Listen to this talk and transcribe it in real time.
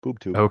Boob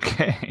tube.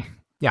 Okay.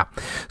 Yeah.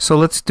 So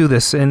let's do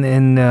this.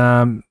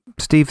 And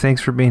Steve,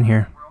 thanks for being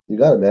here. You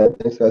got it, man.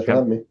 Thanks, guys, for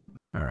having me.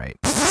 All right.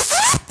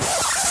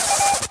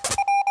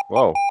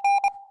 Whoa.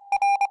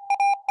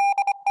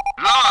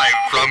 Live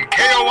from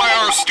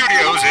KOYR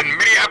Studios in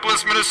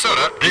Minneapolis,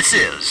 Minnesota, this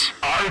is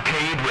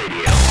Arcade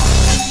Radio.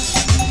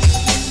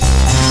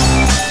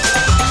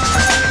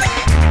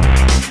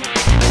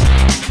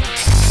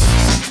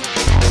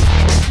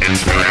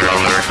 Intruder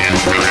alert,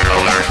 intruder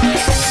alert.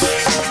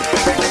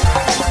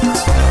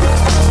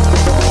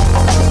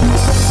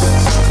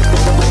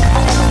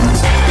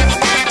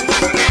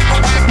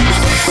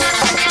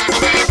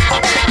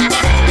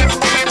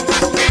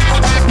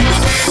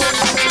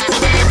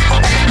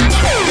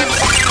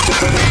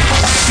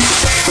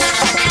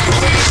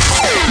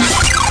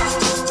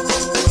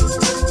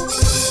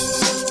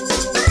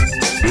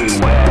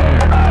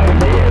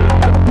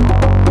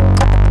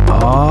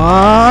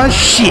 Oh,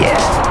 shit.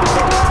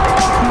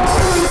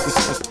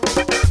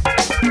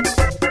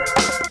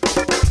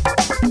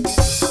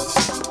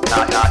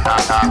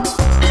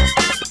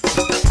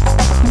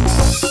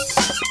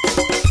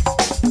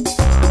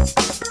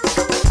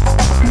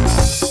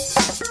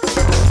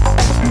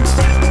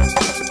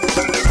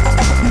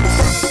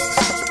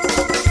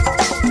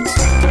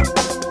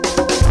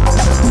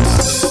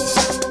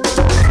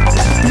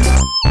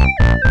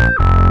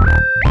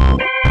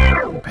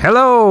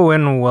 Hello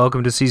and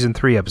welcome to Season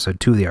 3, Episode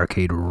 2 of the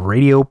Arcade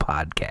Radio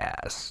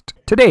Podcast.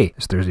 Today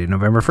is Thursday,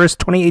 November 1st,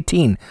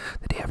 2018,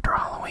 the day after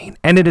Halloween,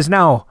 and it is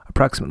now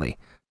approximately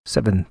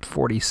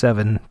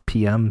 7:47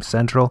 p.m.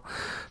 Central.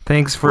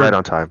 Thanks for Right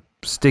on time.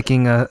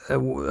 sticking well,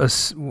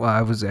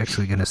 I was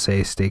actually going to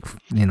say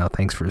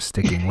thanks for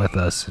sticking with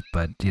us,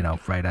 but,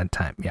 right on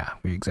time. Yeah,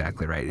 you're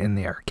exactly right, in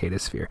the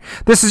Arcadosphere.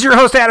 This is your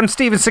host, Adam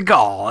Steven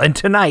Seagal, and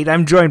tonight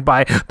I'm joined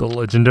by the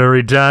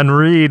legendary Dan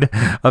Reed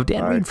of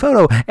Dan Reed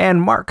Photo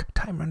and Mark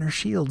Time Runner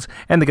Shields,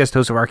 and the guest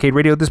host of Arcade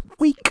Radio this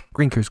week,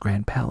 Grinker's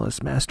Grand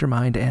Palace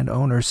mastermind and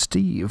owner,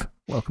 Steve.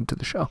 Welcome to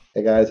the show.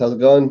 Hey, guys. How's it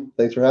going?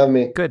 Thanks for having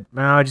me. Good.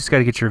 Now I just got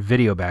to get your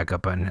video back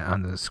up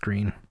on the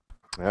screen.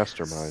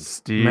 Mastermind.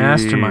 Steve.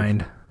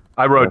 Mastermind.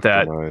 I wrote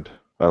Mastermind.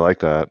 I like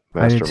that.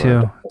 I do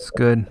Mastermind. too. It's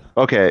good.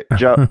 Okay,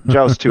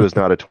 Joust 2 is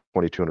not a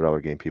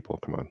 $2,200 game, people.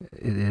 Come on.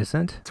 It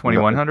isn't? that.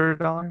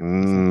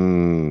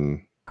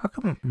 $2,100? How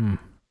come?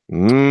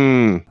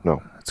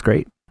 No. That's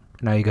great.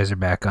 Now you guys are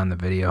back on the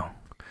video.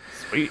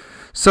 Sweet.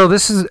 So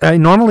this is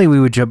normally we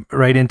would jump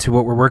right into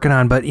what we're working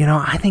on, but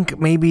I think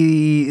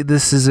maybe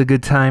this is a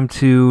good time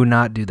to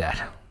not do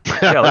that.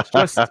 Yeah, let's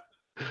just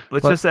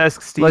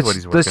ask Steve what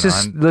he's working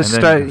on.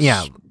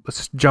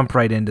 Let's jump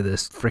right into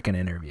this freaking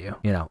interview.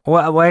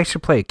 Well, I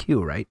should play a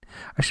cue, right?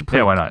 I should play.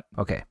 Yeah, why not?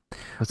 Okay.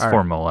 Let's All right.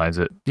 formalize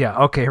it. Yeah,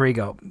 okay, here we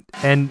go.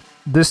 And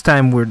this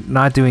time we're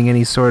not doing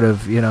any sort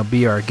of,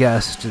 be our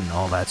guest and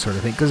all that sort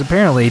of thing, because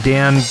apparently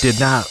Dan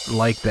did not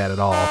like that at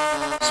all.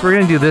 So we're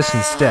going to do this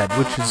instead,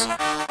 which is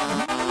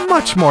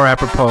much more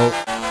apropos,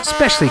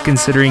 especially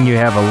considering you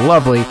have a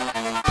lovely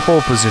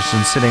pole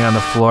position sitting on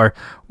the floor.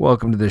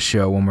 Welcome to the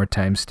show one more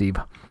time, Steve.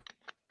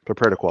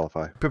 Prepare to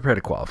qualify. Prepare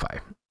to qualify.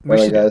 All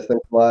right, guys.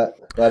 Thanks a lot.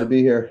 Glad to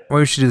be here.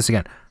 We should do this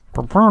again.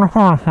 Prepare to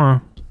qualify.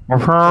 You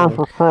better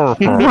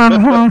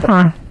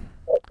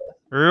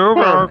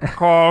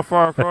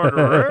qualify for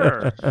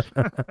the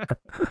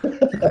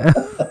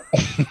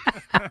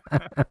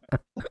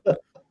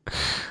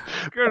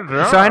Good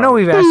job. So I know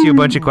we've asked you a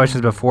bunch of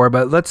questions before,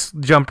 but let's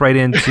jump right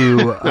into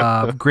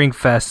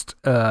Grinkfest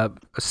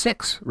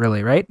 6,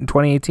 really, right? In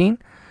 2018?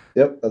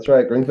 Yep, that's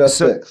right. Greenfest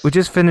 6. We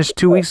just finished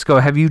 2 weeks ago.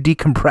 Have you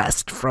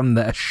decompressed from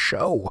the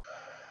show?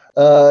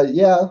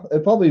 Yeah,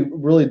 it probably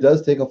really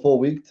does take a full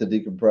week to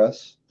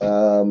decompress,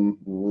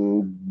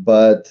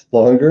 but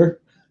longer.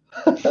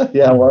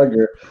 Yeah,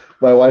 longer.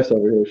 My wife's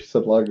over here. She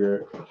said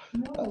longer.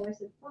 No, I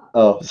said fuck.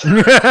 Oh.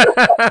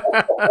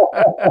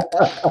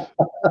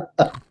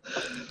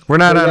 We're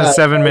not on a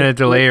 7-minute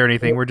delay or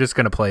anything. We're just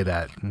going to play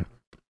that.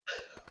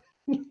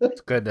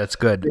 That's good. That's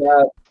good.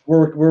 Yeah,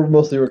 we're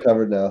mostly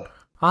recovered now.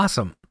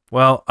 Awesome.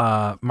 Well,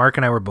 Mark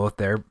and I were both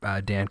there.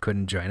 Dan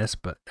couldn't join us,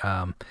 but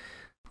it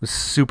was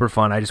super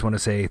fun. I just want to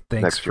say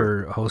thanks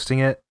for hosting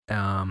it.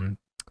 And,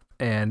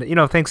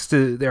 thanks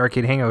to the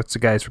Arcade Hangouts, the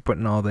guys, for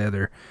putting all the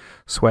other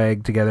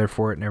swag together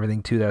for it and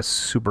everything, too. That's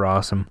super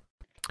awesome.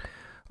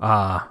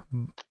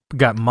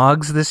 Got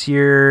mugs this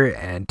year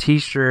and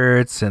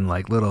T-shirts and,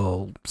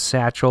 little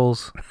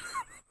satchels.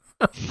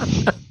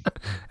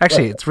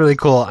 Actually, it's really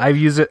cool. I've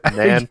used it.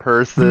 Man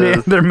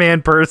purses. They're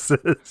man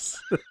purses.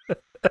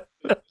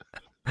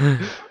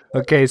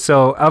 Okay,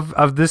 so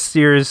of this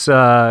year's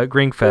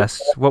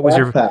Grinkfest, what was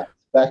your backpack?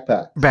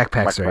 Backpacks,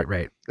 Backpack.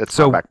 right. It's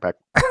So- a backpack.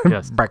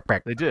 Yes,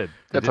 Backpack. they did.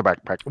 It's a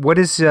backpack. What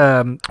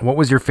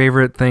was your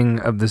favorite thing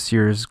of this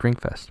year's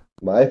Grinkfest?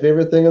 My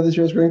favorite thing of this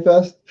year's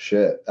Greenfest?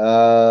 Shit.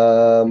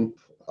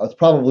 It's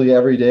probably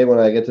every day when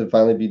I get to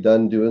finally be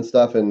done doing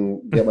stuff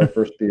and get my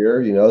first beer.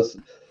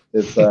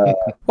 It's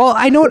Well,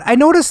 I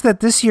noticed that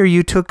this year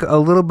you took a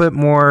little bit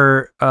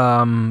more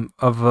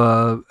of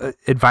a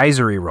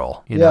advisory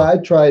role. You know? I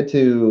tried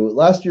to.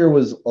 Last year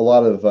was a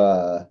lot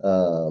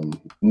of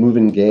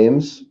moving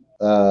games.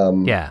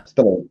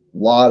 Spent a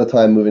lot of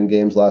time moving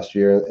games last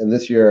year, and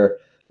this year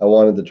I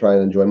wanted to try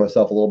and enjoy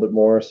myself a little bit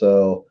more.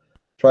 So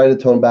try to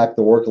tone back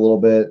the work a little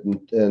bit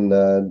and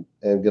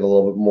get a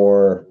little bit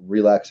more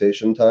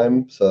relaxation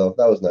time. So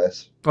that was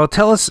nice. Well,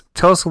 tell us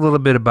a little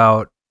bit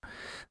about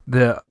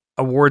the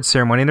award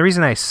ceremony. And the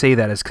reason I say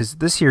that is because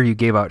this year you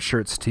gave out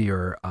shirts to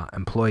your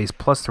employees.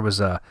 Plus, there was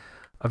a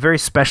very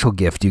special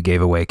gift you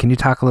gave away. Can you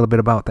talk a little bit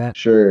about that?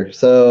 Sure.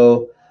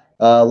 So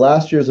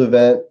last year's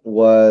event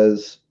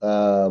was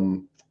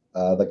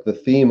like the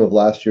theme of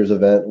last year's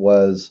event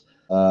was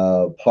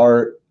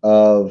part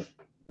of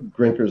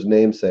Grinker's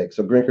namesake.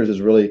 So Grinker's is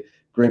really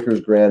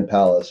Grinker's Grand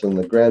Palace, and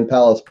the Grand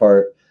Palace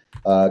part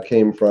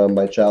came from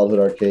my childhood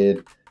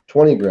arcade,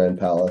 20 Grand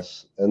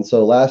Palace. And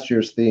so last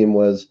year's theme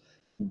was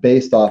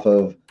based off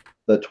of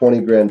the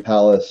 20 Grand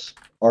Palace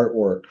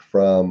artwork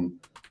from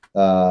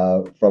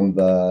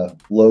the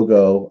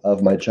logo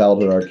of my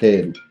childhood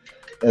arcade.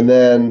 And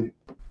then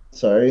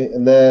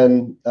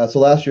so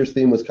last year's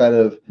theme was kind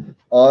of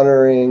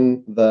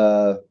honoring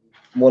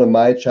one of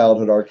my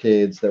childhood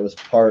arcades that was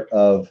part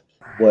of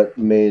what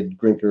made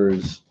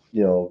Grinkers,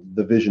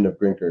 the vision of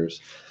Grinkers.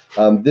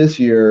 This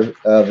year,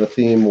 the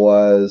theme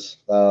was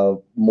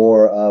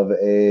more of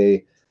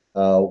a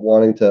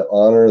wanting to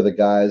honor the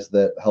guys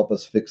that help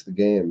us fix the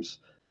games.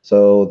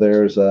 So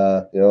there's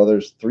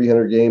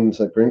 300 games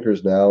at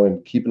Grinkers now,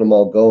 and keeping them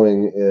all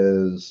going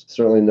is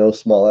certainly no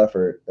small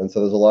effort. And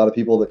so there's a lot of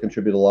people that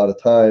contribute a lot of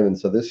time. And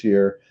so this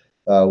year,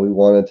 we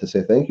wanted to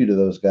say thank you to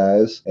those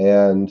guys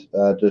and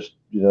just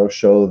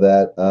show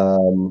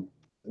that.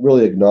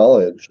 Really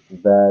acknowledge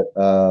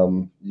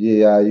that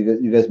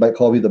you guys might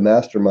call me the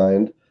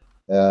mastermind,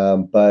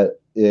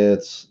 but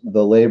it's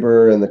the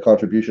labor and the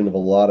contribution of a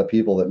lot of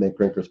people that make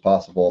Grinkers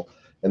possible.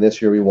 And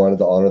this year we wanted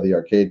to honor the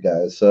arcade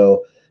guys.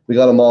 So we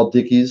got them all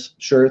Dickies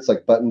shirts,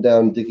 like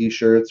button-down Dickies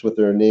shirts with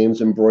their names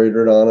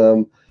embroidered on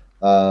them.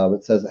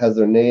 It has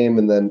their name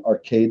and then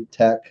Arcade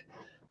Tech.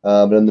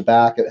 And in the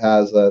back, it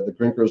has the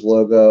Grinkers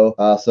logo.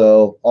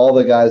 So all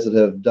the guys that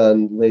have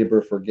done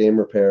labor for game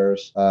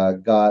repairs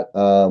got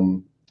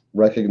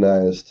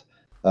recognized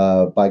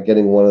by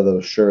getting one of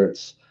those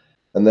shirts.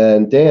 And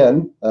then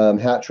Dan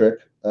Hattrick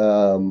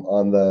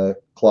on the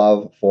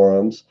Clav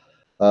forums,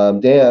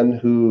 Dan,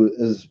 who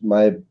is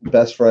my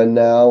best friend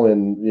now,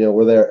 and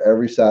we're there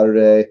every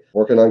Saturday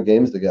working on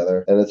games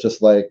together, and it's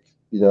just like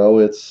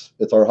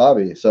it's our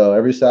hobby. So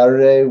every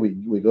Saturday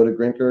we go to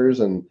Grinkers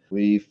and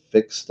we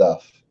fix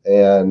stuff,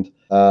 and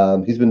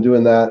he's been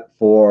doing that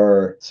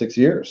for 6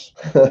 years.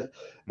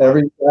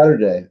 Every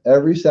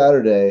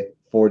Saturday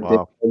for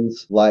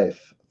Dan's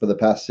life for the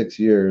past 6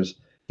 years,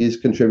 he's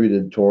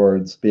contributed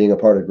towards being a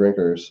part of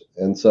Grinkers.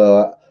 And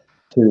so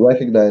to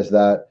recognize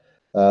that,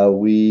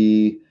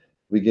 we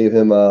gave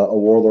him a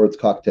Warlords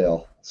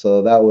cocktail.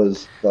 So that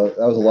was a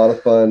lot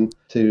of fun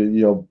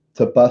to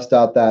bust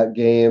out that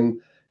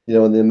game,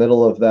 in the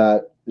middle of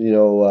that,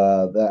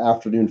 the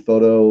afternoon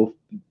photo,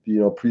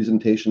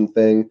 presentation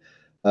thing.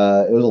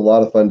 It was a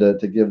lot of fun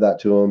to give that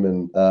to him,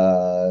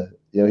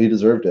 and he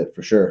deserved it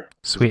for sure.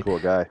 Sweet. Cool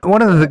guy.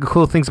 One of the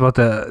cool things about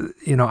the,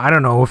 I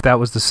don't know if that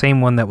was the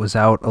same one that was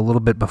out a little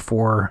bit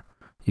before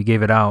you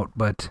gave it out,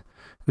 but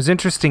it was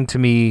interesting to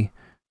me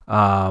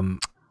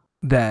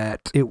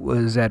that it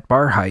was at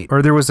Bar Height,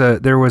 or there was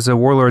a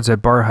Warlords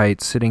at Bar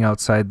Height sitting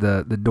outside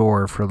the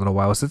door for a little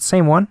while. Was it the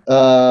same one?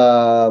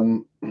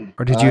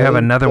 Or did you have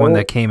another one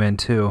that came in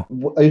too?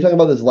 Are you talking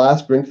about this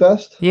last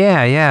Grinkfest?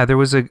 Yeah. There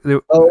was a.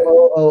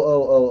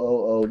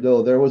 Oh,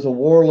 no, there was a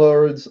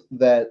Warlords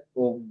that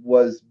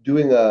was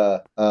doing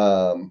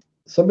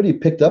somebody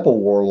picked up a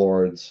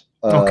Warlords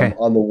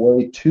on the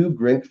way to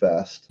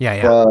Grinkfest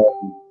from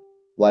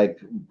like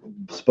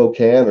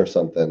Spokane or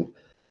something.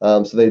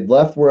 So they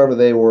left wherever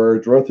they were,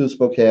 drove through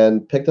Spokane,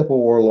 picked up a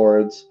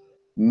Warlords,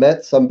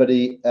 met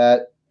somebody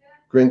at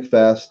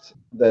Grinkfest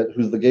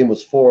whose the game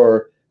was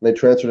for, and they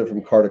transferred it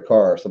from car to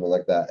car or something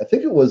like that. I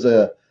think it was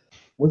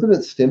wasn't it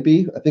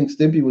Stimpy? I think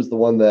Stimpy was the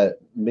one that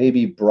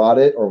maybe brought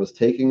it or was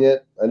taking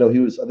it. I think he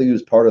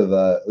was part of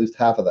at least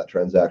half of that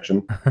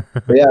transaction.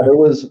 But yeah,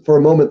 for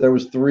a moment, there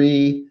was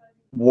 3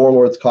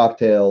 Warlords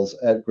cocktails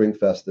at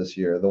Grinkfest this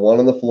year. The one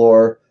on the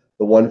floor,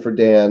 the one for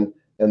Dan,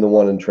 and the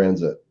one in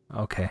transit.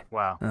 Okay.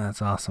 Wow.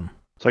 That's awesome.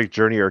 It's like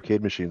Journey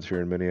arcade machines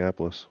here in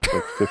Minneapolis.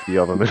 Like 50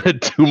 of them in a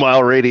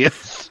 2-mile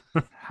radius.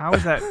 How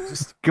is that?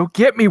 Just go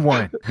get me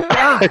one.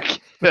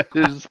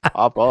 Just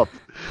pop up.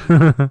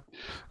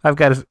 I've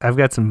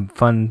got some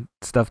fun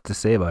stuff to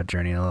say about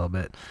Journey in a little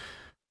bit,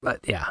 but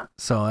yeah,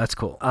 so that's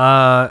cool.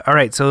 All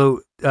right,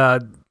 so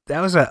that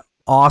was an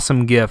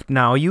awesome gift.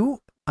 Now you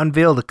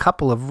unveiled a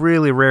couple of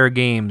really rare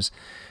games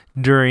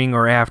during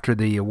or after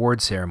the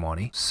award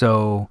ceremony.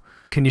 So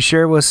can you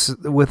share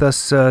with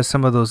us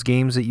some of those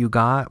games that you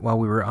got while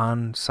we were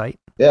on site?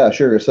 Yeah,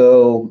 sure.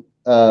 So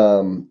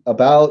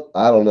about,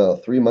 I don't know,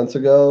 3 months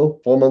ago,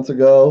 4 months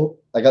ago,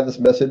 I got this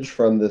message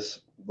from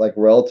this like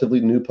relatively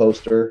new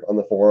poster on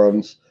the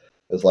forums.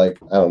 It was like,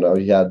 I don't know,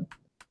 he had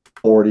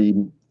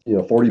 40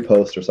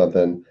 posts or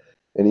something,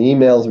 and he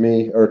emails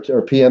me or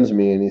PMs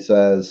me, and he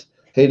says,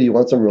 "Hey, do you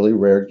want some really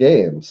rare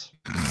games?"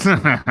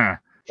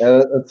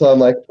 And so I'm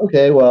like,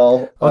 okay,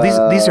 well.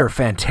 These are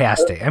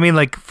fantastic. I mean,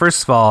 like,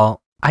 first of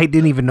all, I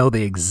didn't even know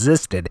they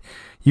existed.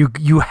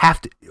 You have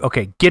to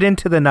get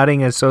into the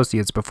Nutting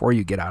Associates before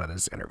you get out of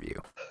this interview.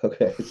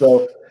 Okay,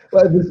 so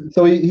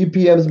he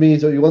PMs me.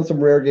 So you want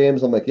some rare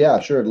games? I'm like, yeah,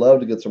 sure, I'd love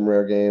to get some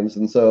rare games.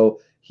 And so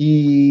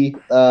I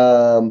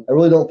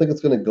really don't think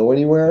it's going to go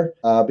anywhere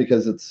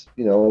because it's,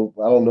 I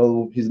don't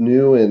know, he's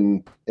new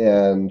and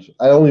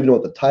I don't even know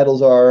what the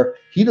titles are.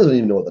 He doesn't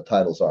even know what the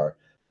titles are.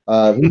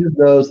 He just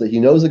knows that he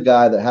knows a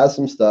guy that has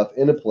some stuff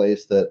in a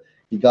place that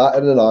he got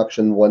at an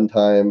auction one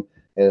time,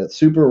 and it's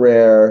super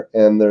rare,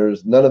 and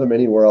there's none of them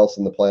anywhere else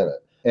on the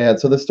planet. And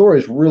so the story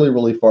is really,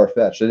 really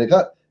far-fetched, and it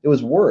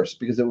was worse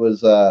because it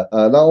was not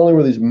only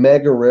were these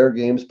mega rare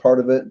games part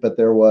of it, but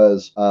there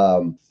was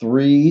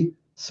 3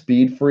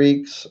 Speed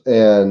Freaks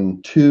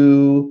and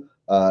 2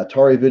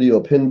 Atari Video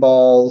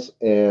pinballs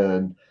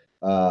and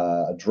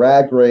a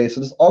drag race,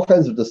 and just all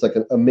kinds of just like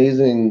an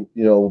amazing,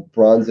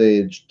 Bronze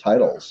Age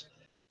titles.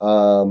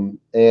 And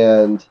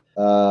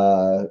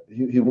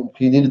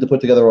he needed to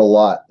put together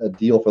a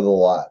deal for the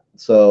lot.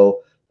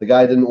 So the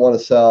guy didn't want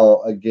to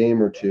sell a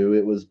game or two.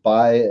 It was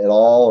buy it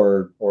all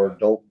or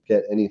don't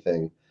get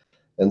anything.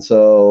 And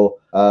so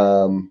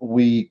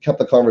we kept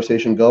the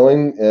conversation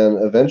going,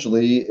 and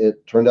eventually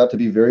it turned out to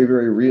be very,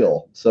 very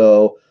real.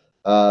 So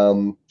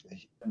the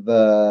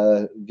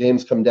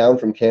games come down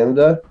from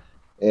Canada,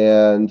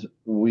 and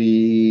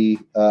we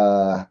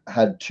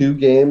had 2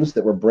 games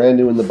that were brand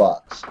new in the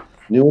box.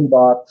 New in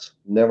box,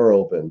 never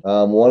opened.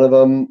 One of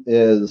them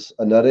is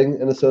a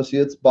Nutting and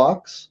Associates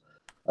box,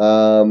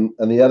 and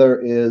the other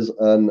is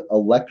an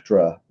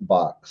Electra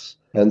box.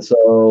 And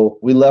so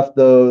we left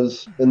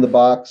those in the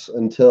box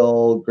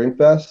until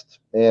Grinkfest.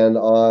 And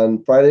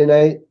on Friday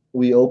night,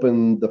 we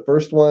opened the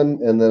first one,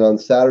 and then on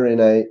Saturday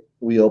night,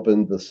 we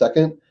opened the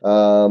second.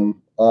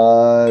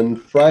 On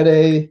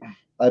Friday,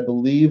 I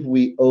believe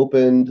we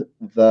opened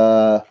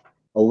the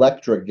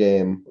Electra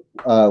game.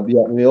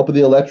 We opened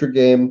the Electra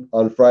game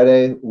on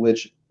Friday,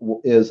 which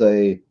is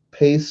a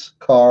Pace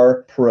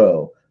Car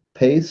Pro.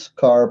 Pace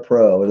Car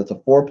Pro, and it's a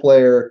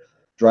 4-player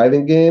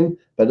driving game,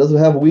 but it doesn't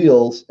have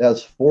wheels. It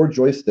has 4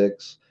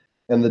 joysticks,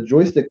 and the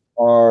joysticks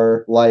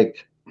are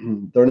like,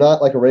 they're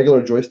not like a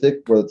regular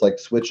joystick where it's like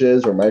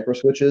switches or micro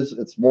switches.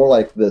 It's more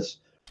like this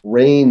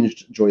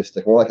ranged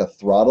joystick, more like a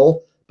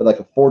throttle, but like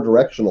a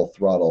 4-directional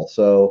throttle.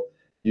 So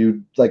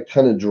you like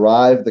kind of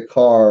drive the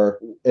car.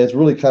 It's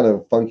really kind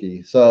of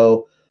funky.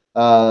 So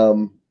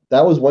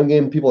that was one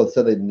game people had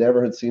said they'd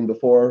never had seen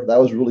before. That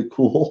was really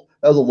cool.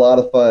 That was a lot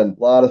of fun.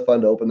 A lot of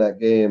fun to open that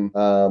game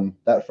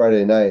that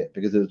Friday night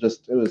because it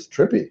was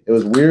trippy. It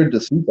was weird to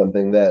see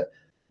something that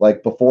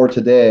like before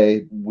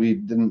today we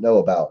didn't know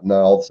about.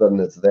 Now all of a sudden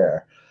it's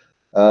there.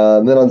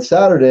 Then on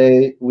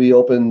Saturday we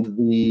opened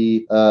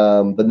the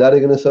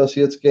Nutting and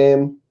Associates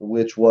game,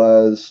 which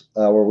is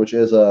a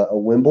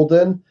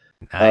Wimbledon.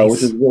 Nice.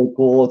 Which is really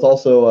cool. It's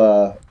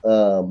also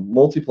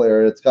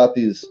multiplayer. It's got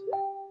these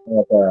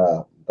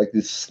like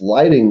these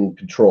sliding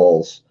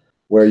controls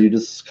where you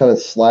just kind of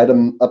slide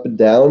them up and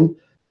down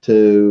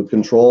to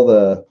control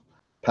the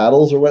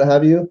paddles or what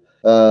have you.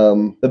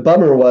 The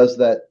bummer was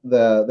that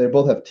they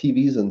both have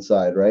TVs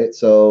inside, right?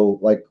 So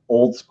like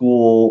old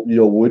school,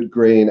 wood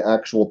grain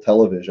actual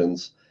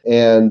televisions.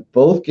 And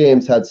both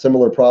games had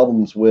similar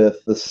problems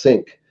with the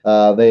sync.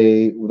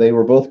 They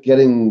were both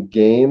getting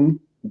game,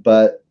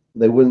 but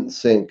they wouldn't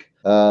sync.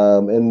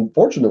 And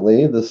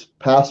fortunately, this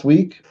past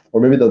week, or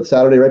maybe the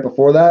Saturday right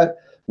before that,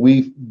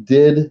 we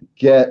did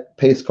get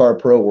Pace Car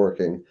Pro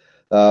working,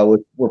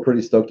 which we're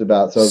pretty stoked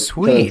about. So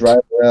kind of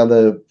driving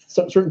around,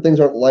 certain things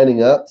aren't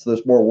lining up, so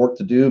there's more work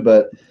to do,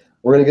 but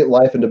we're going to get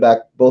life into back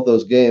both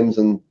those games,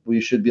 and we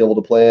should be able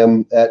to play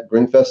them at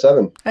Grinkfest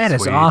 7. That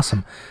is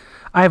awesome.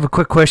 I have a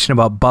quick question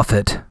about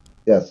Buffett.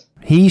 Yes.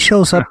 He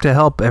shows up to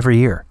help every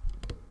year.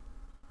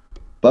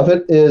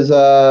 Buffett is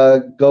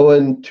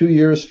going 2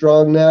 years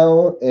strong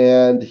now,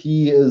 and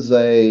he is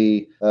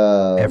a...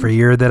 every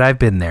year that I've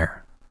been there.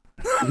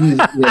 He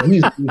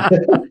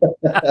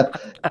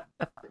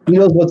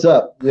knows what's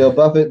up.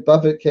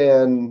 Buffett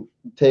can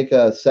take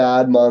a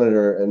sad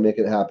monitor and make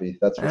it happy.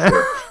 That's for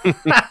sure.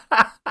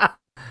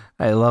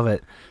 I love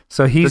it.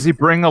 So does he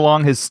bring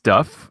along his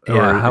stuff?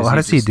 Yeah. How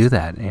does he do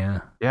that?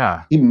 Yeah.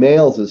 Yeah. He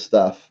mails his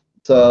stuff.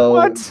 So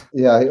what?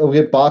 Yeah, he'll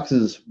get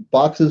boxes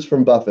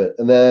from Buffett,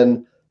 and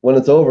then when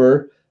it's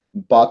over,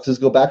 boxes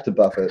go back to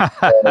Buffett.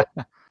 So,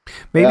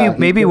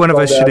 maybe one of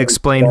us should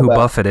explain who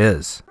Buffett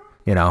is.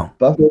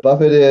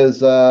 Buffett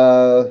is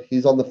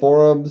he's on the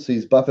forums.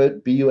 He's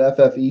Buffett,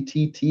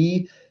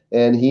 Buffett,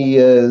 and he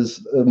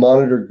is a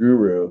monitor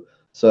guru.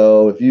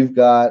 So if you've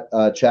got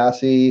a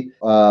chassis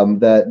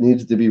that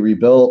needs to be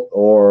rebuilt,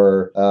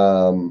 or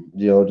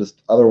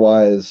just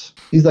otherwise,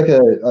 he's like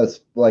a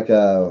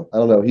I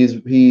don't know.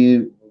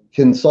 He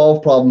can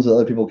solve problems that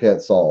other people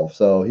can't solve.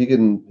 So he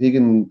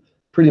can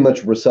pretty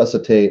much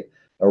resuscitate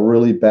a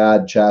really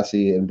bad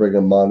chassis and bring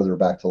a monitor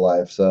back to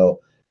life. So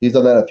he's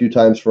done that a few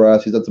times for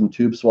us. He's done some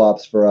tube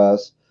swaps for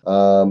us.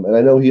 And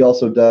I know he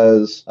also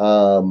does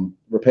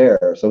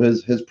repair. So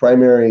his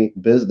primary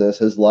business,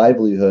 his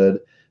livelihood,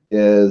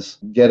 is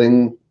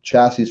getting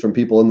chassis from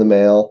people in the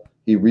mail.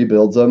 He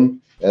rebuilds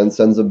them and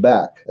sends them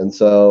back. And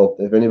so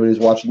if anybody's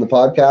watching the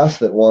podcast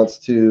that wants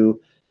to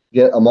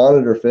get a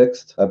monitor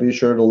fixed, be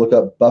sure to look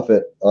up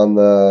Buffett on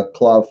the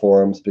cloud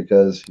forums,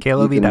 because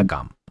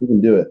KLOV.com. You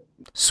can do it.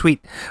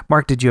 Sweet.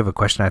 Mark, did you have a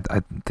question?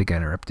 I think I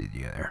interrupted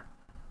you there,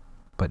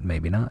 but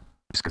maybe not.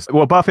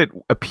 Well, Buffett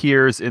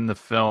appears in the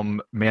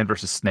film Man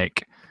vs.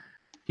 Snake.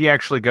 He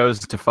actually goes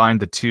to find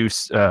the two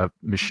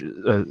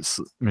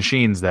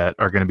machines that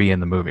are going to be in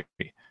the movie.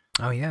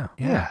 Oh, yeah.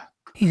 Yeah.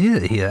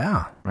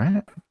 Yeah.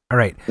 Right? All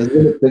right. Is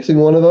he fixing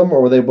one of them,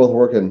 or were they both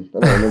working? I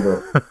don't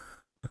remember.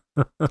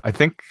 I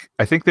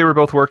think they were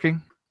both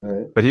working,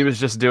 Right. but he was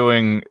just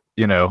doing,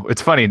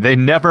 it's funny. They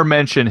never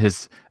mention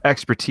his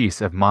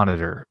expertise of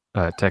monitor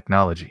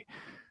technology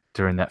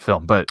during that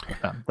film, but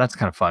that's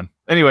kind of fun.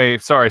 Anyway,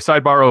 sorry,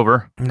 sidebar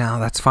over. No,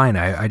 that's fine.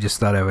 I just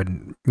thought I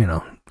would,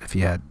 if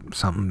you had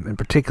something in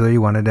particular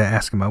you wanted to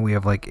ask him about. We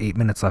have like 8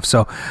 minutes left.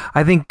 So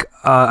I think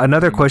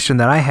another question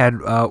that I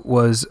had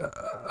was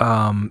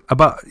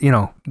about,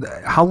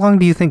 how long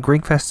do you think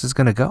Grinkfest is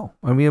going to go?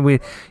 I mean,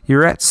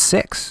 you're at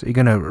 6. Are you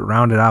going to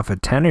round it off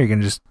at 10, or are you going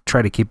to just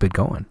try to keep it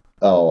going?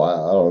 Oh,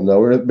 I don't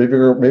know. Maybe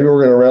we're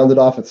going to round it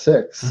off at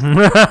 6.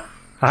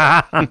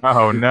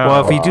 Oh, no.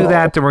 Well, if you do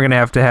that, then we're going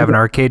to have an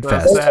arcade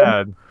fest.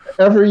 Sad.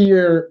 Every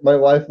year, my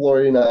wife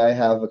Lori and I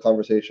have a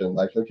conversation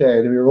like,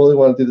 okay, do we really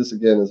want to do this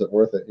again? Is it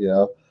worth it?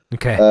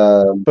 Okay.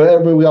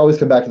 But we always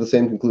come back to the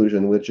same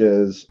conclusion, which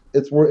is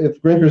if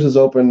Grinkers is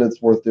open,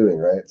 it's worth doing,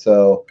 right?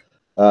 So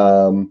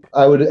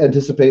I would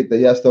anticipate that,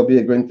 yes, there'll be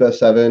a Grinkfest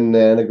 7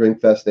 and a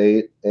Grinkfest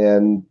 8,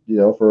 and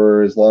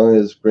for as long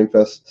as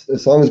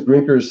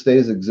Grinkers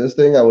stays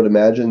existing, I would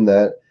imagine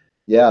that,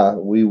 yeah,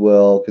 we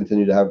will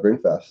continue to have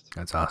Grinkfest.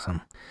 That's awesome.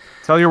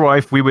 Tell your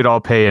wife we would all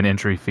pay an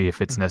entry fee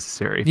if it's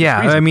necessary. Yeah,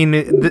 I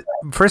mean,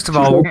 first of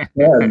all,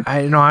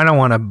 I don't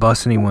want to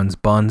bust anyone's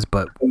buns,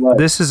 but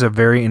this is a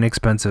very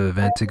inexpensive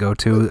event to go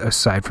to,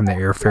 aside from the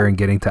airfare and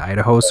getting to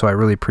Idaho. So I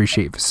really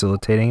appreciate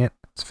facilitating it.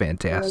 It's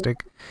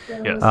fantastic.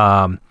 Yes.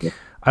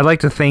 I'd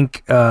like to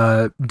thank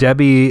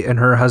Debbie and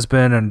her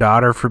husband and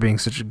daughter for being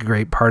such a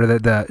great part of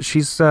it.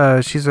 She's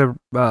a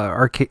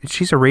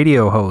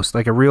radio host,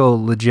 like a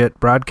real legit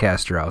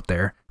broadcaster out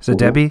there. Is it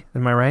Debbie?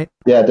 Am I right?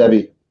 Yeah,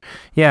 Debbie.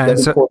 Yeah, Debbie and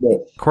so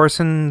Corbett.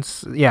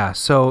 Corson's, yeah.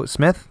 So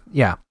Smith,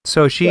 yeah.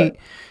 So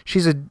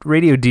she's a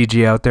radio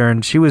DJ out there,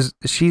 and she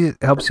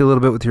helps you a little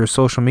bit with your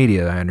social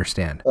media, I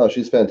understand. Oh,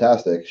 she's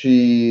fantastic.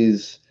 She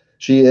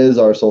is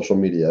our social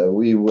media.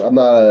 I'm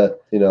not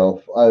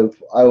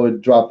I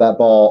would drop that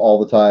ball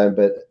all the time,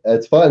 but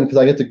it's fun because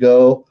I get to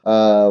go.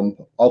 I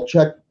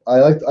check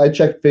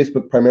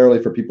Facebook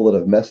primarily for people that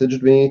have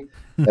messaged me,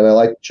 and I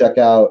like to check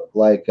out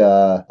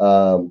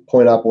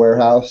Coin Op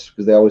Warehouse,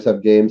 because they always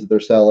have games that they're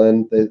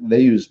selling. They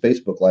use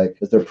Facebook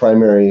as their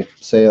primary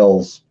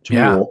sales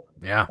tool.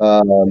 Yeah.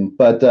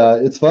 But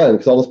it's fun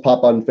because I'll just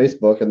pop on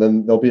Facebook, and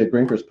then there'll be a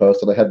Grinkers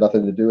post, and I had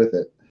nothing to do with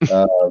it.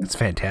 It's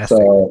fantastic.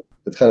 So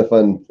it's kind of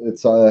fun. It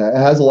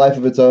has a life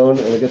of its own,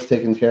 and it gets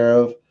taken care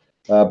of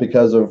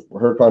because of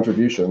her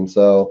contribution.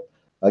 So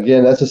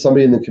again, that's just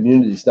somebody in the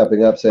community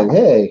stepping up, saying,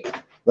 "Hey,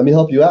 let me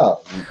help you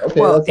out." Okay,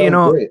 well, that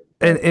sounds great.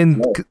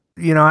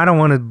 And I don't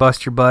want to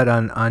bust your butt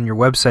on your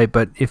website,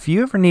 but if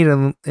you ever need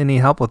any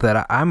help with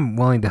that, I'm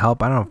willing to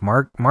help. I don't know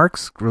if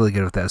Mark's really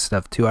good with that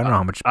stuff too. I don't know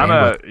how much.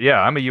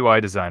 I'm a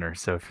UI designer,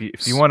 so if you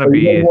want to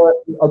be,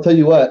 I'll tell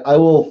you what. I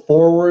will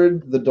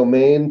forward the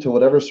domain to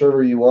whatever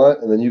server you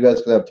want, and then you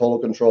guys can have total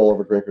control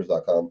over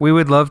Grinkers.com. We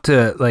would love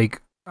to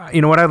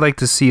what I'd like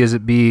to see is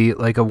it be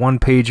like a one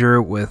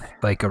pager with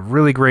like a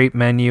really great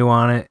menu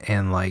on it,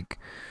 and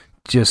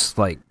just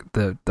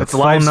the let's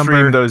phone live number.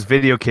 stream those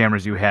video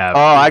cameras you have. Oh,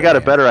 I got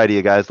a better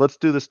idea, guys. Let's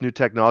do this new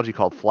technology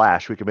called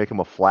Flash. We can make them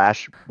a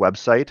Flash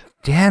website.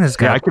 Dan has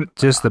got I can-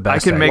 just the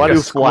best. I can make idea. a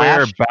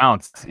square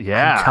bounce.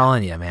 Yeah. I'm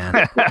telling you,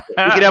 man. We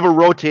can have a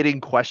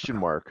rotating question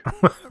mark.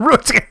 Our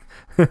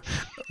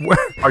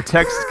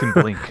text can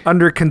blink.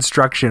 Under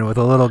construction with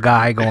a little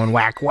guy going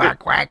whack,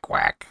 whack, whack,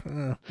 whack.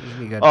 This would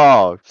be good.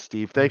 Oh,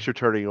 Steve, thanks for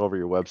turning over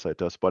your website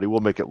to us, buddy.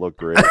 We'll make it look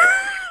great.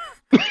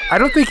 I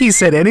don't think he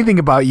said anything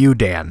about you,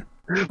 Dan.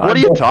 What are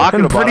you talking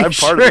I'm about? pretty I'm part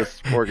sure of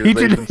this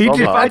organization he did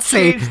somehow. not I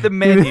changed the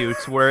menu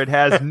to where it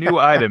has new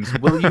items.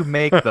 Will you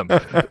make them? I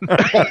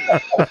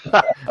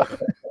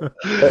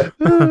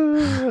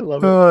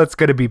love it. Oh, it's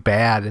going to be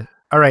bad.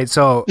 All right,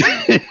 so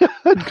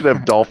It's gonna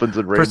have dolphins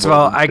and rainbows. first of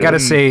all, and I shit. got to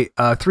say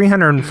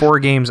 304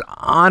 games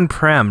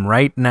on-prem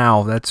right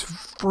now. That's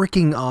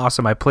freaking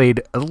awesome. I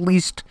played at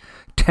least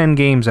 10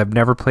 games I've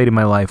never played in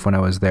my life when I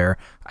was there.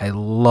 I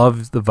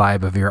love the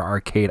vibe of your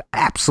arcade.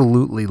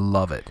 Absolutely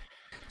love it.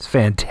 It's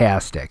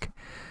fantastic.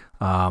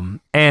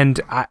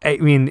 And I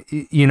mean,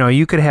 you know,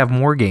 you could have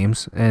more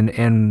games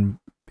and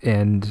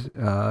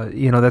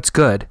you know, that's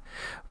good.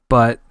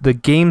 But the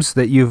games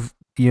that you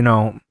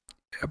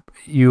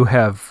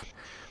have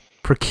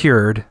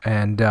procured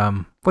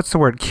and, what's the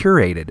word?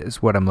 Curated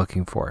is what I'm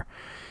looking for.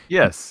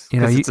 Yes,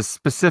 because it's a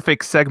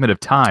specific segment of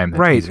time. That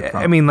Right. these are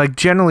from. I mean, like,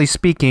 generally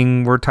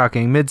speaking, we're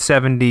talking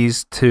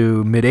mid-70s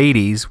to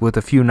mid-80s with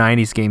a few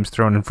 90s games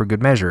thrown in for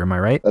good measure. Am I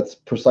right? That's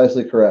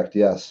precisely correct.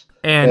 Yes,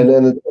 And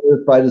it's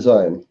by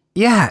design.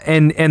 yeah,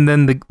 and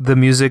then the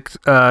music,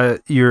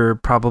 you're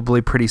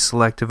probably pretty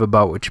selective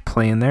about what you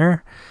play in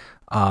there.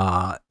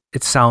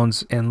 It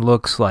sounds and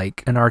looks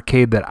like an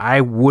arcade that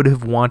I would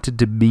have wanted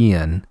to be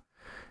in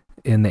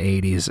the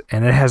 80s,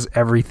 and it has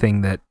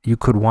everything that you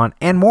could want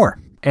and more.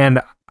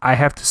 And I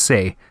have to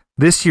say,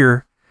 this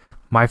year,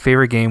 my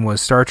favorite game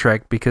was Star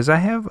Trek because I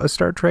have a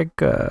Star Trek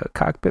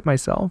cockpit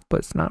myself, but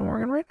it's not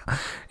working right now.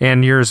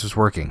 And yours was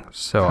working,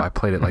 so I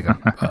played it like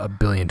a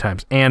billion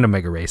times, and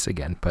Omega Race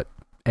again. But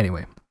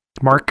anyway,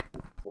 Mark?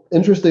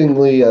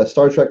 Interestingly,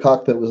 Star Trek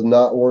Cockpit was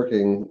not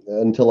working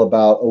until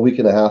about a week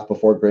and a half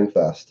before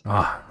Grinkfest.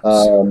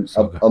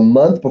 So good. A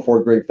month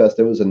before Grinkfest,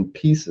 it was in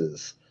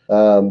pieces.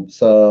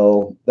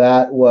 So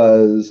that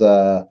was,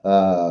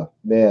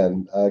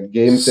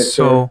 Game Fixer,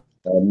 So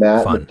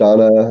Matt fun.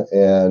 McDonough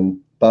and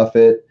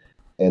Buffett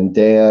and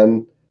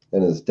Dan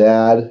and his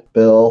dad,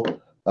 Bill,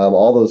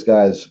 all those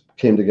guys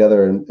came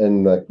together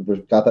and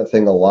got that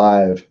thing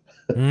alive.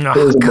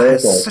 Oh, was a God,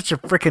 miracle. it's such a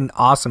freaking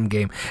awesome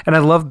game. And I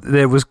love that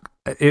it was,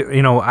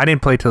 you know, I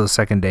didn't play till the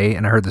second day,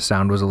 and I heard the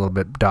sound was a little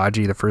bit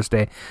dodgy the first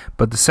day,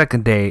 but the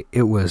second day,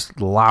 it was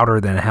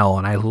louder than hell,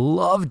 and I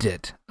loved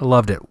it. I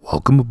loved it.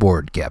 Welcome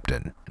aboard,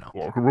 Captain. You know,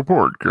 Welcome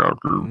aboard,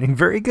 Captain.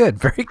 very good,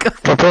 very good.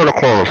 Prepare to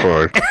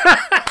qualify.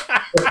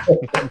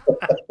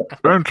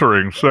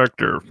 Entering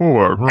sector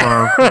 4.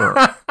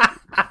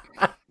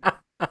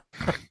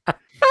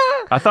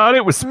 I thought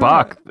it was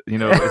Spock. You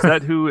know, is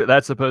that who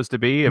that's supposed to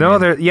be? I No,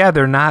 mean,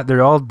 they're not.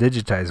 They're all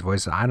digitized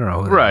voices. I don't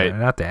know who Right. they're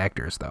not the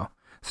actors, though.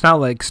 It's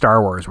not like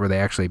Star Wars where they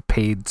actually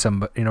paid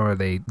somebody, you know, where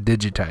they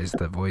digitized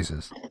the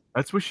voices.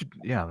 that's what should.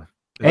 Yeah.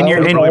 And your-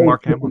 That's and- probably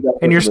Mark Hamill.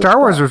 And your Star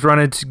Wars was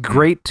running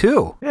great,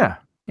 too. Yeah.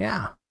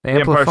 Yeah. The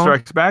Empire Amplifone.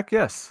 Strikes Back.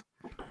 Yes.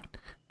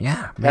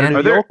 Yeah, Had man.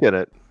 a yoke in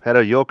it. Had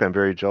a yoke I'm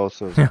very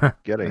jealous of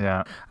getting.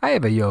 Yeah. I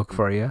have a yoke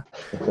for you.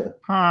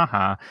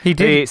 Ha He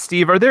did. Hey,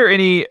 Steve, are there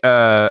any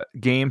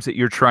games that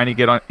you're trying to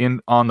get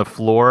on the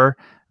floor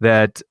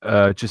that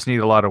just need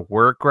a lot of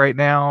work right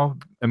now?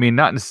 I mean,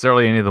 not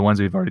necessarily any of the ones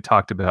we've already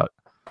talked about.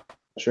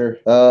 Sure.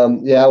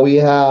 We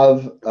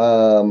have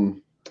a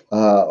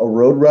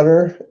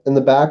Roadrunner in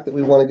the back that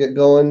we want to get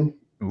going.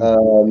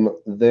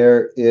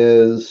 There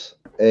is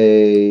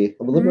a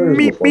Liberator's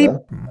Meep, before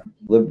meep.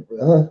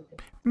 that.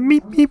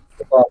 Meep, meep.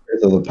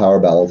 Of the power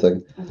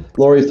balancing.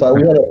 Lori's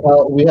talking. We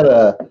had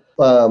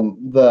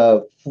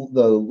the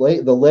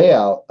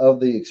layout of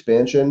the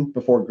expansion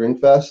before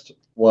Grinkfest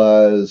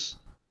was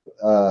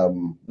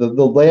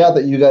the layout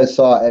that you guys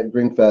saw at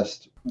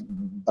Grinkfest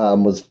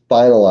was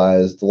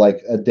finalized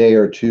like a day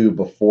or two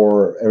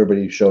before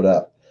everybody showed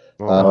up.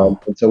 And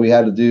so we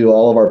had to do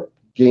all of our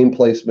game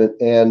placement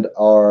and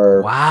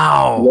our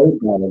Wow. load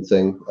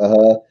balancing.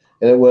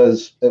 And it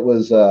was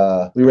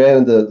we ran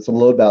into some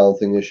load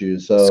balancing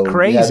issues. So It's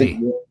crazy.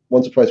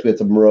 Once or twice we had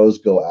some rows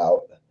go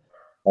out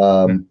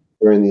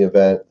during the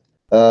event.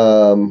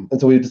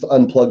 And so we just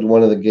unplugged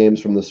one of the games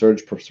from the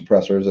surge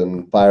suppressors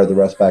and fired the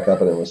rest back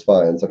up, and it was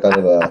fine. So kind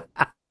of a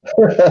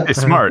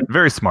It's smart.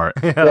 Very smart.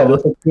 yeah,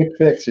 just a quick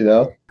fix, you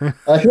know.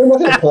 Actually, I'm not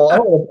gonna pull. I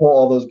don't want to pull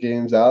all those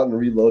games out and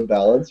reload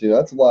balance. You know,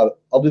 that's a lot.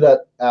 I'll do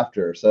that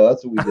after. So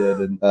that's what we did.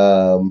 And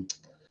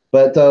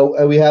but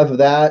we have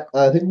that.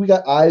 I think we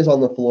got Eyes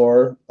on the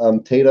floor.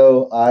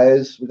 Tato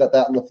Eyes. We got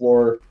that on the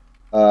floor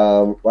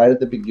right at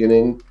the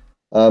beginning.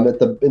 In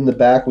the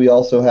back, we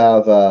also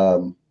have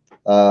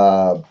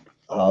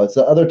it's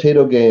the other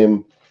Tato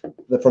game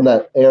from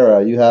that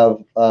era. You have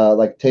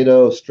like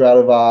Tato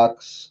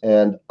Stratovox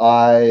and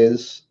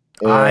Eyes.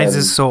 Eyes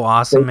is so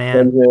awesome,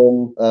 man.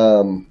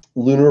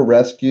 Lunar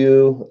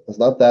Rescue. It's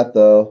not that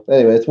though.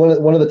 Anyway, it's one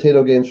of the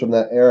Tato games from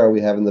that era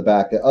we have in the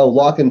back. Oh,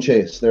 Lock and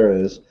Chase. There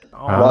it is.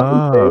 Lock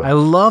and Chase. I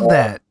love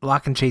that.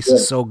 Lock and Chase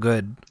is so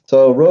good.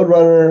 So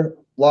Roadrunner,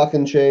 Lock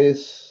and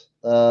Chase.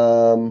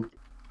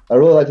 I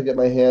really like to get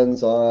my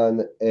hands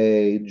on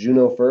a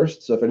Juno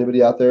First. So if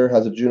anybody out there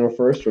has a Juno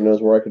First or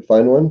knows where I could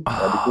find one,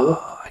 that'd be cool.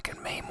 I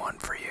can maim one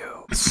for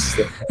you.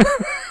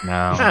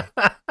 No.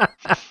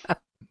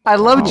 I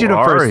love Who Juno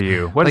are First.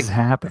 you? What is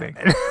happening?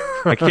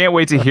 I can't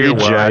wait to hear He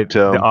why jacked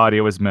him. the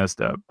audio was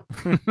messed up.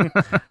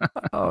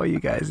 Oh, you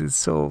guys, it's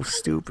so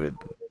stupid.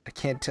 I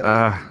can't tell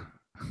you.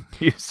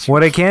 Yes.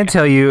 What I can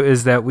tell you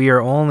is that we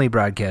are only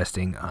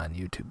broadcasting on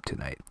YouTube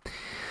tonight.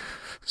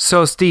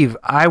 So, Steve,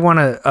 I want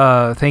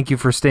to thank you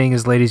for staying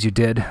as late as you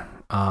did.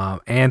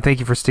 And thank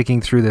you for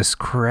sticking through this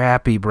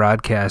crappy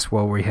broadcast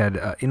while we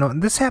had,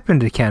 this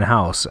happened to Ken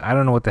House. I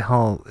don't know what the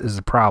hell is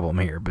the problem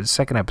here, but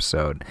second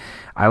episode.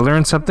 I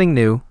learned something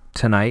new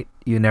tonight.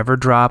 You never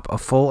drop a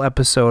full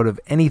episode of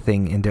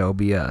anything into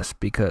OBS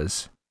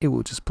because it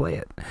will just play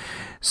it.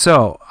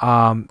 So,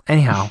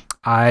 anyhow,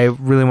 I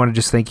really want to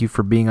just thank you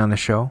for being on the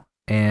show.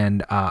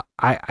 And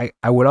I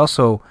would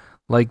also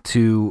like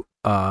to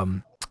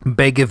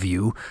beg of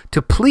you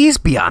to please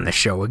be on the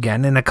show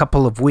again in a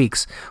couple of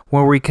weeks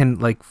where we can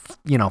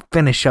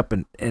finish up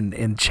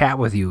and chat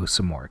with you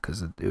some more,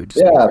 because it would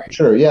just be great.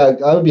 Sure. Yeah,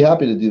 I would be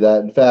happy to do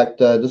that. In fact,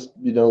 just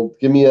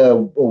give me a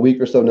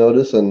week or so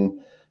notice and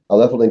I'll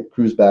definitely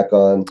cruise back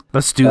on.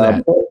 Let's do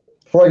that.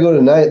 Before I go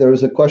tonight, there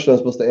was a question I was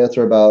supposed to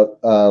answer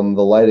about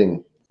the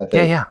lighting, I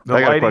think. Yeah. The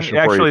I got a lighting, question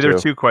for actually, you, there are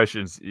too. 2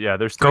 questions. Yeah,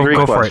 there's Go 3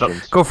 for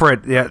questions. it. Go for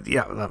it. Yeah.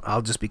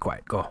 I'll just be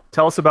quiet. Go.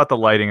 Tell us about the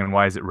lighting and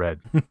why is it red?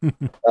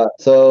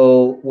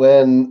 So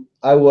when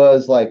I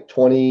was like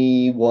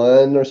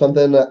 21 or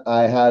something,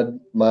 I had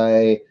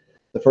the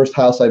first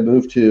house I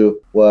moved to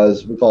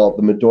we call it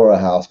the Medora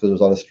house because it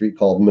was on a street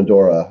called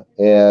Medora,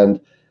 and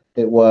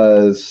it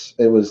was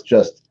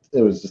just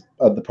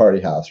the party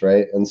house,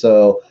 right? And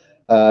so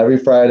every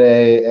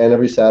Friday and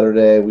every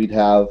Saturday we'd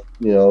have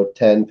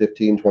 10,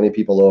 15, 20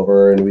 people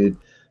over, and we'd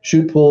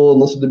shoot pool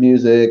and listen to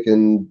music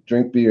and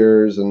drink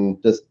beers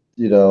and just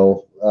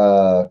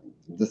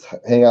just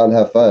hang out and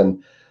have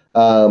fun.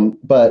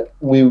 But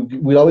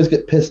we'd always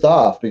get pissed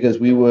off because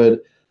we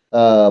would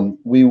in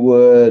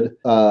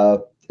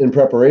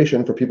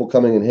preparation for people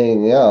coming and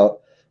hanging out,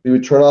 we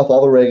would turn off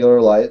all the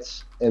regular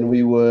lights and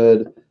we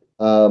would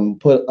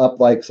put up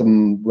like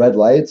some red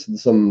lights and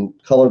some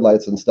colored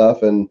lights and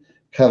stuff, and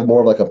have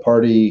more of like a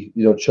party,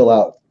 chill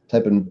out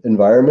type of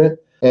environment.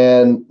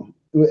 And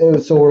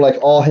so we're like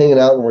all hanging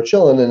out and we're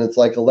chilling, and it's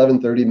like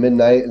 11:30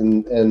 midnight,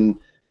 and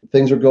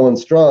things are going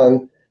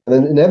strong. And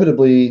then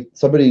inevitably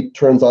somebody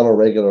turns on a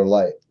regular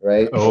light,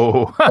 right?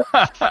 Oh.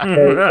 and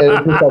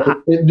it's just like,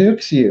 it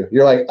nukes you.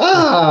 You're like,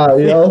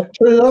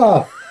 turn it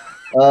off.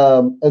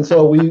 And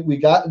so we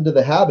got into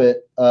the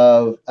habit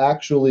of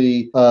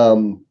actually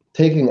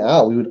taking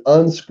out. We would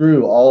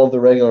unscrew all of the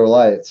regular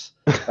lights.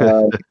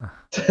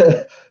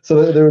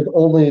 So there was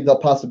only the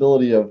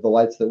possibility of the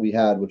lights that we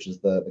had, which is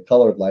the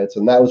colored lights,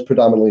 and that was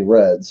predominantly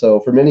red. So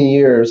for many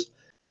years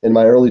in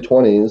my early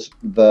 20s,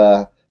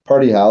 the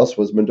party house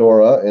was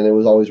Medora, and it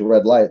was always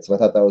red lights, and I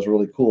thought that was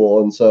really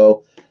cool. And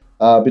so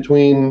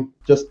between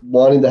just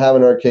wanting to have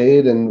an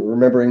arcade and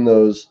remembering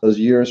those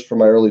years from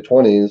my early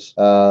 20s,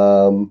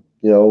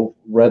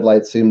 red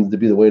lights seemed to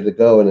be the way to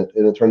go, and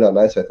it turned out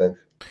nice, I think.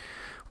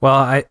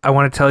 Well, I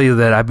want to tell you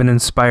that I've been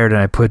inspired, and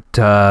I put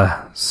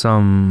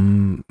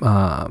some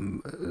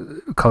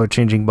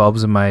color-changing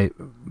bulbs in my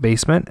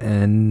basement,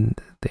 and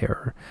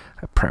they're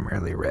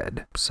primarily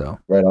red. So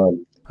right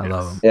on. I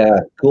love them. Yeah,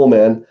 cool,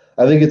 man.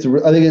 I think it's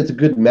a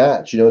good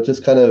match. It's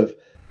just kind of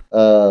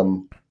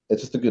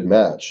it's just a good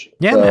match.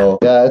 Yeah, so,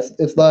 yeah.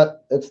 It's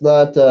not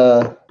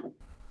a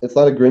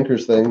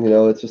Grinkers thing.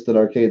 It's just an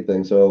arcade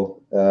thing.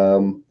 So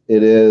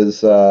it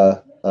is.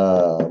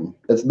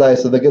 It's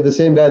nice. So the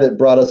same guy that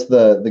brought us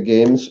the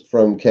games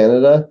from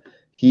Canada,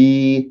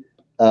 he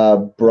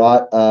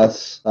brought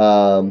us,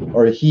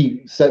 or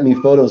he sent me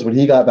photos when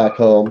he got back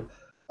home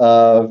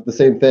of the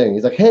same thing.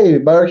 He's like, "Hey,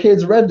 my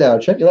arcade's red now.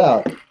 Check it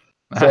out."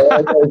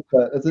 So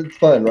it's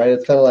fun, right?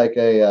 It's kind of like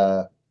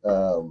an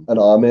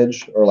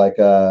homage, or like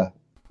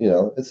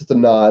it's just a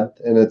nod,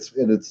 and it's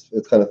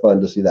kind of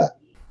fun to see that.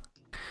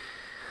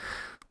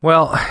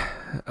 Well,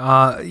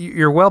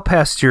 you're well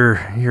past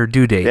your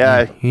due date.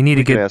 Yeah, you need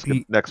to get ask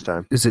it next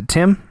time. Is it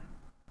Tim?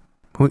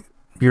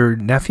 Your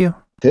nephew?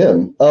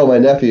 Tim? Oh, my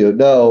nephew.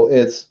 No,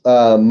 it's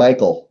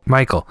Michael.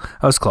 Michael.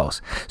 I was close.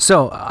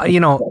 So you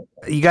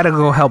got to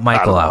go help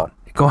Michael out.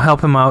 Go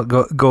help him out.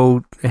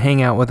 Go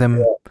hang out with him.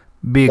 Yeah.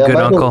 Be a good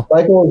uncle.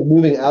 Michael is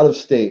moving out of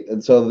state,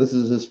 and so this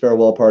is his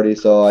farewell party.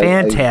 So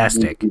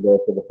fantastic. I need to be there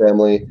for the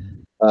family.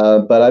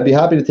 But I'd be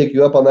happy to take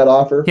you up on that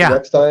offer for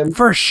next time.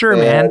 For sure,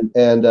 man.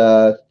 And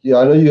I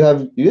know you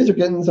guys are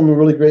getting some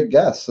really great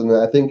guests, and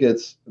I think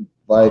it's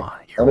like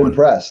I'm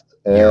impressed.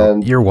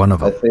 And you're one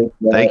of them. I think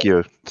Thank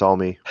you. It's all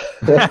me.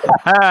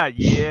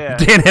 Yeah.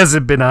 Dan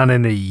hasn't been on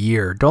in a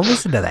year. Don't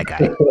listen to that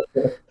guy.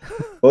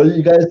 Well,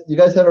 you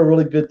guys have a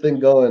really good thing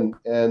going,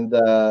 and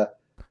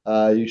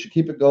you should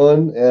keep it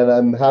going, and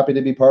I'm happy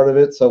to be part of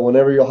it. So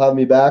whenever you'll have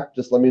me back,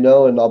 just let me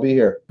know, and I'll be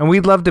here. And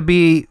we'd love to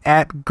be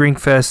at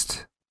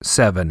Grinkfest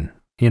 7.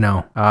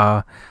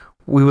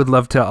 We would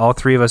love to all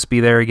three of us be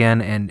there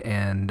again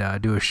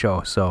and do a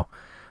show. So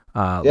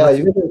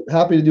you were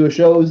happy to do a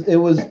show. It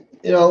was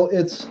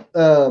it's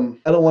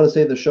I don't want to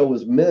say the show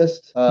was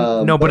missed.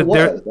 No, but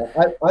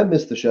I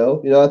missed the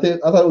show. I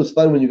thought it was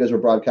fun when you guys were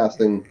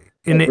broadcasting.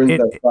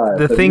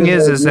 The thing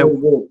is that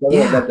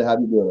I'd love to have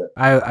you doing it.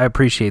 I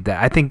appreciate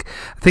that. I think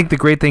the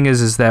great thing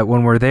is that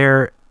when we're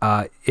there,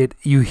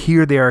 you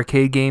hear the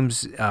arcade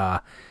games.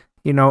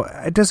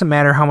 it doesn't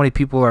matter how many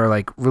people are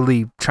like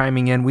really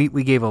chiming in.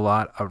 We gave a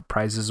lot of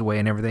prizes away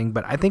and everything,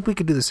 but I think we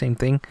could do the same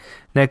thing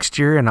next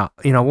year. And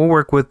we'll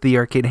work with the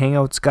Arcade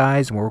Hangouts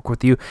guys, and we'll work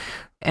with you,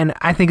 and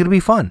I think it'll be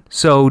fun.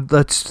 So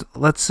let's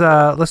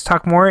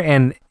talk more,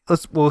 and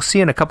we'll see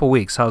you in a couple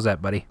weeks. How's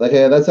that, buddy?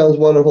 Okay, that sounds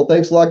wonderful.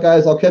 Thanks a lot,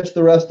 guys. I'll catch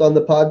the rest on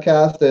the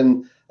podcast,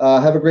 and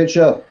have a great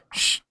show.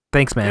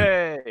 Thanks, man.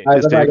 Yay. All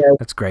right, bye-bye, guys.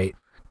 That's great.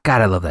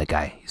 God, I love that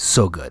guy. He's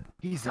so good.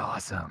 He's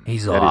awesome.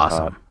 He's That is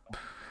awesome.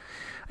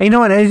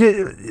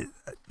 And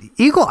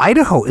Eagle,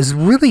 Idaho is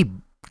really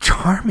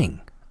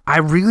charming. I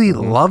really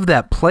love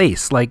that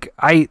place. Like,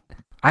 I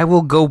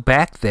will go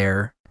back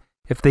there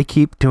if they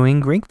keep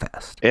doing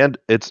Grinkfest. And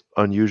it's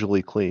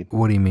unusually clean.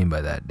 What do you mean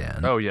by that,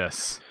 Dan? Oh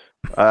yes.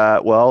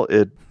 Well,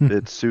 it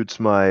suits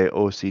my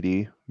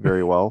OCD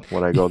very well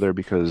when I go there,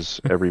 because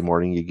every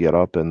morning you get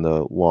up and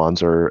the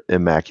lawns are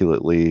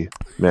immaculately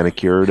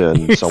manicured,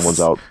 and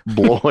someone's out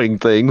blowing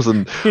things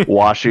and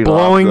washing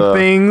blowing off the,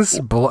 things.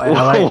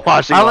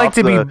 washing I like off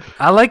to be. the-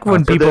 I like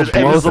when people and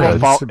blow there's little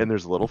things. and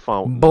there's little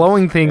fountains.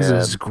 Blowing things and-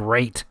 is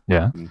great.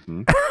 Yeah.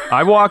 Mhm.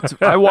 I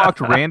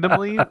walked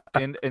randomly,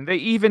 and they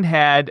even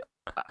had,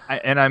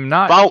 and I'm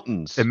not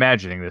Fountains.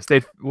 imagining this. They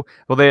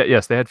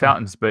had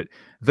fountains, but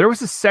there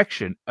was a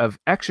section of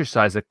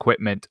exercise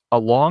equipment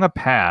along a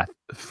path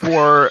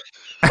for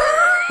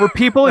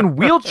people in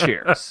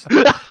wheelchairs.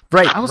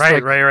 Right. I was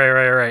Right. like-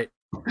 Right.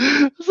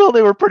 So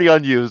they were pretty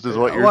unused, is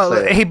what you're Well,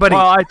 saying. hey, buddy.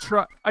 Well,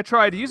 I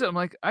tried to use it. I'm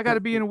like, I got to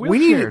be in a we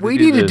wheelchair.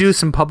 need to do this.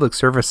 some public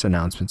service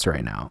announcements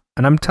right now,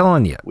 and I'm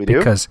telling you We do?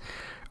 because.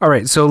 All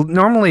right, so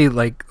normally,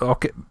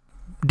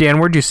 Dan,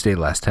 where'd you stay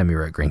last time you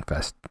were at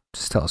Grinkfest?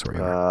 Just tell us where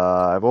you were.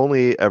 I've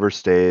only ever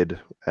stayed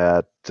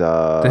at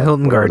the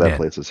Hilton whatever Garden that Inn.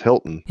 place is.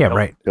 Hilton. Yeah,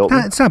 right. Hilton.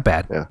 It's not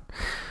bad. Yeah.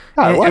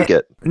 I like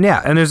it.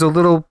 Yeah, and there's a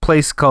little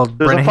place called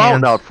There's a Brennahan's.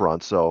 fountain out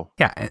front, so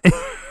Yeah,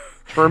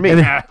 for me,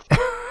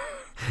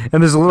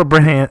 and there's a little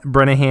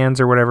Brennahan's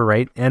or whatever,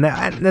 right? And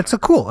that's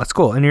cool. That's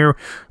cool. And you're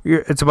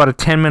it's about a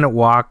 10-minute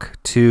walk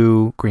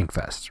to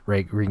Grinkfest,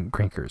 right?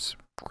 Grinkers,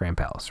 Grand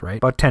Palace, right?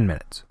 About 10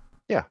 minutes.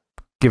 Yeah.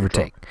 Give or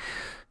take.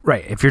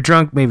 Right. If you're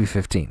drunk, maybe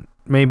 15.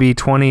 Maybe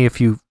 20 if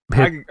you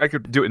hit. I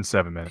could do it in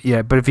 7 minutes.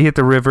 Yeah, but if you hit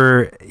the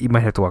river, you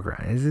might have to walk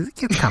around. It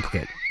gets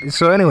complicated.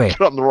 So anyway,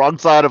 get on the wrong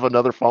side of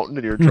another fountain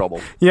and you're in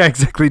trouble. yeah,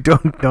 exactly.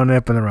 Don't end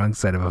up on the wrong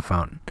side of a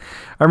fountain.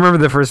 I remember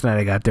the first night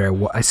I got there,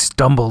 I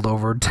stumbled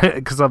over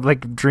because I'm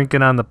like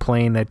drinking on the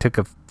plane. I took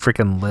a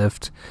freaking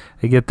lift.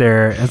 I get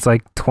there, it's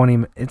like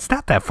 20. It's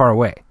not that far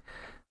away,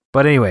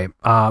 but anyway,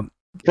 From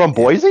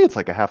Boise, it's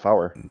like a half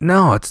hour.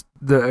 no, it's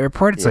the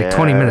airport. It's like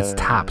 20 minutes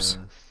tops.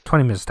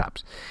 20 minutes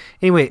tops.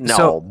 Anyway, No,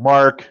 so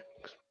Mark,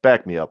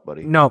 back me up,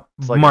 buddy. no,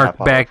 It's like a Mark,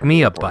 half hour back from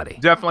me the up, airport. buddy.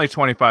 Definitely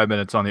 25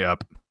 minutes on the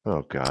up. Oh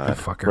You God,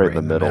 fucker right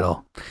in the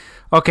middle.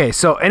 Okay,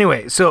 so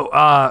anyway,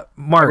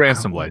 Mark, ran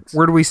some lights.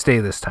 where do we stay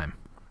this time?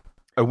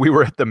 We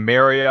were at the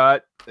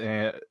Marriott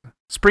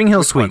Spring Hill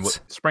which one Suites.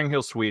 was- Spring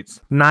Hill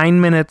Suites,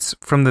 9 minutes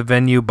from the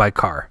venue by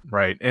car.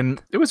 right?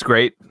 And it was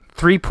great.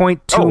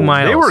 3.2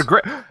 miles. They were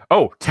great.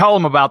 Oh, tell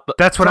them about the.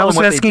 That's what I tell was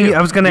them they asking you. do.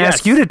 I was going to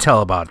ask Yes. you to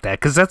tell about that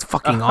because that's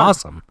fucking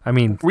awesome. I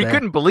mean, We that-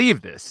 couldn't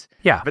believe this,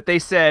 Yeah, but they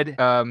said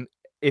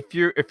if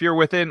you're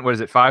within, what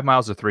is it, 5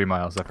 miles or 3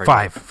 miles? I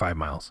forget. 5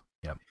 miles.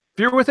 Yep. If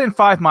you're within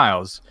 5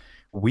 miles,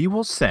 we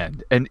will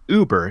send an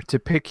Uber to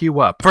pick you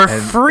up For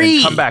and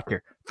free. come back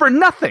here for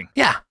nothing.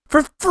 Yeah,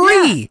 for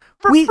free.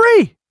 For We-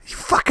 free.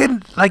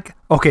 Fucking like.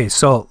 Okay,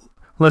 so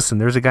listen.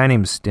 There's a guy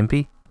named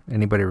Stimpy.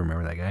 Anybody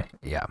remember that guy?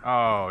 Yeah.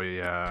 Oh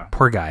yeah.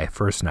 Poor guy.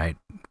 First night.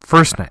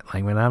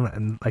 Like when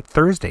I'm like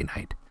Thursday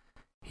night,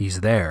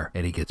 he's there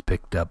and he gets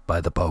picked up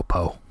by the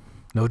popo.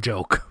 No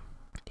joke.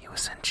 He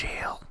was in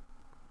jail.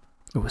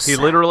 It was He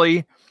sad.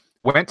 literally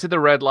went to the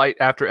red light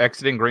after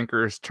exiting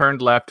Grinkers,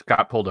 turned left,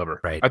 got pulled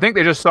over. Right. I think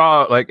they just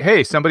saw like,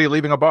 hey, somebody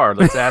leaving a bar.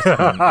 Let's ask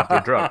them if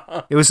they're drunk.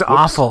 It was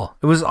awful.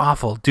 It was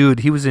awful, dude.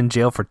 He was in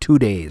jail for 2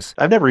 days.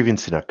 I've never even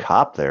seen a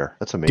cop there.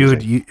 That's amazing.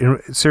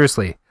 Dude,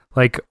 seriously,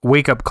 like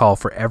wake up call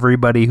for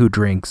everybody who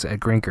drinks at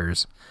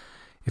Grinkers.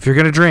 If you're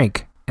gonna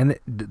drink and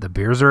the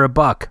beers are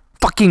 $1,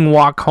 fucking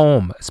walk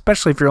home.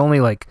 Especially if you're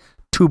only like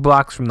 2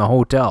 blocks from the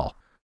hotel.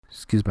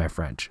 Excuse my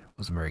French.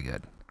 Wasn't very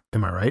good.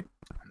 Am I right?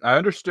 I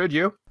understood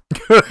you.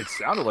 It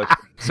sounded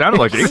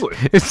like English.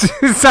 It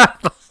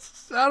sounded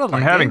I'm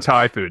like having it.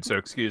 Thai food, so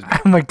excuse me.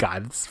 Oh my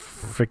god, it's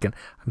freaking.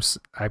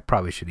 I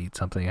probably should eat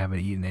something. I haven't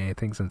eaten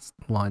anything since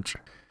lunch.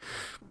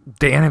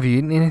 Dan, have you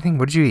eaten anything?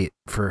 What did you eat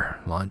for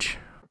lunch?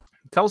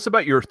 Tell us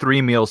about your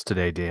 3 meals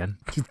today, Dan.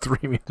 3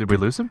 meals. Did we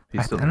lose him?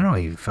 I don't know.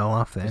 He fell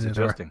off the He's end of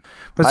the door. adjusting.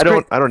 But it's I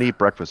great. don't eat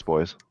breakfast,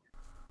 boys.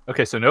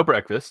 Okay, so no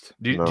breakfast.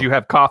 Do No. you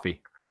have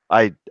coffee?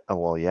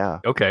 Well, yeah.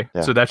 Okay,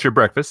 Yeah. so that's your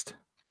breakfast.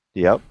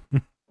 Yep.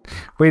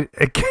 Wait,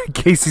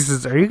 Casey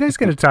says, "Are you guys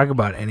going to talk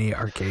about any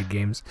arcade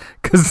games?"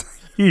 Because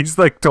he's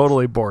like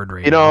totally bored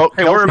right You now. know,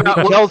 Hey, we're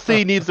about-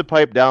 Kelsey needs to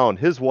pipe down.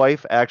 His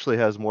wife actually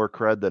has more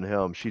cred than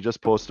him. She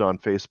just posted on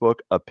Facebook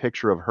a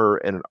picture of her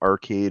in an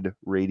arcade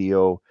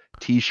radio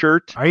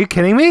T-shirt. Are you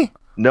kidding me?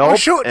 No,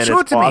 show it it's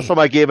to me. awesome.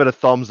 I gave it a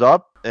thumbs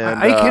up.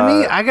 And Are you kidding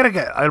me? I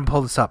gotta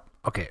pull this up.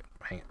 Okay,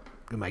 hang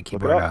on. my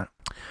keyboard out.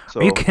 So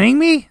Are you kidding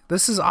me?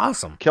 This is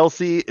awesome.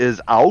 Kelsey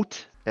is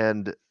out,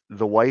 and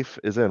the wife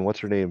is in. What's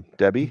her name?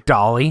 Debbie? I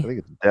Dolly. think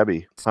it's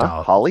Debbie. It's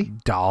Huh? Holly?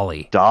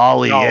 Dolly.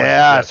 Dolly,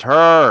 yes,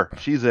 her.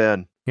 She's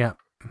in. Yeah.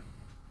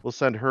 We'll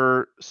send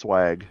her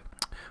swag.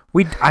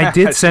 I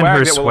did send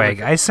her Swag it will swag.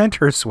 look- I sent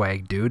her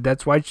swag, dude.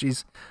 That's why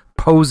she's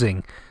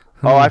posing.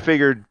 Oh, I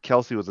figured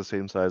Kelsey was the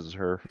same size as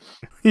her.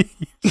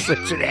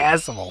 Such an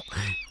asshole.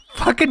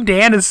 Fucking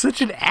Dan is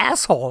such an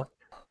asshole.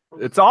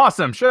 It's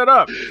awesome. Shut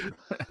up.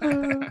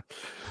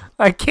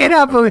 I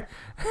cannot believe.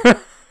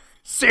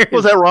 Seriously.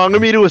 Was that wrong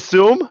of me to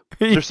assume?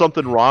 There's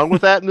something wrong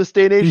with that in this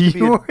day and age to be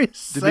You a are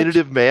such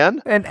diminutive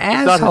man? an It's not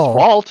his asshole.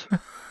 fault.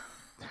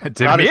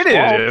 Not his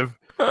Diminutive.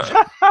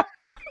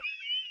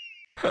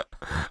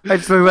 I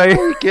just look like,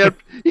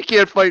 He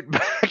can't fight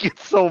back.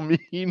 It's so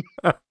mean.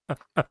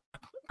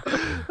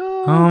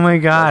 oh my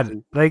god.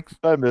 Kelsey. Like,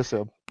 I miss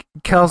him. I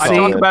Kelsey.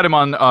 talk about him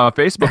on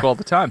Facebook all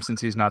the time since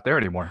he's not there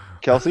anymore.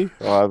 Kelsey?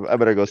 Oh, I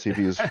better go see if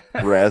he's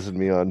razzing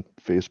me on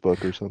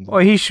Facebook or something. Well,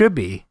 he should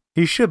be.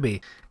 He should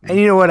be. And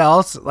you know what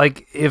else?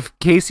 Like, if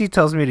Casey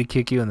tells me to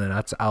kick you in the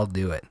nuts, I'll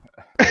do it.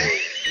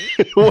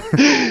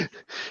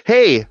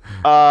 Hey,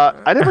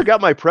 I never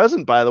got my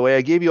present, by the way.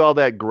 I gave you all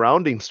that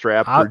grounding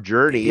strap for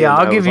Journey. Yeah,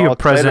 and I'll I give was you all a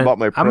present. excited about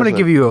my I'm going to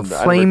give you a and I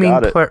never flaming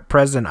got it.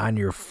 present on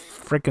your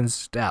freaking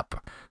step.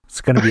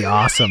 It's going to be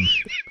awesome.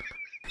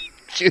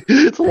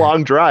 It's a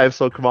long drive,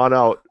 so come on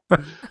out.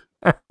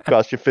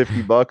 Cost you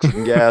 $50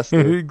 in gas.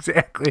 dude.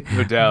 Exactly.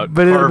 No doubt.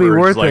 But it'll be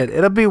Harvard's worth like- it.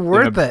 It'll be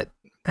worth it.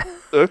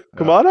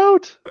 Come on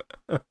out.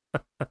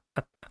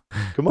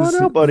 Come on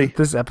out, buddy.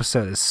 This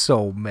episode is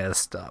so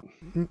messed up.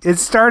 It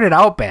started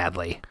out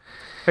badly.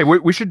 Hey,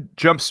 we should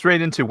jump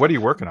straight into what are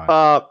you working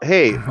on?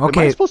 Hey, am I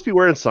Okay. supposed to be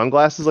wearing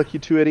sunglasses like you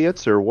two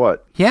idiots, or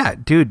what? Yeah,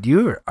 dude,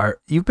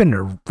 you've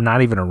been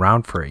not even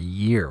around for a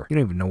year. You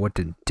don't even know what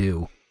to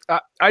do.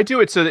 I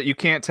do it so that you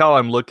can't tell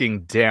I'm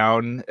looking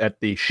down at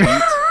the sheet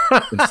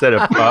instead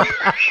of up.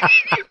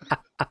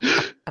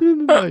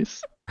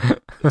 Nice.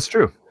 It's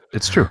true.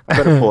 It's true. I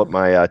better pull up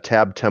my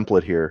tab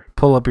template here.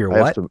 Pull up your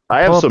what?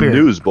 I have Pull up some your-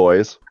 news,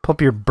 boys. Pull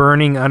up your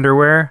burning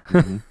underwear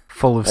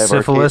full of I have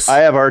syphilis. I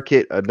have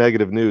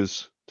negative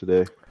news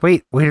today.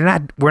 Wait, we're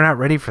not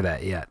ready for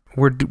that yet.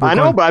 We're I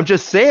know, going, but I'm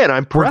just saying.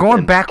 we're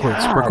going prepping.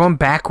 backwards. We're God. going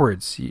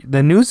backwards.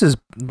 The news is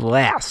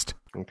last.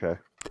 Okay.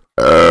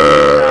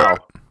 Now,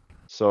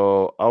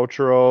 so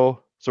outro.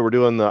 So we're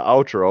doing the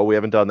outro. We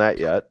haven't done that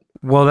yet.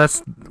 Well,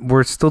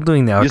 we're still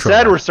doing the outro. You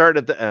said now. we're starting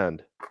at the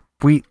end.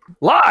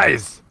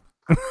 Lies.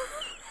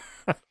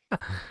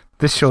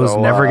 This show is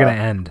So, never gonna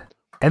end.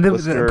 And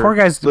the poor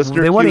guys,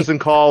 Listener they want cues and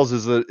calls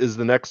is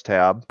the next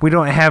tab. We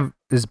don't have.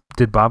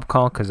 Did Bob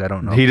call? Because I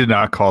don't know. He did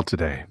not call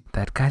today.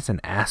 That guy's an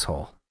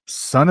asshole.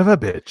 Son of a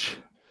bitch.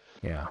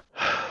 Yeah.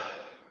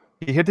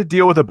 He had to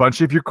deal with a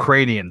bunch of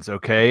Ukrainians,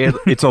 okay?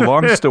 It's a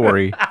long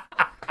story,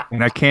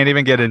 and I can't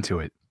even get into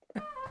it.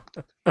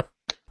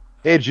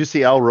 Hey, did you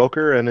see Al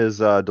Roker and his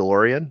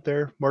DeLorean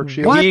there, Mark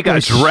Shields? What He the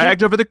got shit?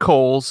 dragged over the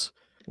coals,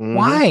 Mhm.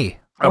 Why?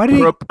 Why did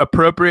he?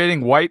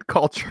 appropriating white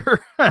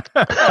culture.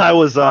 I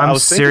was I'm thinking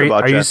seri-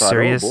 about are you. you I thought,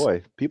 serious? Oh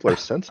boy, people are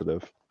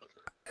sensitive.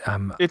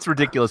 It's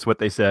ridiculous what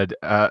they said.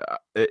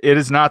 It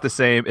is not the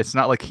same. It's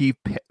not like he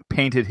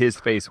painted his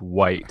face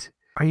white.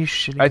 Are you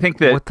shitting? I think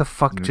that- what the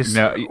fuck just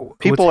No,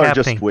 People what's are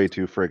happening? just way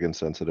too friggin'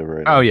 sensitive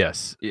right now. Oh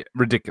yes, yeah,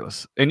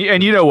 ridiculous. And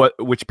you know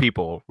which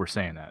people were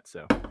saying that.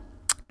 So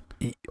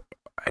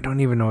I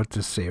don't even know what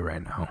to say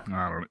right now.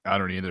 I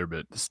don't either.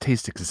 But this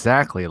tastes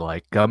exactly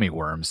like gummy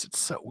worms. It's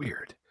so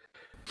weird.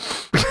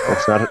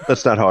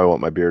 That's not how I want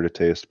my beer to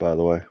taste, by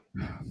the way.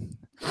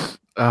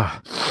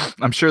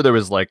 I'm sure there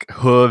was like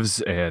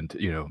hooves and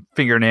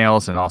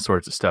fingernails and all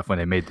sorts of stuff when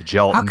they made the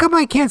gelatin. How come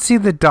I can't see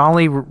the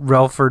Dolly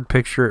Relford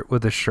picture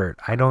with a shirt?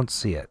 I don't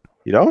see it.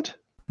 You don't?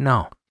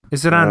 No.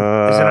 Is it on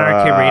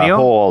Arcade Radio?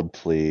 Hold,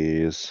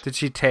 please. Did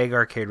she tag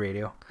Arcade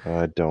Radio?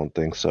 I don't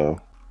think so.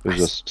 It was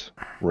just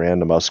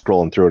random. I was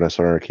scrolling through and I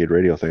saw an Arcade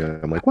Radio thing.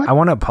 And I'm like, what? I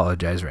want to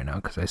apologize right now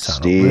because I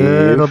sound Steve? a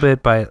little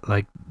bit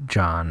like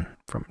John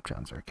from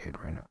John's Arcade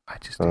right now. I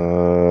just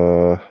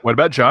What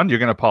about John? You're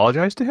going to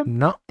apologize to him?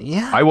 no,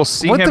 yeah. I will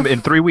see What him the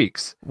in 3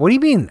 weeks. What do you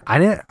mean?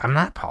 I'm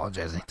not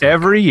apologizing.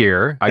 Every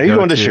year, I Are you go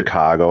going to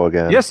Chicago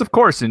again? Yes, of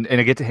course, and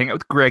I get to hang out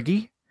with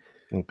Greggy.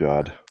 Oh,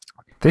 God.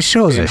 This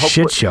show is And a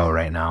shit hopefully- show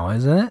right now,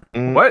 isn't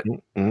it? What?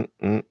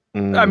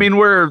 I mean,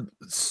 we're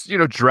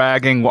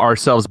dragging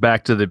ourselves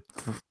back to the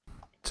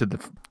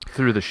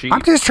through the sheet.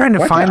 I'm just trying to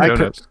Why find can't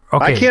the I-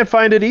 okay. I can't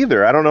find it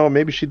either. I don't know.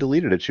 Maybe she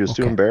deleted it. She was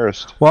too Okay.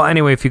 embarrassed. Well,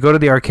 anyway, if you go to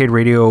the Arcade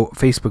Radio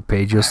Facebook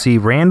page, you'll see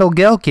Randall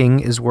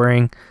Gelking is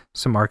wearing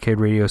some Arcade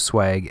Radio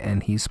swag,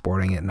 and he's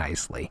sporting it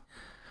nicely.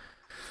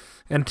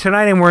 And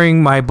tonight I'm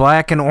wearing my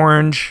black and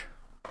orange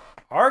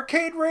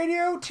Arcade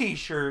Radio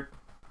t-shirt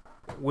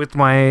with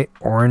my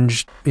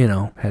orange,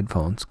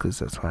 headphones, because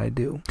that's what I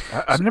do.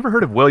 I've never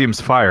heard of Williams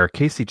Fire.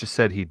 Casey just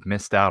said he'd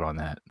missed out on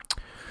that.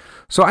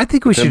 So I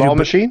think we should Pinball do...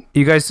 machine?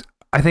 You guys,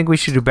 I think we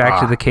should do Back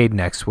to the Cade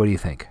next. What do you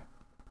think?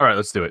 All right,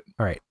 let's do it.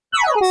 All right.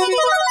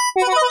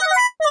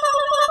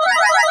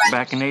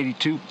 Back in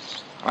 '82,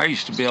 I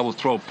used to be able to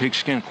throw a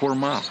pigskin a quarter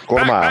mile.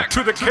 Quarter mile. Back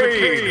to the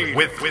cave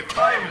with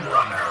Time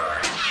Runner.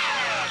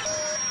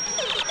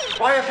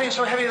 Why are things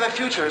so heavy in the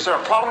future? Is there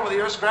a problem with the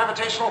Earth's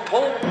gravitational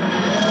pull?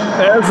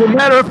 As a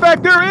matter of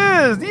fact,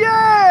 there is.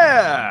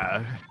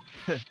 Yeah.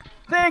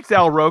 Thanks,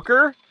 Al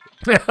Roker.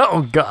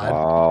 Oh God!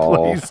 Wow.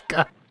 Please,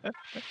 God.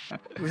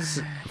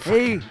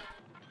 Hey,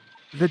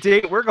 the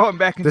date we're going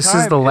back in This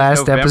time is the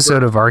last November,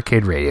 episode of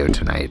Arcade Radio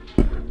tonight.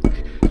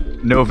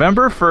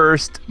 November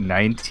 1st,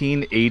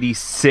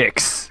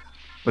 1986.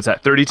 What's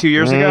that? 32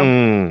 years ago.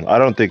 I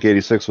don't think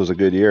 86 was a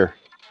good year.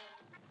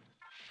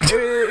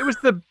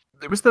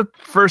 It was the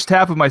first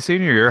half of my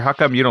senior year. How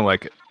come you don't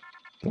like it?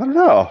 I don't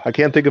know. I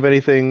can't think of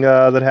anything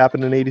that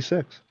happened in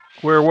 86.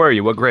 Where were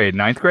you? What grade?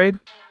 9th grade?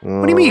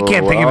 What do you mean you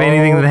can't think of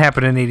anything that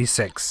happened in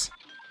 '86?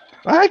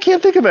 I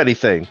can't think of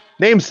anything.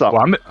 Name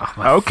something.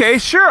 Well, okay,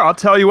 sure. I'll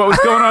tell you what was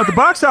going on at the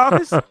box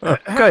office.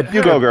 Good.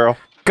 You go, girl.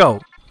 Go.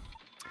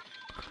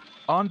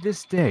 On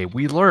this day,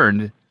 we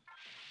learned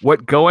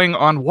what going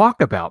on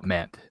walkabout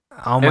meant.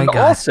 Oh my And God.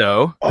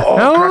 also,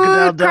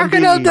 Oh,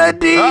 Crocodile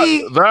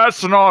Dundee.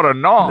 that's not a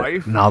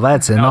knife. No,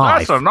 that's a No,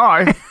 knife. that's a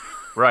knife.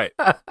 Right.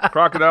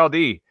 Crocodile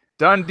D.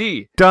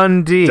 Dundee.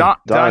 Dundee.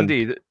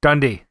 Dundee.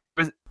 Dundee.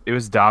 It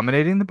was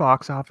dominating the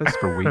box office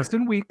for weeks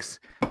and weeks.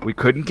 We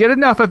couldn't get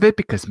enough of it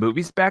because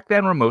movies back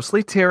then were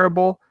mostly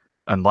terrible.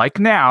 Unlike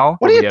now.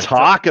 What are we you have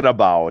talking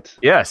about?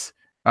 Yes.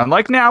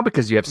 Unlike now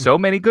because you have so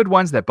many good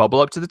ones that bubble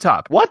up to the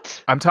top.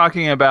 What? I'm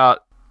talking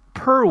about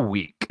per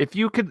week. If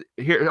you could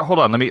here, hold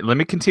on. Let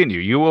me continue.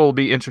 You will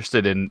be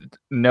interested in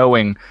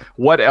knowing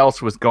what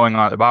else was going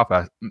on at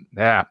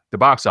the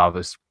box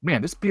office.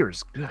 Man, this beer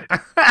is good.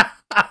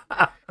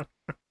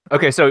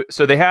 Okay, so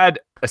they had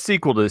a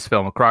sequel to this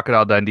film, a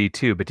Crocodile Dundee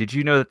 2, but did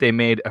you know that they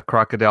made a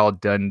Crocodile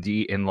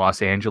Dundee in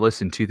Los Angeles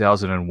in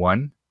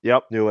 2001?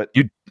 Yep, knew it.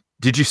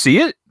 Did you see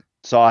it?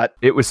 Saw it.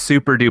 It was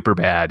super duper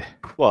bad.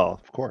 Well,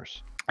 of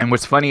course. And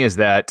what's funny is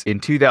that in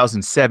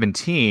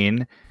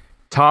 2017,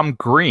 Tom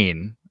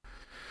Green,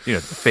 the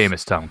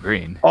famous Tom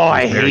Green. Oh,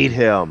 I was married- hate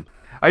him.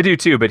 I do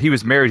too, but he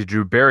was married to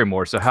Drew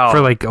Barrymore, so how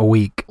For like a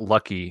week.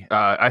 lucky.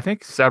 I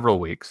think several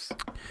weeks.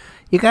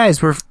 You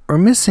guys, we're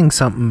missing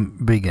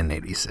something big in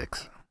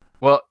 '86.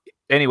 Well,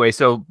 anyway,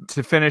 so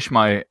to finish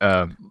my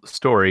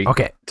story,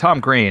 Okay. Tom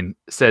Green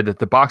said that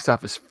the box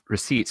office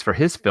receipts for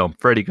his film,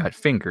 Freddy Got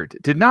Fingered,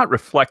 did not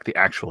reflect the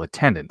actual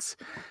attendance.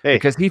 Hey.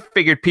 Because he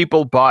figured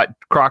people bought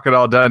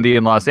Crocodile Dundee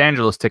in Los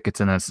Angeles tickets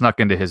and then snuck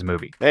into his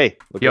movie. Hey,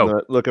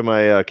 look at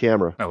my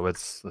camera. Oh,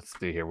 let's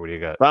see here. What do you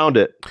got? Found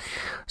it.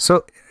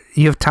 So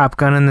you have Top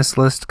Gun in this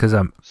list because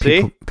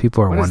See?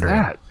 people are What is wondering.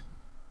 that?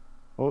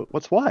 Oh,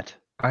 what's what?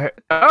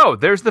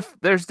 There's It's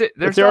the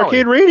Ollie.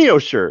 arcade radio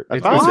shirt. I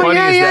It's found what's it. funny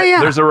is that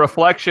yeah. there's a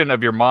reflection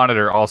of your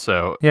monitor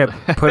also. Yeah,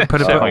 put it Oh,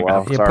 back.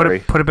 well, yeah, sorry.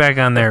 put it back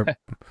on there.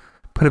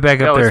 Put it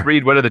back Yeah, up let's there,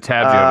 read what are the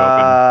tabs you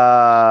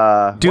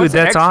have open. dude. What's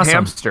That's awesome.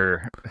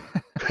 Hamster.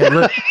 Hey,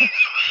 look,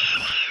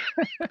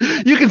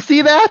 You can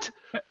see that?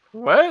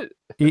 What?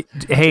 hey,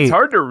 It's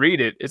hard to read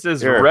it. It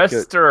says Here,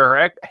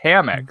 Restorac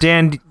Hammock.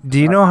 Dan, do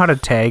you know how to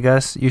tag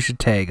us? You should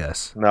tag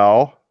us.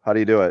 No. How do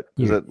you do it?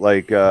 Is You- it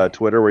like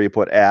Twitter where you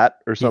put @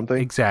 or something?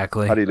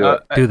 Exactly. How do you do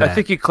it? Do I that.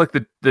 think you click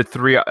the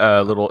three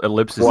little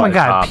ellipses. Oh at my the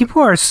God, top.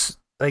 people are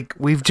like,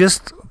 we've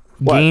just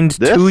What, gained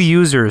this? 2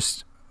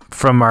 users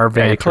from our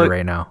Yeah, you Vanter click-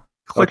 right now.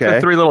 Click Okay.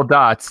 the 3 little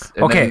dots.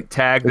 And Okay. then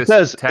tag It this.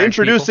 says tag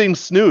introducing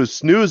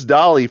Snooze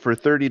Dolly for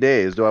 30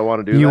 days. Do I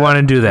want to do You that? want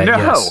to do that? No.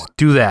 Yes.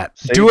 Do that.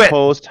 Save Do it.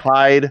 Post,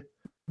 hide,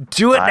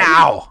 Do it hide.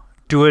 now.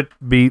 Do it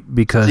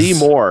because. see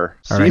more.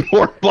 All See right.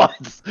 more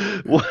butts.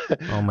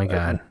 Oh my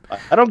God.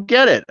 I don't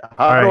get it.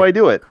 How All do right. I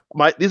do it?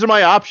 These are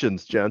my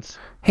options, gents.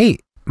 Hey,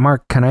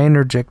 Mark, can I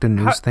interject a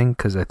news thing?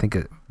 Because I think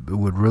it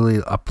would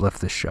really uplift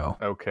the show.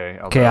 Okay.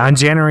 Okay, on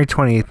January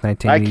 28th, I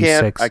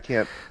 1986,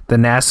 can't. the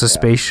NASA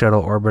Space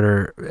Shuttle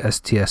Orbiter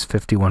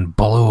STS-51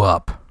 blew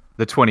up.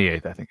 The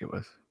 28th, I think it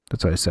was.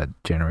 That's what I said,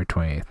 January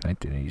 28th,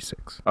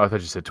 1986. Oh, I thought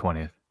you said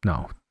 20th.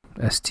 No,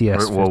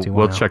 STS-51.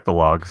 We'll check the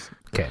logs.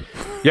 Okay.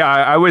 Yeah,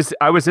 I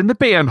was in the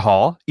band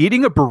hall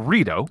eating a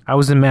burrito, I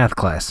was in math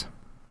class.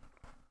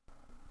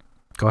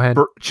 Go ahead.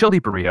 chili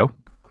burrito,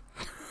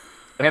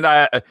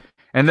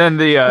 and then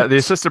the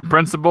assistant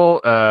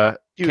principal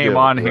You came don't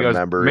on. And he goes,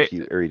 remember "Ma-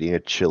 you're eating a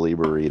chili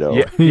burrito.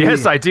 Yeah,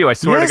 yes, I do. I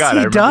swear Yes, to God, he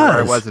I remember where I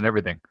does. was and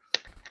everything.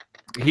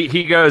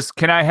 He goes,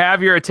 "Can I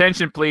have your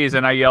attention, please?"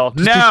 And I yell,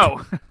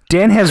 "No!"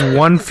 Dan has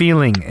one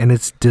feeling, and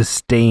it's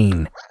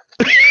disdain.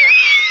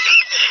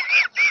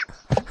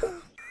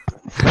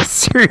 And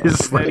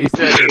Seriously. he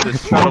said that the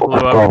shuttle blew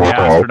up and the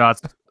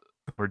astronauts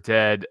were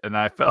dead, and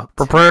I felt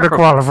Prepare to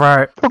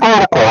qualify.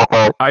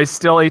 I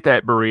still ate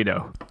that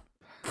burrito.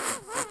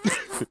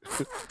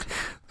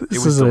 It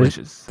was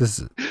delicious.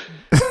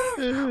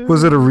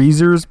 Was it a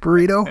Reese's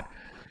burrito?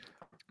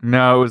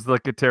 No, it was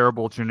like a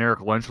terrible generic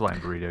lunchline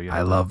burrito.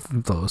 I love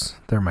those.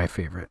 They're my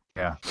favorite.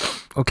 Yeah.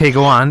 Okay,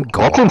 go on.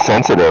 Go. That's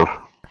insensitive.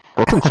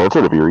 That's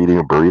insensitive. You're eating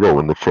a burrito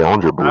when the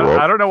Challenger blew I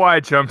up. don't know why I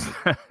jumped.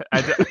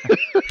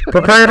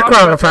 Prepare to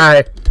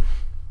qualify.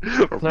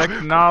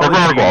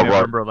 Technology,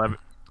 November 11th,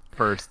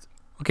 first.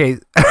 Okay.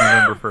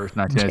 November 1st,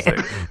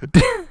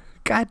 1986.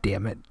 God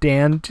damn it,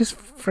 Dan. Just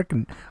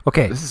freaking.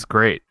 Okay. This is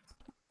great.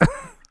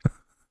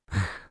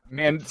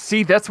 Man,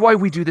 see, that's why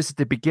we do this at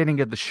the beginning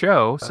of the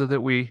show, so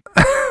that we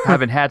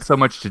haven't had so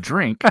much to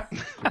drink.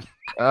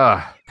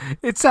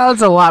 It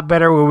sounds a lot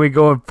better when we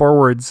go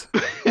forwards.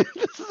 This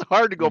is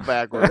hard to go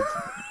backwards.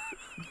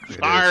 It's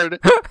hard.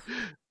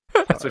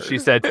 That's what she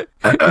said.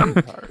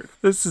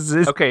 This is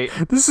it. Okay,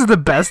 This is the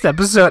best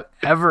episode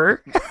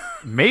ever.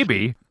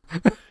 maybe.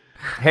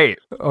 Hey,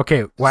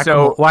 Okay,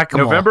 so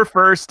whack-a-mole. November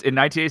 1st in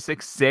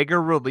 1986,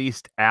 Sega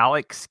released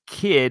Alex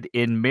Kidd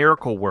in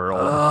Miracle World.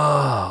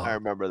 Oh, I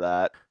remember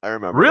that. I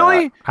remember.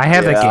 Really? that. I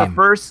have Yeah. that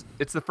game.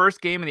 It's the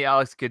first game in the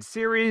Alex Kidd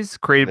series,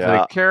 created for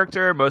Yeah. the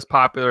character, most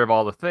popular of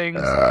all the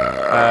things.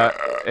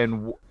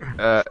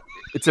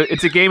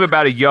 It's a game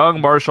about a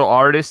young martial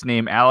artist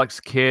named Alex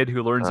Kidd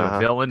who learns a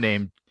villain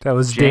named That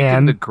was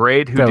Jankin the Dan.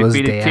 Great, who That was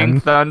defeated Dan. King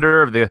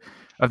Thunder of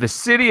the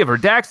city of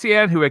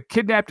Erdaxian, who had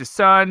kidnapped his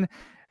son,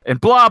 and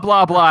blah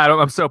blah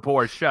blah. I'm so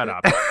bored. Shut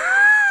up.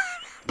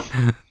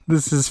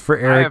 This is for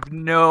I Eric. have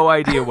no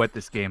idea what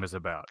this game is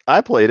about.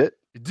 I played it.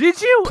 Did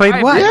you Played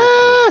I- what?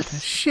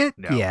 Yes. Shit,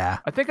 No. yeah.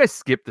 I think I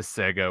skipped the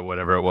Sega,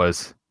 whatever it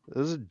was.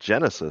 This is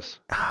Genesis.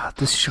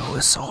 This show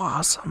is so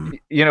awesome.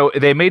 You know,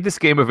 they made this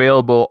game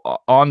available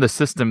on the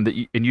system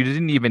and you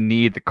didn't even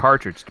need the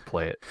cartridge to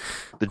play it.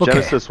 The Okay.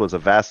 Genesis was a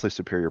vastly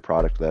superior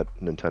product to that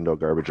Nintendo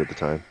garbage at the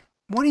time.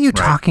 What are you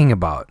talking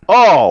about?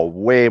 Oh,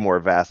 way more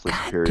vastly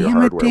God superior damn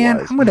it, Dan.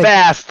 hardware-wise. I'm gonna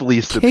Vastly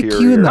Kick superior.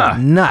 you in the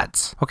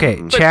nuts. Okay,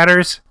 Mhm.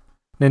 chatters.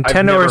 I've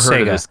Nintendo never or heard of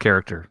Sega? this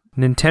character.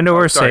 Nintendo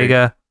or sorry.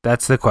 Sega?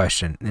 That's the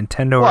question.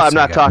 Nintendo or Well, Sega? I'm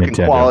not talking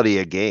Nintendo. quality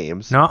of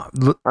games. No,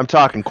 I'm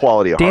talking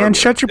quality of Dan, hardware.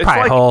 shut your It's pie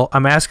like- hole.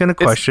 I'm asking a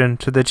question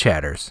to the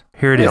chatters.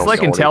 Here it They is. It's don't like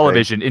know in anything.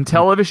 television. In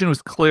television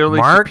was clearly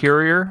Mark?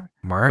 superior,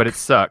 Mark. but it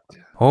sucked.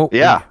 Oh,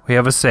 Yeah. We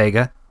have a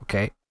Sega.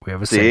 Okay, we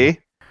have a Sega. See?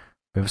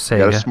 We have a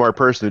You got a Sega. smart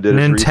person who did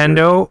his research.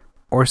 Nintendo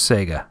or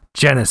Sega?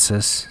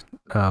 Genesis.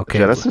 Okay.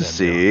 Genesis,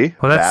 see?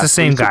 Well, that's the Vastly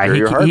same guy.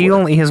 superior He hardware.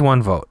 only has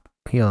one vote.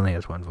 He only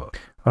has one vote.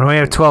 Why do we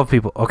have 12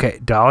 people? Okay,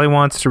 Dolly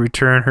wants to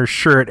return her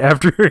shirt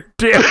after her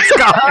dance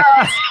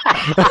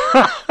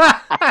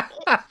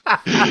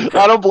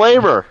I don't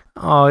blame her.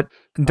 Oh,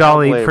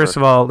 Dolly, blame first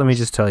her. of all, let me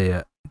just tell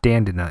you,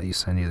 Dan did not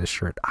send you the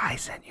shirt. I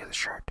sent you the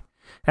shirt.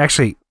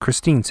 Actually,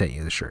 Christine sent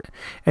you the shirt.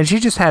 And she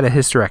just had a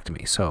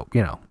hysterectomy, so,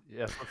 you know,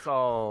 Yes, let's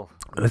all.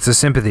 it's a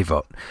sympathy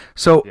vote.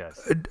 So, Yes.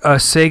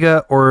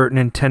 Sega or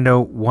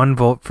Nintendo, 1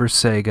 vote for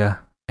Sega.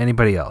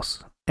 Anybody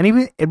else?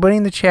 Anybody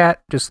in the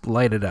chat, just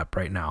light it up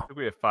right now. I think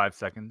we have 5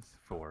 seconds.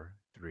 4,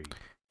 3.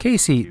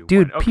 Casey, 2,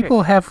 dude, 1. Okay.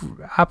 people have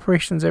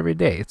operations every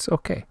day. It's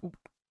okay.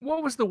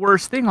 What was the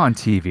worst thing on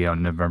TV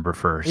on November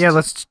 1st? Yeah,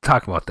 let's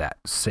talk about that.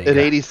 Sega. In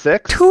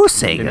 86? 2 in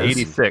Segas.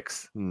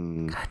 86.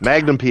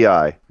 Magnum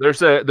PI.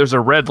 There's a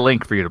red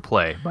link for you to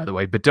play, by the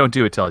way, but don't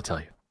do it till I tell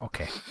you.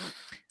 Okay. Okay.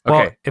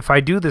 Well, if I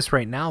do this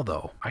right now,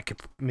 though, I could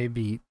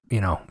maybe,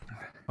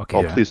 okay.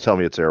 Oh, please tell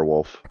me it's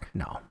Airwolf.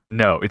 No.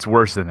 No, it's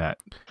worse than that.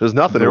 There's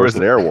nothing There worse was-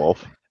 than Airwolf.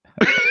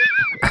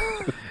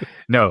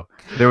 No,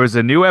 there was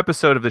a new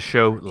episode of the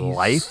show He's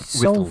Life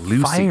so with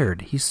Lucy,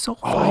 fired. He's so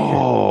fired.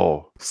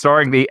 Oh,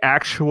 starring the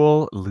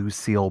actual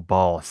Lucille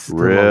Ball. Still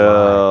alive.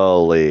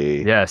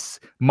 really? Yes,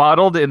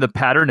 modeled in the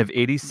pattern of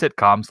 80s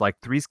sitcoms like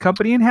Three's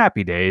Company and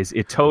Happy Days,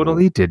 it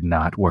totally did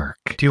not work.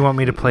 Do you want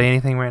me to play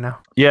anything right now?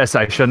 Yes,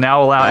 I shall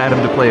now allow Adam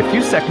to play a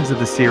few seconds of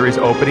the series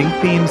opening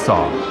theme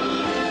song.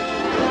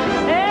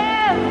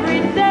 Every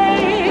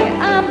day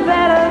I'm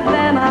better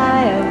than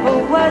I ever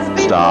was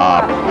before.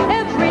 Stop.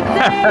 Every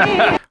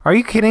day. Are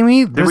you kidding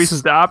me? Did we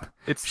stop?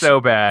 It's so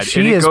bad.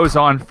 she and it is- goes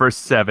on for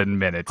 7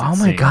 minutes. Oh it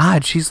my seems.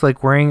 God, she's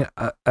like wearing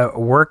a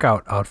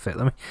workout outfit.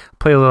 Let me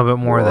play a little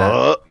bit more of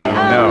that.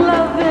 I'm No.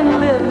 loving,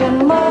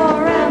 living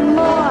more and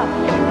more.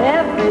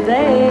 Every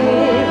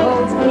day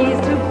holds keys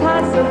to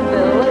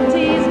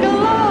possibilities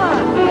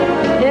galore.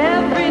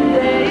 Every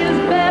day is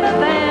better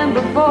than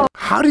before.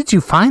 How did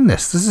you find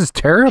this? This is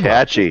terrible.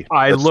 Catchy.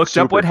 I That's looked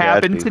up super what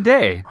happened catchy.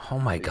 today. Oh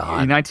my In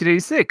God.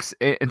 1986.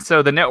 And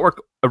so the network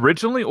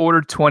originally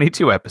ordered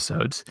 22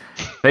 episodes.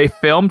 They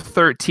filmed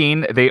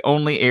 13. They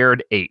only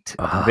aired 8.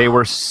 They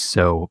were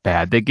so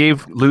bad. They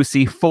gave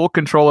Lucy full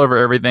control over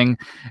everything.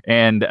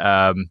 And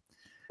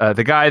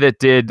the guy that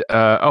did,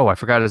 I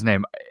forgot his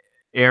name,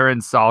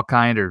 Aaron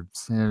Salkind or.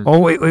 Oh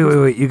wait.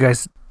 You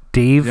guys,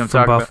 Dave You know what from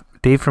I'm talking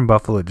Dave from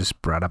Buffalo just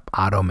brought up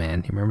Auto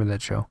Man. You remember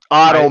that show?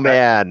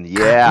 Automan.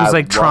 Yeah. It was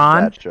like I love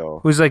Tron. that show.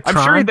 It was like I'm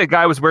Tron. sure the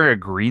guy was wearing a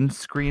green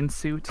screen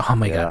suit. Oh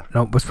my Yeah. God.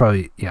 No, it was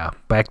probably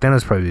back then it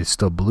was probably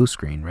still blue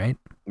screen, right?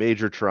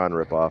 Major Tron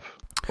ripoff.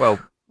 Well,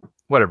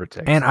 whatever it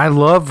takes. And I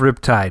love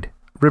Riptide.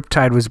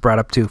 Riptide was brought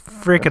up too.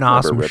 Freaking I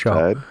awesome remember show.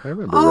 Riptide. I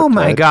remember Oh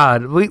my Riptide.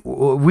 God.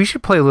 We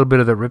should play a little bit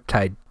of the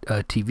Riptide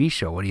TV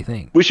show. What do you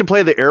think? We should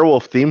play the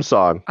Airwolf theme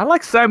song. I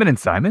like Simon and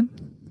Simon.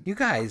 You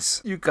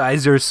guys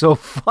are so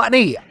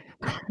funny.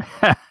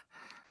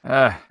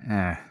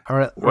 Eh. All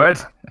right.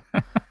 What?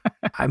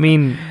 I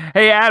mean,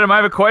 Hey, Adam, I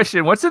have a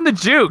question. What's in the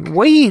juke?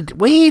 wait,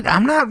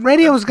 I'm not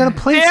ready. I was gonna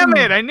play. Damn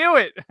it! I knew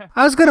it.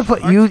 I was gonna play.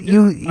 You I was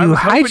hoping you were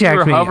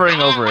hijacked me. hovering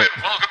over it.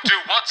 Welcome to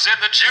What's in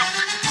the Juke.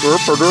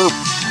 Derp-a-derp.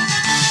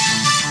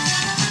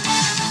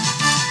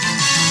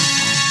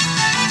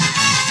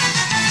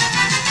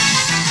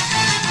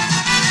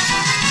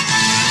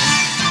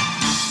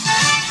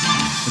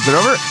 Is it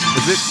over?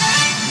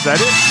 Is that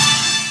it?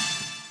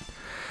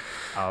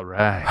 All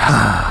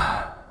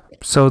right.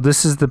 So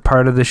this is the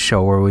part of the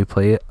show where we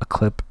play a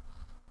clip,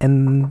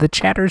 and the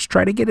chatters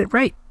try to get it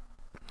right.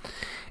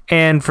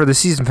 And for the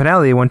season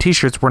finale, they won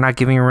T-shirts. We're not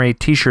giving away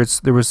T-shirts.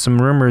 There was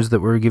some rumors that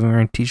we were giving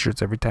away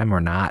T-shirts every time. We're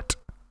not.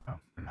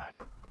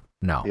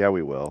 No. Yeah,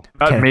 we will.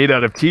 Not Okay. made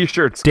out of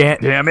T-shirts. Dan,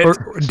 Damn it.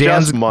 or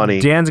Dan's money.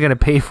 Dan's gonna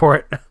pay for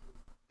it.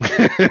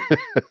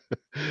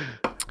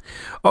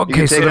 You Okay,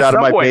 can so take it the- out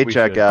of my some way we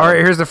paycheck. should. all right,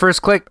 here's the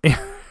first clip.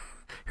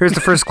 Here's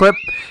the first clip.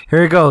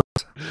 Here it goes.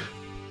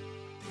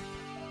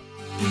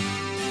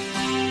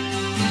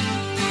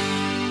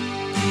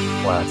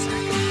 One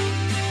second.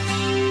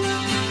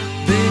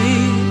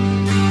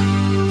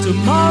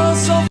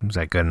 Is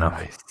that good enough?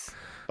 Nice.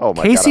 Oh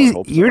my Casey, God, I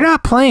hope so. you're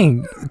not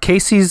playing.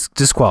 Casey's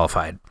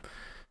disqualified.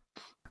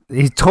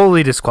 He's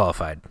totally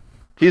disqualified.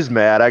 He's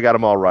mad. I got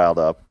him all riled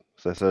up.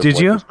 So I said Did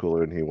Blake you? was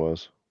cooler than he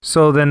was.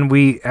 So then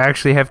we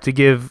actually have to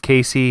give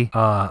Casey,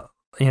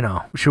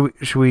 should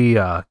we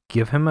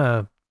give him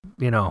a,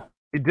 He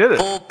did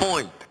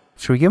it.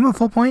 should we give him a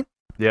full point?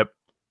 Yep.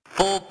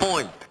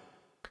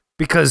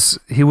 Because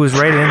he was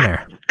right in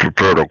there.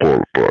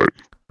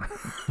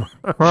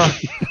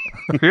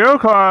 You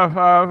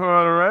qualify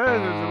for the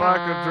raise. Would you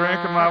like a drink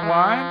of my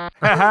wine?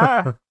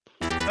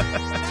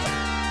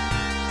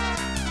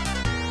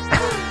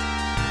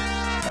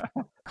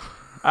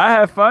 I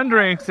have fun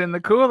drinks in the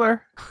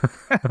cooler.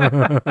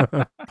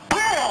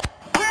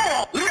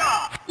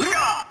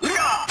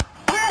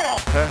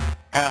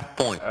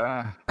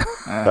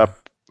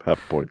 Half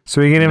point.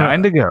 So we get him.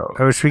 9 to go.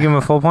 Oh, should we give him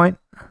a full point?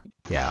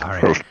 Yeah. All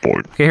right. Half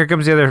point. Okay. Here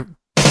comes the other.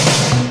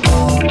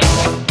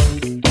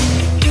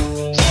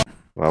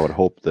 I would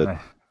hope that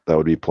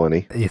would be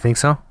plenty. You think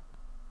so?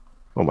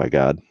 Oh my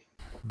God.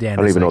 Dan. I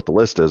don't is even know like- what the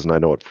list is, and I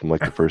know it from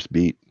like the first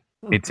beat.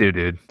 Me too,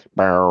 dude.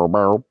 I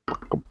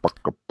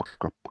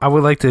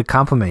would like to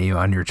compliment you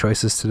on your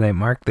choices today,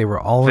 Mark. They were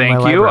all in my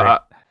Thank you. library.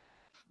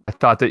 I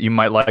thought that you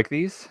might like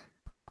these.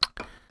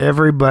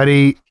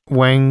 Everybody,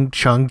 Wang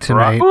Chung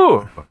tonight.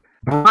 Ooh,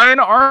 Brian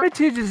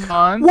Armitage is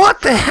on.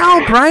 What the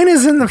hell? Brian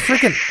is in the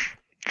freaking.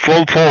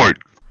 Full point.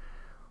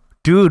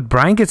 Dude,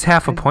 Brian gets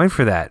half a point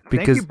for that Thank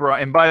because you,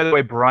 Brian. And by the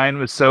way, Brian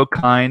was so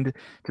kind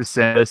to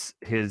send us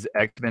his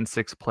X-Men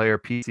 6-player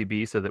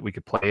PCB so that we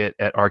could play it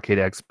at Arcade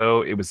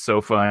Expo. It was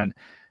so fun.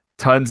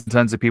 Tons and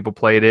tons of people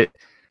played it.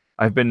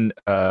 I've been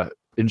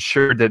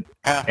ensured that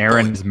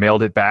Aaron has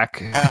mailed it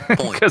back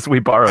because we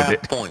borrowed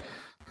it.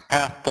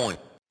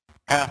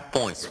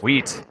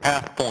 Sweet.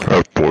 Half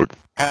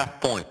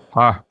point.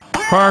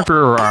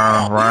 Parker,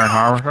 Ryan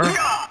Harvester.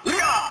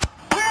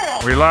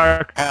 We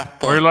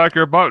like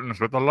your buttons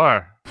with the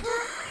lie.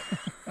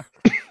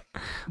 we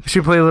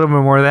should play a little bit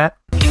more of that.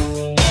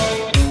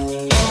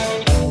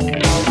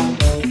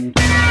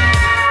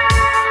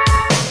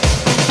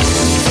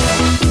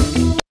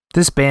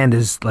 This band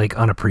is like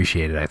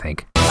unappreciated, I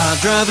think. I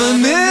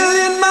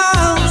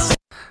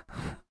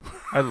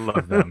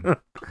love them.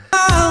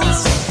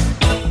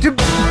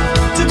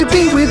 To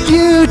be with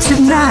you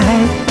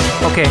tonight.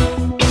 Okay.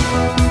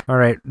 All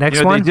right. Next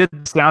You know, one. they did the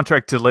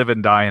soundtrack to Live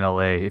and Die in LA.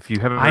 If you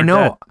haven't heard I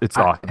know. that, it's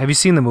awesome. Have you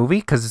seen the movie?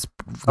 Because the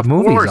Of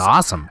movie's course.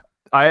 awesome.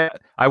 I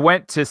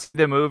went to see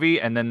the movie,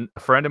 and then a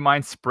friend of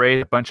mine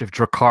sprayed a bunch of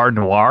Drakkar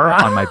Noir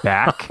on my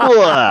back.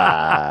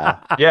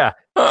 Yeah.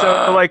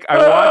 So, like, I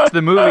watched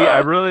the movie. I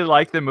really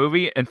liked the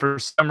movie, and for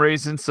some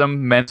reason,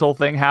 some mental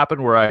thing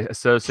happened where I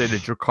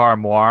associated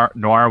Drakkar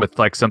Noir with,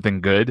 like,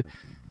 something good.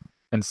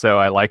 And so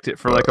I liked it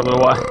for, like, a little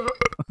while.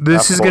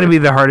 This is going to be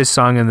the hardest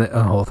song in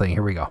the whole thing.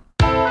 Here we go.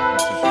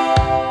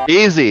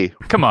 Easy.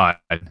 Come on.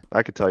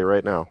 I could tell you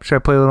right now. Should I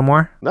play a little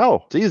more?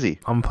 No, it's easy.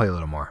 I'm going to play a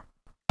little more.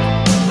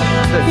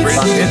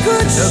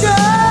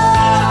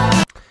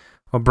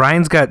 Well,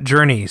 Brian's got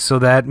Journey, so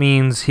that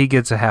means he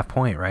gets a half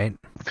point, right?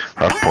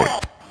 Half point.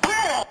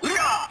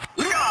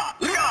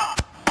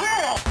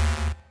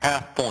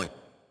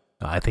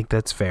 I think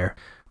that's fair.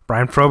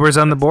 Brian Frober's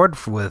on the board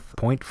with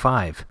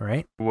 0.5,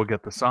 right? We'll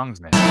get the songs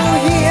now.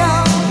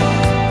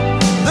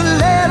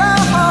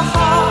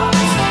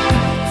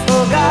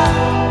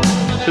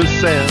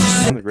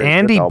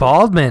 Andy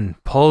Baldwin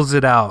pulls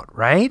it out,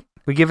 right?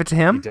 We give it to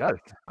He him? does.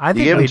 I You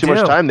think gave we them too do.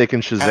 much time, they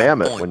can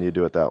Shazam it when you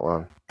do it that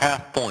long.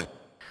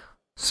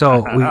 So,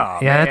 we, Oh,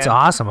 yeah, that's man.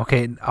 awesome.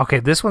 Okay,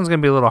 this one's going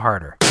to be a little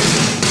harder.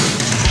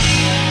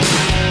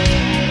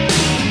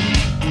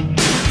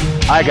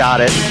 I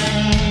got it.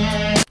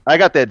 I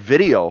got that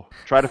video.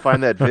 Try to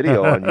find that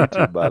video on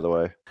YouTube, by the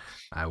way.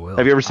 I will.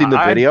 Have you ever seen the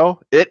video?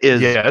 It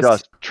is Yes.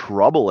 just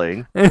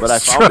troubling, but I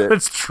found it.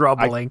 It's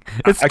troubling.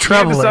 It's I can't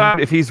troubling. decide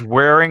if he's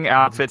wearing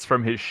outfits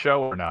from his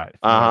show or not. If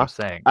you know what I'm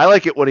saying. I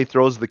like it when he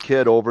throws the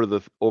kid over the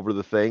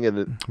thing and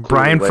it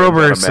Brian clearly lands on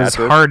Frober a says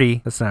mattress.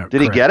 Hardy. That's not. Did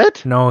he correct. get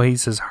it? No, he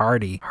says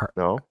Hardy.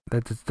 No.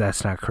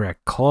 That's not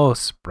correct.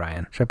 Close,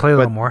 Brian. Should I play a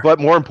little more? But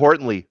more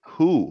importantly,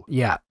 who?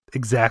 Yeah,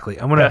 exactly.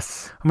 I'm gonna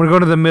Yes. go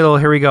to the middle.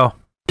 Here we go.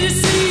 You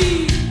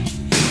see,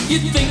 you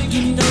think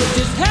you know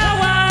just how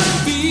I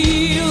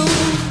feel.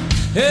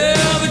 Yeah,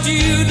 but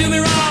you do me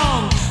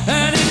wrong,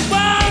 and it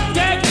won't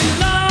take me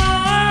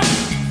long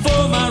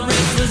for my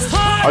restless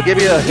heart. I'll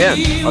give you a hint.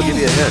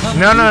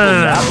 No.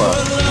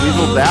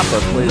 Weasel Zappa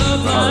plays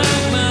guitar.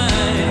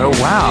 Oh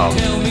wow.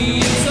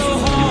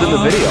 He's in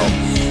the video.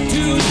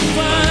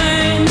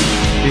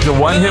 He's a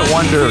one-hit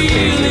wonder,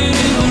 Casey.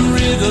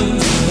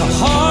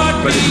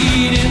 But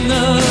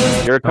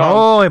Here it comes.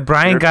 Oh,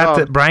 Brian Here it got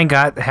comes. Brian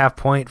got half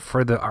point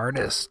for the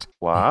artist.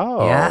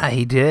 Wow. Yeah,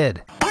 he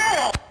did.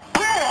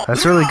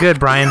 That's really good,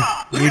 Brian.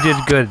 You did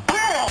good.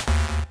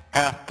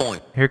 Half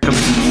point. Here comes.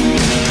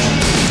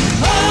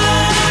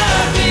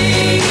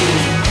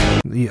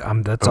 Yeah,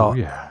 that's all.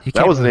 yeah. You That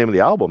can't was the really- name of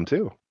the album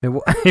too.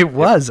 It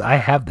was. I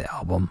have the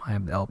album.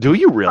 Do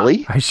you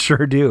really? I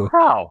sure do.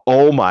 How?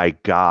 Oh my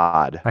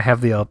God. I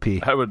have the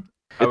LP. I would.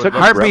 It took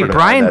love- forever Heartbeat. to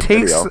Brian find that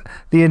takes video.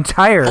 the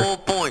entire. Full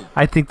point.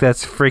 I think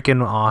that's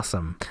freaking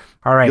awesome.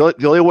 All right.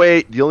 The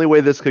only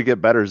way this could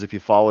get better is if you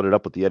followed it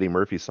up with the Eddie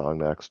Murphy song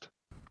next.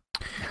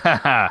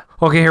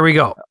 Okay, here we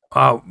go.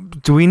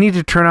 Do we need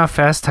to turn off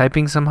fast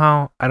typing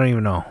somehow? I don't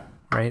even know.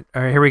 Right.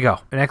 All right. Here we go.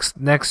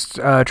 Next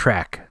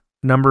track.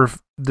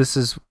 This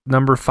is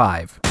number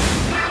 5.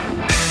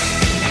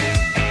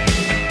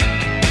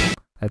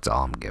 That's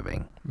all I'm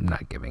giving. I'm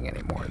not giving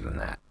any more than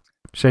that.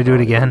 Should I do it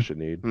You again? should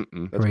need.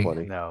 That's Right.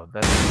 plenty. No,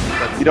 that's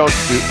You don't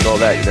know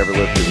that. You never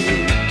lived through the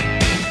movie.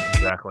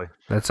 exactly.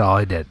 That's all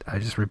I did. I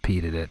just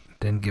repeated it.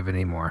 Didn't give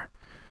any more.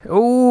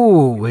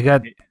 Oh, we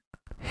got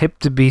Hip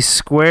to Be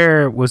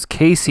Square was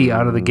Casey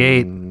out of the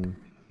gate.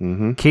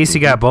 Mm-hmm. Casey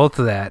got both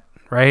of that,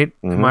 right?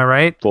 Am I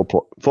right? Full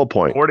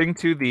point. According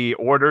to the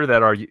order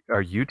that our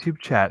YouTube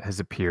chat has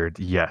appeared,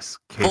 yes,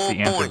 Casey Full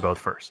answered point. both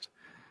first.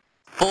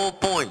 Full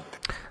point.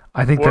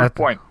 I think 4 that.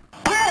 point.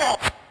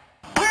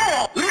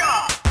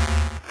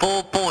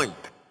 Full point.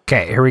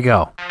 Okay, here we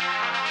go.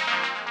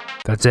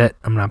 That's it.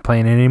 I'm not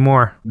playing any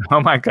more.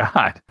 Oh my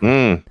God. All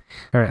right,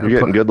 You're I'll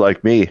getting good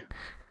like me.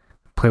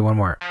 play one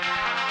more.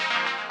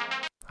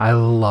 I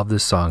love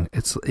this song.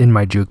 It's in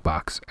my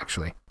jukebox,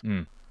 actually.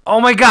 Mm. Oh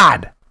my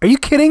God! Are you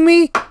kidding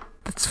me?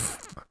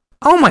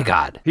 Oh my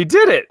God! He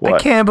did it. I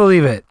can't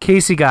believe it.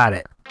 Casey got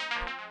it.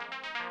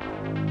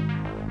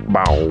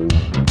 Bow.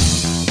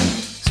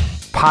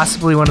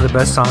 Possibly one of the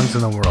best songs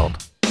in the world.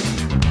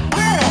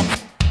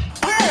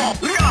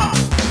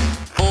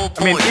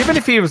 I mean, even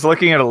if he was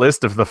looking at a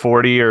list of the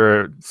 40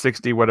 or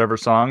 60 whatever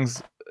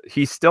songs,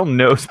 he still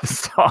knows the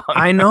song.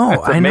 I know.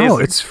 It's I know.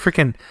 amazing. It's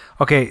freaking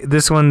okay.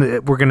 This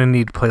one we're gonna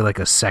need to play like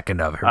a second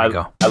of. Here we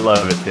go. I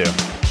love it too.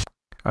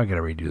 I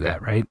gotta redo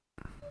that, right?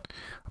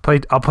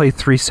 I'll play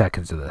 3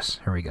 seconds of this.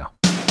 Here we go.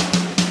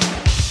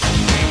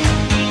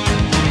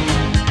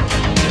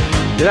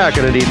 You're not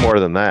going to need more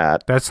than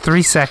that. That's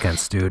 3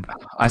 seconds, dude.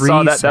 I 3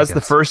 saw that. That's the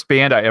seconds. first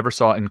band I ever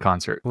saw in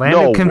concert. Land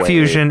No of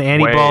Confusion, way.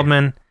 Andy Way.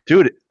 Baldwin.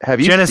 Dude,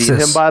 have you seen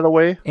Genesis. him, by the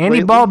way? Andy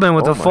lately? Baldwin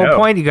with Oh a my full God.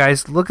 point, you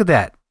guys. Look at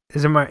that.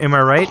 Am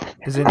I right?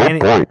 Is it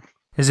Andy?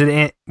 Is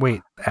it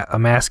wait,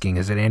 I'm asking.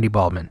 Is it Andy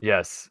Baldwin?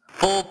 Yes.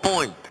 Full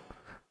point.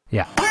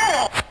 Yeah.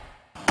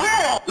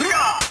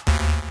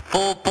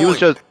 Full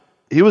point.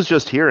 He was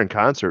just here in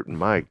concert, and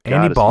my God,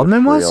 Andy is he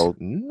Baldwin was? frail.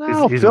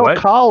 No, He's Phil what?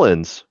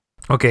 Collins.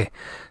 Okay.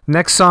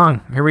 Next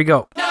song. Here we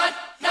go.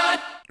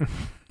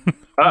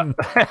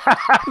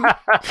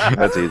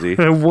 That's easy.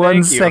 1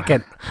 you.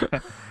 second.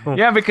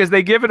 Yeah, because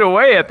they give it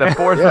away at the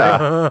fourth.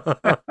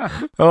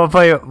 I'll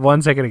play it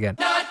 1 second again.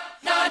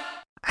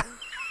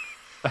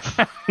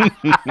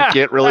 You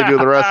can't really do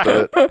the rest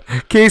of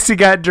it. Casey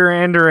got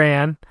Duran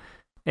Duran,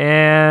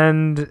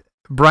 and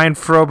Brian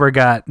Frober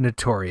got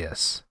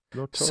Notorious.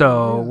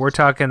 So we're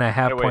talking a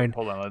half Hey, wait, point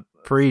hold on.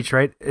 for each,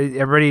 right?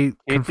 Everybody Casey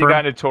confirm.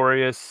 got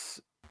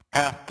Notorious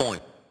Half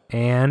point.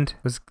 And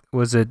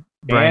was it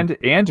Brian?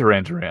 and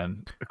Duran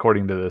Duran,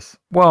 according to this.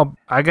 Well,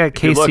 I got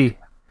If you look- Casey.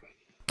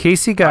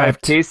 Casey I got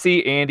have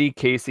Casey, Andy,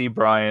 Casey,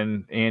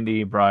 Brian,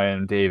 Andy,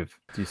 Brian, Dave.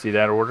 Do you see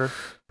that order?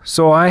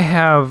 So I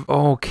have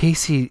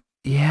Casey.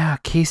 Yeah,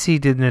 Casey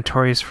did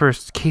Notorious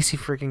first. Casey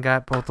freaking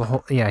got both the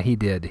whole. Yeah, he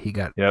did. He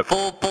got. Yep.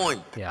 Full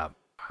point. Yeah,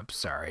 I'm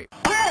sorry.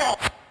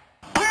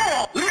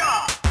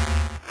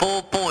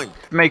 Full point.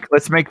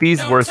 Let's make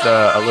these worth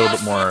a little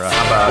bit more.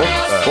 How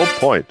about Full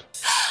point.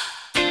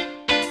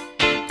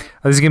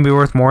 Oh, this is gonna be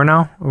worth more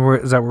now.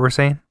 Is that what we're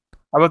saying?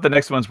 the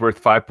next one's worth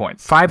 5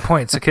 points? 5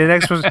 points. Okay, the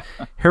next one's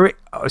here.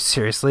 Oh,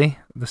 seriously,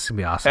 this is gonna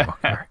be awesome.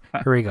 Okay,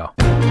 here we go.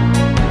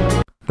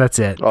 That's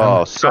it.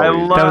 Oh, so I easy.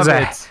 love that was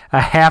it.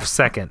 a half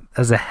second. That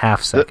was a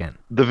half second.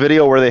 The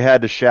video where they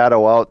had to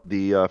shadow out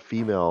the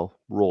female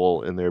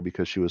role in there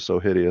because she was so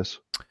hideous.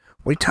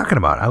 What are you talking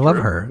about? I love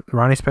her.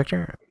 Ronnie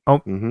Spector. Oh,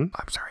 Mm-hmm.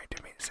 I'm sorry. I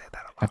didn't mean to say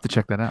that. I have to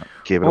check that out.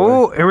 Gave it away.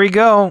 Oh, here we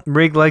go.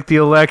 Rigged like the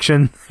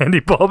election,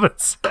 Andy Bulman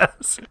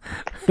says.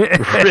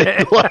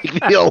 Rigged like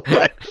the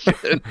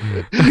election.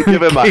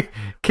 Give him a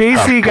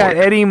Casey got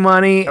Eddie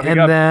Money, Coming and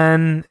up.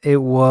 then it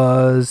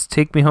was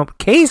Take Me Home.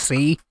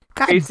 Casey?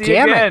 God Casey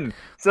damn again. it.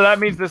 So that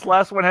means this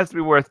last one has to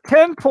be worth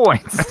 10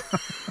 points.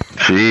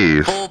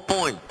 Jeez. Full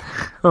point.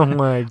 Oh,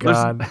 my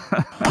God.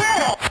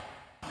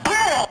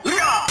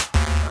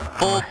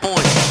 Full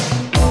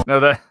point. No,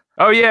 that.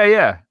 Oh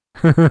yeah.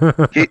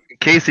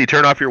 Casey,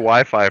 turn off your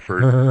Wi-Fi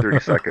for 30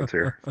 seconds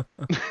here.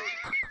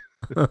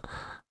 Give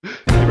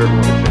everyone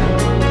a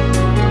chance.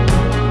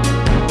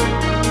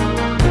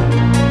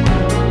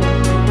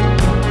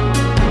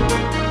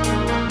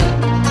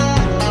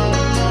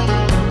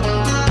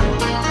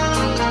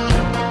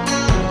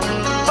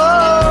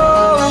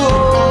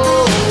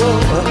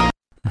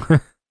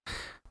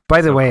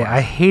 By the way,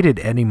 I hated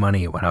Eddie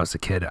Money when I was a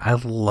kid. I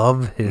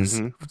love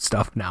his Mm-hmm.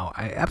 stuff now.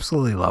 I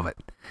absolutely love it.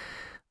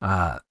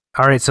 All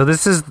right, so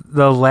this is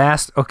the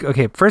last.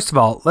 Okay, first of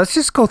all, let's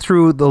just go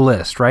through the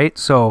list, right?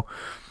 So,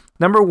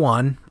 number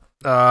 1,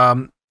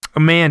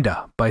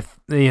 Amanda by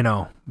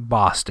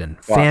Boston.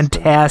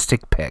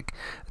 Fantastic pick.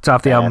 It's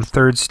off the album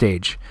Third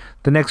Stage.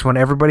 The next one,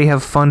 Everybody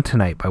Have Fun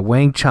Tonight by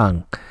Wang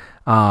Chung.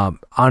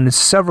 On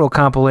several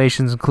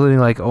compilations, including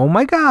like, oh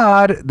my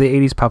God, the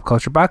 80s pop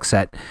culture box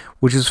set,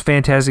 which is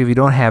fantastic. If you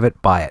don't have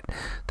it, buy it.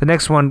 The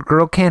next one,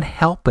 Girl Can't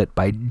Help It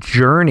by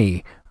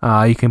Journey.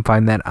 You can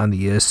find that on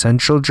the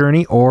Essential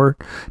Journey, or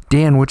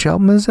Dan, which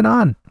album is it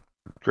on?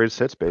 Greatest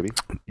hits, baby.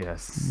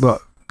 Yes.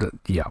 Well,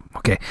 yeah,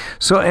 okay.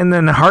 So, and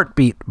then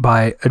Heartbeat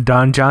by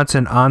Don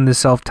Johnson on the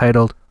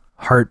self-titled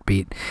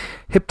Heartbeat.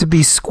 Hip to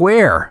Be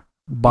Square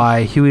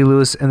by Huey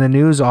Lewis and the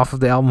News off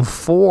of the album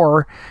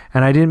 4,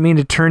 and I Didn't Mean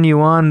to Turn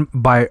You On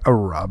by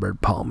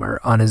Robert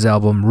Palmer on his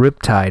album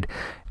Riptide,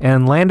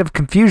 and Land of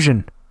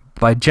Confusion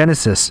by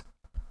Genesis,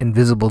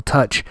 Invisible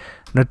Touch,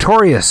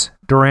 Notorious,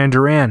 Duran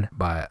Duran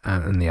by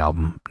in the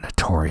album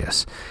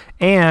Notorious,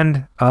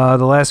 and the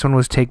last one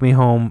was Take Me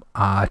Home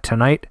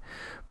Tonight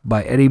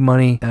by Eddie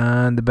Money,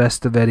 and the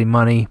best of Eddie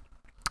Money,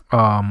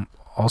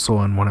 also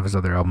on one of his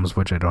other albums,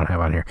 which I don't have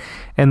on here.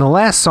 And the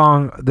last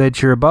song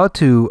that you're about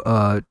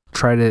to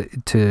try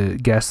to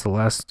guess the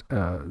last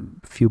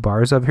few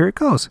bars of, here it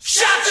goes.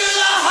 Shot to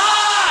the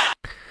heart!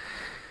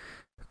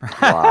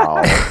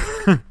 Wow.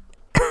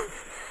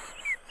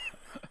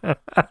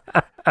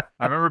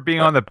 I remember being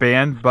on the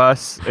band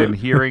bus and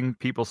hearing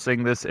people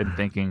sing this and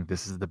thinking,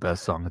 this is the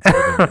best song that's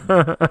ever been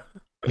written.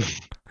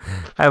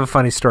 I have a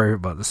funny story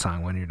about the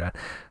song when you're done.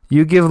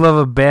 You Give Love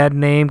a Bad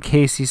Name,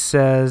 Casey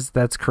says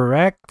that's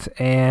correct.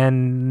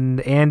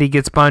 And Andy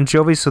gets Bon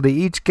Jovi, so they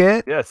each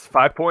get Yes,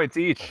 5 points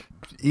each.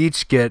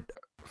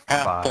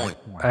 Half 5 point.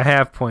 a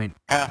half point.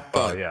 Half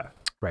Oh, point. yeah.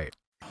 Right.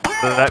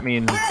 So that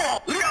means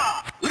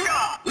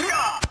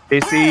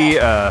Casey,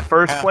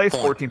 first place,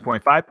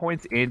 14.5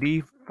 points.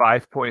 Andy,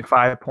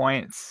 5.5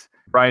 points.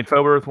 Brian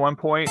Fober with 1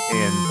 point.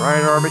 And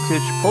Brian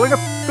Armitage pulling up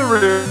the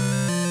rear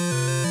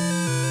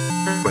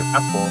with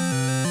half point.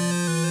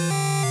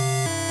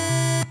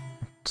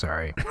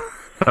 Sorry.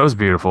 That was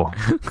beautiful.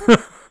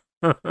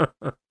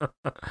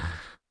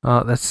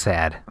 Oh, that's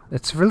sad.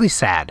 It's really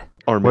sad.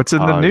 What's in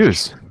the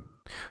news?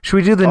 Should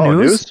we do the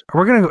news? News?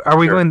 Are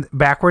we Sure. going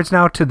backwards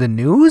now to the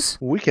news?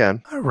 We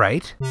can. All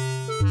right.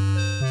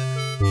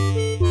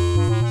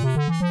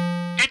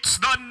 It's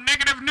the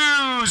negative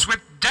news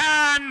with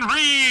Dan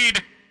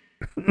Reed.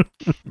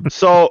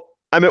 So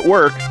I'm at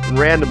work, and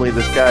randomly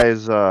this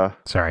guy's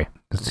Sorry.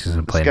 This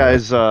isn't this playing.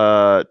 guy's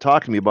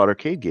talking to me about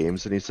arcade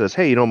games, and he says,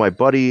 "Hey, my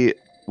buddy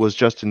was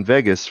just in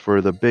Vegas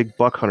for the Big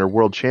Buck Hunter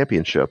World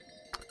Championship."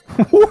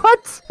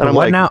 What? And The I'm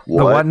what like, now?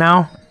 The what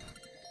now?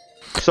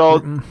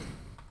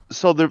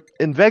 So they're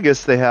in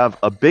Vegas. They have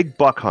a Big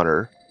Buck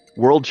Hunter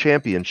World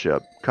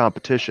Championship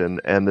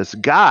competition, and this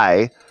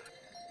guy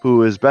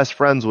who is best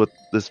friends with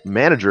this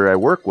manager I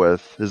work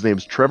with, his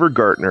name's Trevor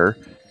Gartner.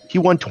 He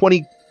won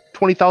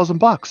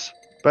 $20,000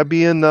 by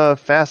being the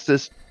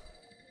fastest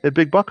at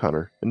Big Buck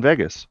Hunter in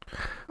Vegas.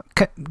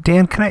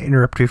 Dan, can I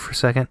interrupt you for a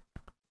second?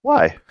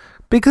 Why?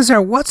 Because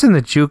our What's in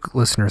the Juke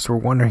listeners were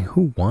wondering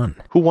who won.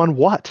 Who won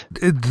what?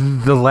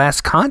 The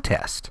last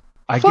contest.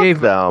 I Fuck gave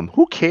them.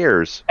 Who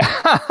cares?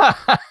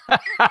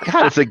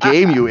 God, it's a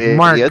game, you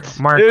idiots.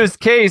 Mark, It was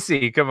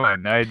Casey. Come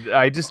on.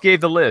 I just gave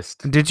the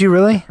list. did you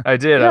really? I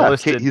did. Yeah, I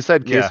listed. he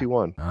said yeah. Casey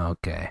won.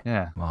 Okay.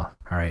 Yeah. Well,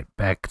 all right.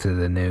 Back to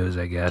the news,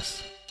 I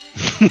guess.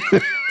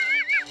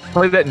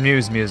 Play that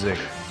news music.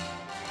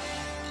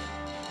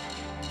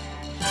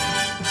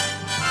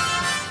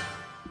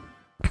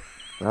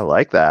 I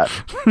like that.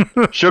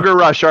 Sugar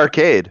Rush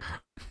Arcade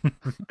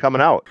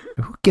coming out.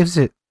 Who gives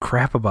a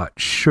crap about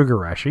Sugar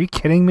Rush? Are you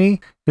kidding me?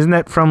 Isn't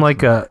that from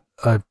like a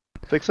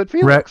Fix It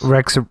Felix.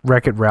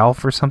 Wreck-It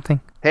Ralph or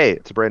something? Hey,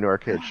 it's a brand new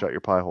arcade. Shut your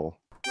pie hole.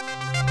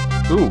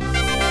 Ooh.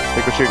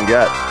 Take what you can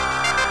get.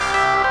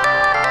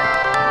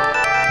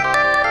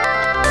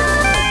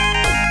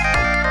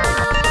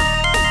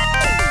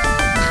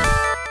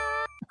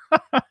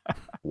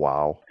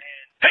 Wow.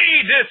 Hey,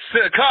 need this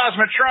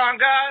Cosmotron,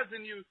 guys,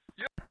 and you.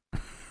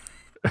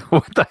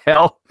 What the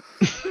hell?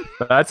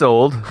 That's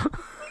old.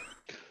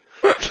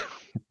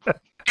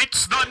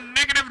 It's the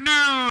negative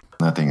news.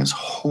 That thing is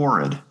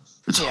horrid.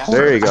 It's horrid.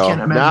 There you go. I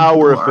can't imagine Now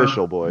we're people are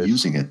official, boys.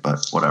 Using it, but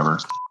whatever.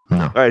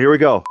 No. All right, here we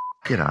go.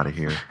 Get out of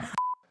here.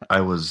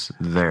 I was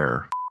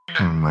there.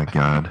 Oh my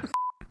god.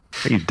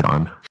 Are you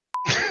done?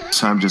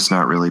 So I'm just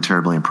not really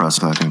terribly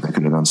impressed. I think they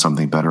could have done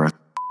something better. Well,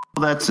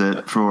 that's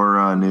it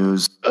for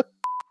news.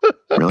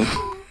 Really?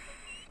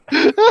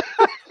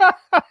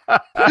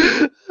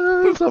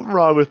 Something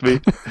wrong with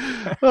me.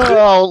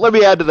 Well, let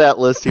me add to that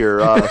list here.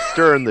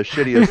 Stern, the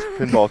shittiest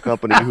pinball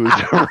company who's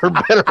ever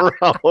been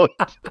around,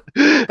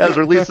 has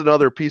released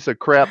another piece of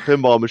crap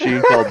pinball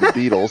machine called the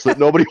Beatles that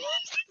nobody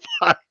wants to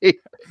buy.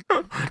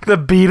 The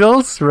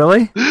Beatles?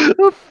 Really?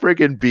 The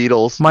friggin'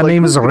 Beatles. My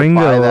name is who's gonna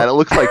Ringo. buy that? It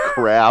looks like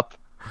crap.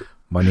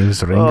 My name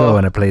is Ringo,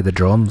 and I play the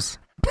drums.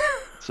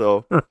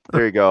 So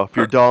there you go. If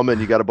you're dumb and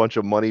you got a bunch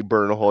of money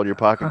burning a hole in your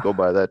pocket, go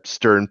buy that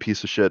Stern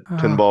piece of shit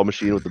pinball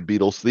machine with the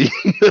Beatles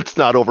theme that's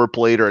not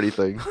overplayed or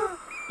anything.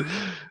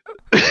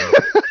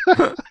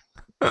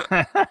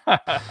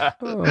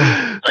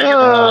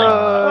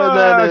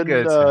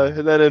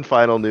 And then in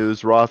final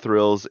news, Raw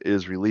Thrills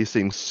is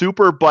releasing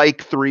Super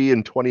Bike 3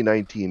 in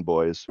 2019,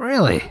 boys.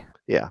 Really?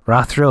 Yeah.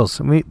 Raw Thrills.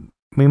 We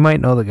might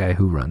know the guy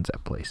who runs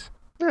that place.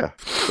 Yeah.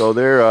 So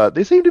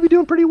they seem to be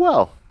doing pretty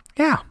well.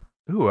 Yeah.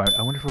 Ooh, I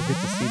wonder if we'll get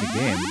to see the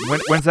game.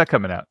 When's that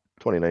coming out?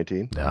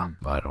 2019. Yeah,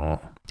 I don't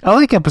know. I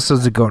like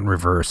episodes that go in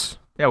reverse.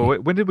 Yeah,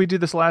 when did we do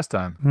this last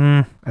time?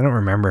 I don't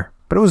remember,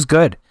 but it was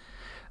good.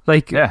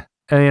 Like, yeah,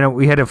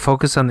 we had to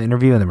focus on the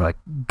interview, and they were like,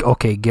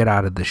 "Okay, get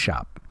out of the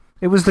shop."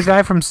 It was the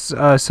guy from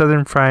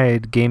Southern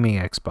Fried Gaming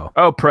Expo.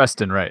 Oh,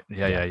 Preston, right?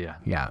 Yeah.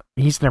 Yeah,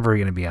 he's never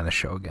going to be on the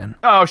show again.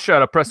 Oh,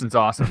 shut up! Preston's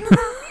awesome.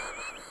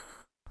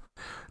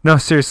 No,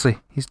 seriously,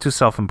 he's too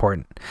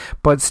self-important.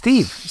 But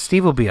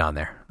Steve will be on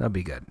there. That'll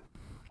be good.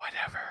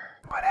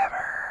 Whatever.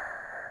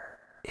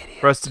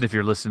 Idiot. Preston, if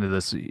you're listening to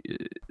this,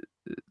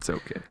 it's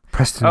okay.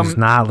 Preston is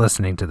not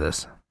listening to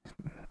this.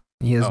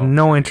 He has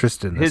no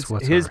interest in this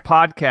whatsoever. His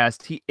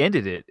podcast, he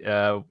ended it.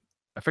 I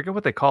forget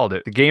what they called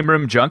it. The Game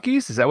Room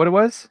Junkies? Is that what it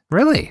was?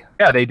 Really?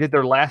 Yeah, they did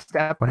their last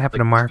episode. What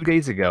happened to Mark? 2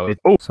 days ago.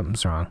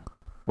 Something's wrong.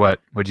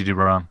 What'd you do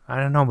wrong? I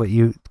don't know, but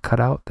you cut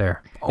out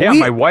there. Yeah,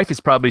 my wife is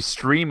probably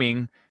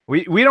streaming.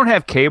 We don't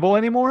have cable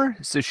anymore,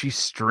 so she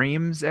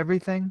streams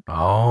everything.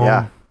 Oh.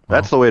 Yeah.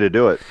 That's the way to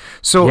do it.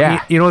 So,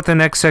 you know what the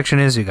next section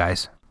is, you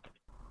guys?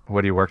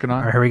 What are you working on?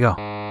 All right, here we go.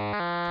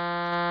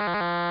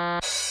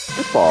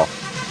 Football.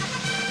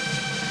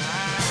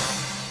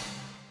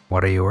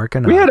 What are you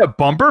working on? We had a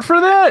bumper for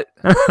that?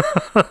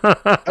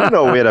 I don't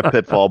know. We had a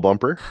Pitfall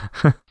bumper.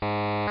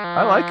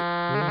 I like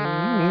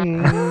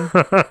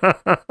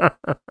it.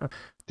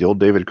 The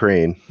old David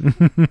Crane.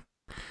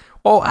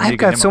 Oh, I've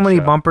got so many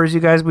bumpers,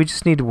 you guys. We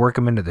just need to work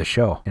them into the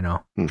show, you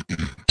know.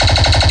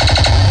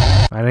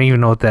 I don't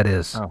even know what that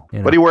is. Oh.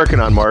 What are you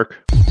working on,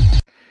 Mark?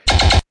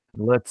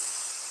 Let's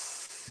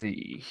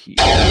see here.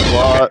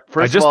 Well,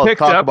 first of all, picked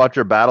talk up about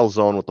your battle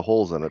zone with the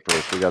holes in it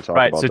first. We got to talk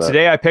about that. So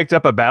today I picked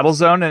up a battle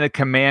zone and a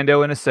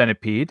commando and a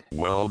centipede.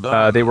 Well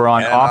done. They were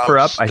on offer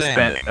up. I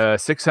spent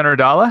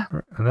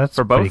 $600. That's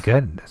for pretty both.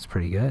 good. That's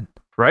pretty good.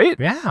 Right?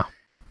 Yeah.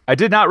 I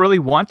did not really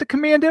want the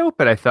commando,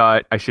 but I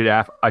thought I should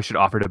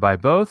offer to buy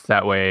both.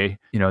 That way,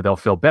 they'll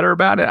feel better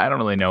about it. I don't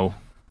really know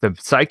the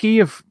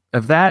psyche of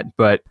that,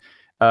 but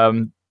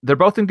they're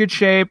both in good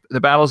shape.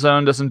 The battle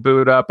zone doesn't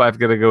boot up. I've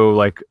got to go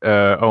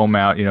ohm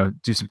out,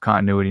 do some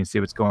continuity and see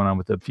what's going on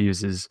with the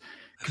fuses.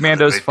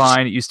 Commando's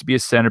fine. It used to be a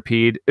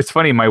centipede. It's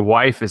funny. My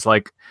wife is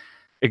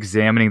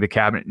examining the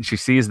cabinet and she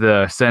sees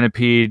the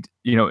centipede,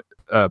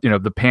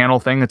 the panel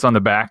thing that's on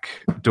the back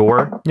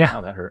door. Yeah.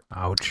 Oh, that hurt.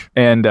 Ouch.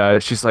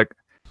 And she's like,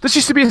 this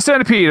used to be a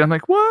centipede. I'm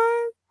like,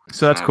 what?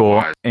 So that's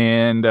cool.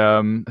 And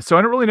so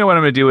I don't really know what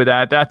I'm going to do with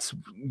that.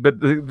 But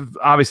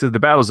obviously the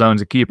battle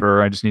zone's a keeper.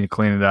 I just need to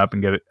clean it up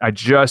and get it. I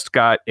just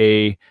got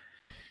an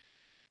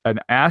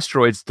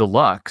Asteroids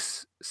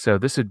Deluxe. So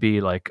this would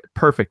be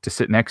perfect to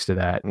sit next to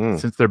that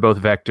since they're both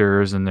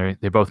vectors and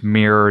they're both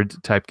mirrored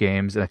type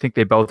games. And I think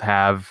they both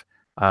have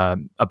a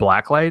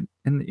blacklight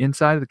in the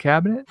inside of the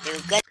cabinet.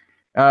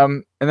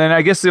 And then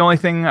I guess the only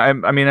thing, I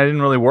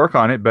didn't really work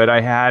on it, but I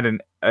had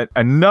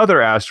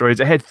another Asteroids.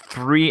 I had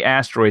 3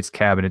 Asteroids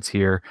cabinets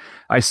here.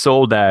 I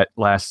sold that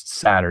last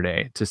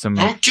Saturday to some.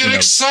 Don't get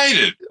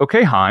excited.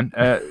 Okay, Han.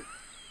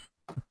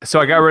 So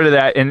I got rid of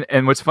that.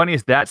 And what's funny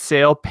is that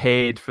sale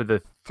paid for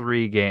the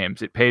 3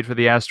 games. It paid for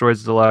the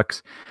Asteroids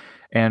Deluxe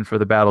and for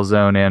the Battle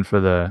Zone and for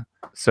the.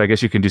 So I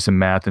guess you can do some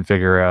math and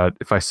figure out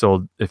if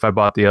I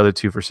bought the other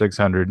 2 for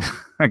 $600,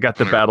 I got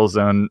the Battle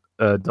Zone.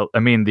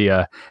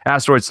 The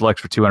Asteroids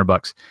Deluxe for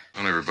 $200.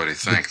 Don't everybody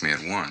thank me at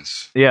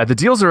once. Yeah, the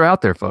deals are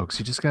out there, folks.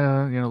 You just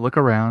gotta look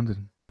around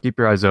and keep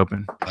your eyes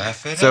open.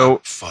 Laugh it So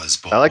up,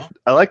 fuzzball.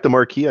 I like the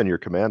marquee on your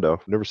commando.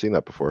 I've never seen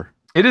that before.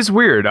 It is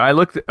weird. I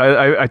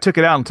took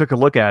it out and took a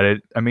look at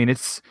it. I mean,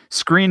 it's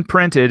screen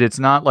printed. It's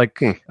not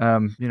like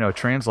a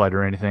translate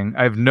or anything.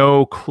 I have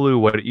no clue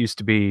what it used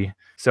to be.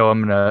 So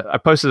I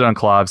posted it on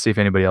Clav, see if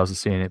anybody else has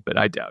seen it, but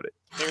I doubt it.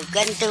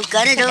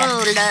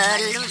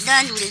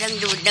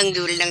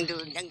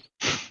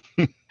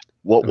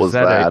 What was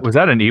that? Was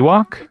that an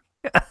Ewok?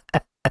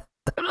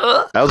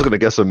 I was gonna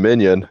guess a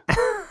minion.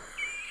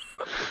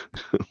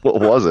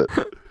 What was it?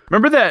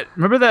 Remember that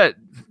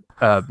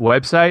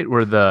website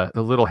where the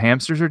little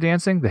hamsters are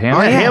dancing? The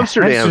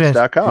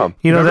Hamsterdance.com.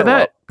 You know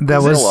that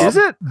was is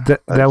it?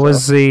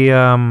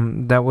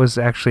 That was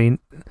actually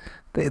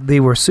they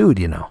were sued.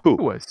 You know who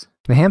was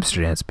the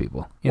Hamster Dance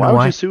people? Why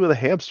would you sue the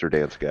Hamster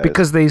Dance guys?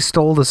 Because they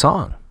stole the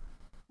song.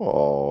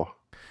 Oh.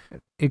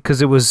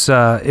 Because it was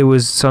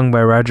sung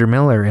by Roger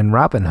Miller in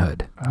Robin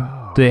Hood,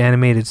 the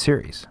animated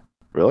series.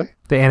 Really?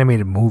 The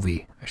animated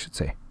movie, I should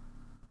say.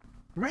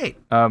 Right.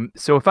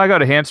 So if I go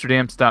to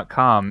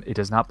hamsterdance.com, it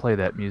does not play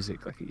that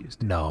music like it used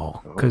to.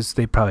 No, because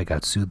they probably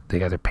got sued. They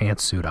got their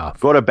pants sued off.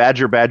 Go to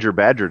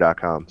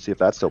badger.com. See if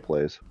that still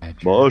plays.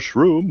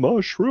 Mushroom,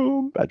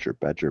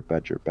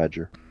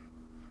 badger.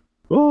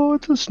 Oh,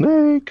 it's a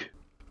snake.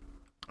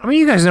 I mean,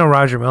 you guys know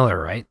Roger Miller,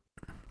 right?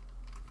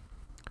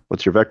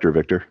 What's your vector,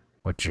 Victor?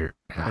 It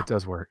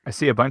does work. I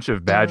see a bunch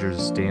of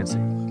badgers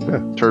dancing.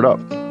 Yeah, turn it up.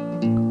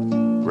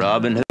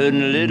 Robin Hood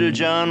and Little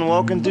John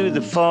walking through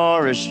the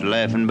forest,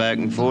 laughing back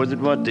and forth at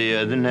what the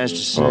other has to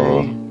say.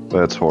 Oh,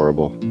 that's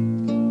horrible.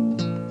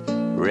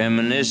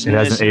 Reminiscing it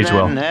hasn't aged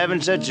well. And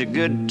having such a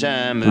good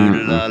time.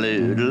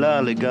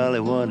 Oodle-lolly, golly,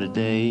 what a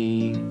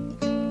day.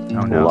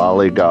 Oh no.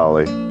 Lolly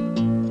golly.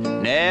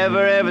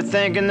 Never ever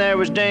thinking there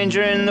was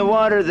danger in the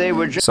water. They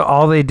were So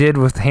all they did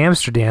with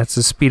Hamster Dance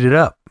is speed it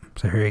up.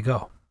 So here you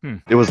go.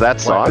 It was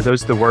that song? Are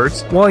those the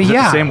words? Well, is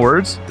yeah. It the same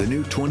words? The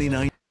new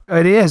 29.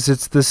 It is.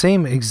 It's the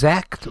same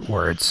exact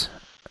words.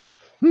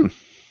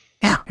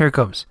 Yeah, here it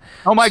comes.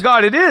 Oh my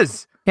God, it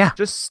is. Yeah.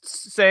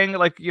 Just saying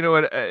like,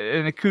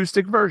 an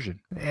acoustic version.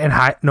 And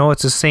no,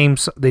 it's the same.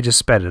 They just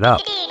sped it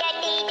up.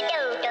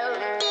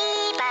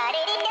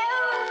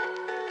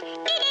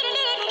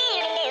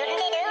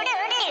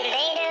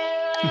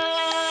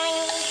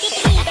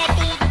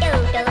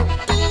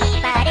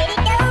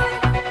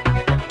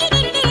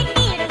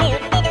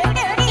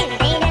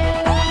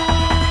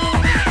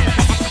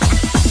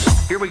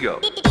 Here we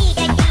go.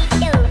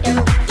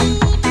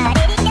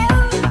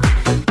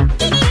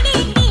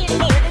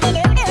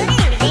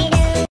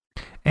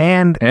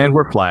 And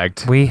we're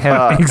flagged. We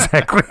have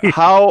exactly.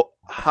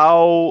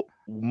 How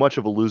much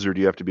of a loser do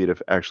you have to be to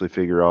actually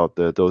figure out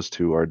that those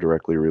two are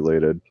directly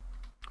related?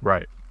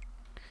 Right.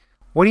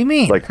 What do you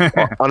mean? Like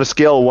on a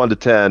scale of 1 to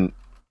 10,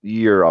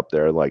 you're up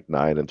there like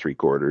 9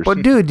 3/4.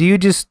 But dude, you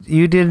just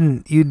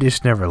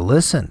never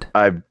listened.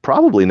 I've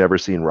probably never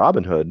seen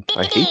Robin Hood.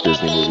 I hate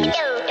Disney movies.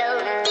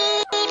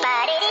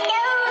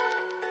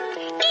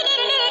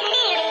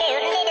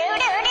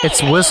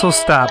 It's Whistle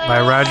Stop by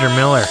Roger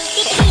Miller.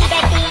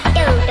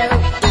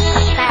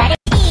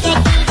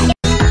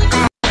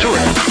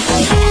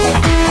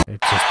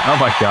 Oh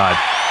my God.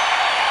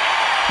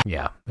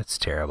 Yeah, it's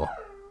terrible.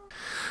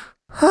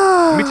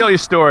 Let me tell you a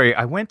story.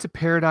 I went to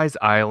Paradise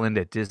Island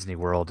at Disney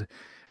World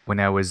when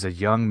I was a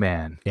young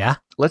man. Yeah?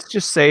 Let's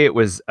just say it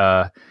was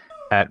at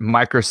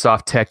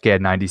Microsoft Tech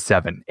Ed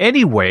 97.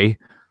 Anyway,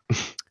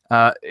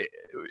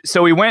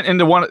 so we went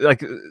into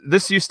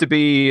this used to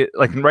be,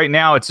 like right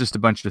now it's just a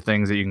bunch of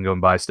things that you can go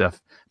and buy stuff.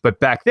 But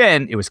back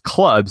then it was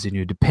clubs and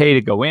you had to pay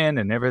to go in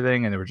and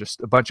everything. And there were just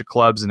a bunch of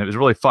clubs and it was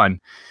really fun.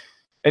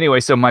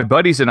 Anyway, so my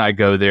buddies and I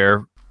go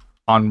there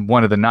on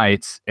one of the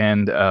nights,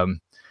 and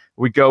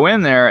we go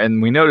in there, and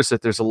we notice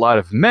that there's a lot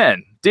of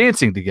men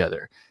dancing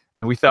together.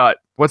 And we thought,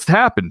 what's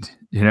happened?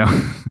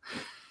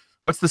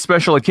 What's the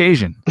special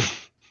occasion? This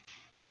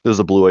is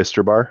a Blue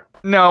Oyster Bar?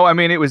 No, I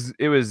mean it was.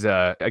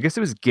 I guess it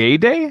was Gay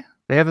Day.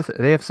 They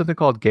have something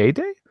called Gay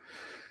Day,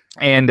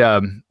 and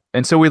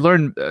so we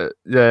learned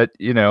that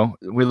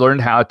we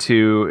learned how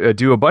to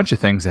do a bunch of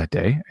things that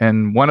day,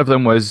 and one of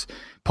them was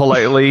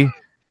politely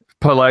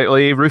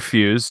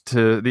refused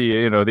to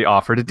the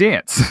offer to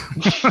dance,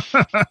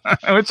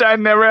 which I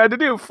never had to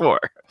do before.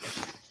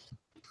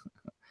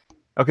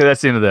 Okay, that's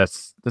the end of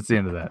this. That's the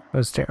end of that. That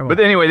was terrible. But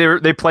anyway,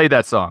 they played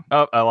that song.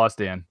 Oh, I lost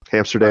Dan.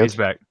 Hamster Dance. He's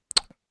back.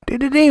 We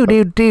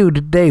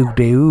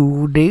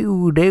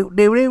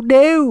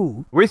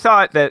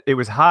thought that it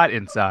was hot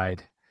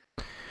inside,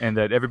 and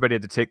that everybody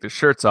had to take their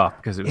shirts off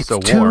because it was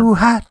so warm. Too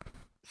hot.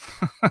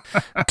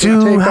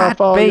 Too hot,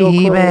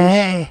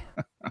 baby.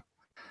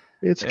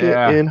 It's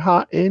getting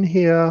hot in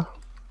here.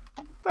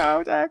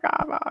 So take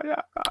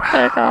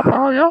off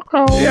all your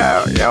clothes.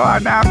 Yeah, you are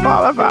not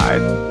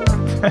qualified.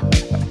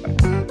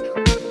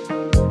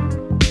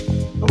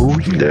 Oh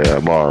yeah,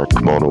 Mark,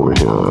 come on over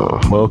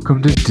here.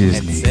 Welcome to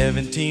Disney. At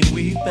 17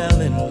 we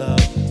fell in love.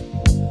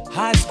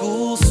 High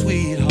school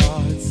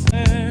sweethearts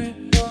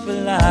for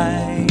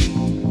life.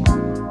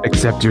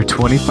 Except you're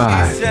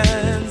 25.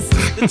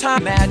 The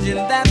time imagine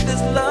that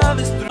this love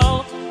is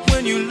thrown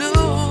when you lose.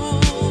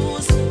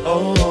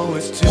 Oh,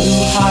 it's too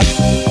hot,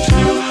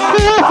 too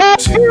hot,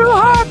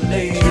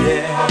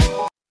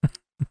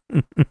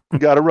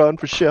 Gotta run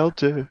for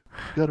shelter.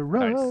 Gotta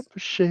run for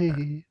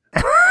shade.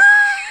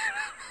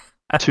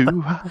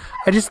 Too high.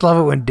 I just love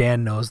it when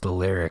Dan knows the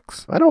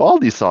lyrics. I know all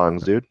these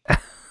songs, dude.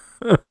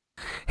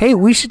 Hey,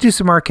 we should do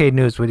some arcade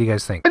news. What do you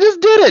guys think? I just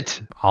did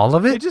it. All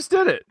of He it? just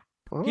did it.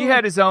 Oh. He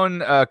had his own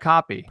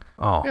copy.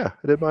 Oh. Yeah,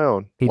 I did my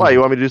own. He Why? did. You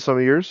want me to do some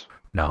of yours?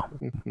 No.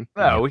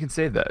 No, we can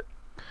save that.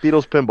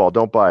 Beatles Pinball.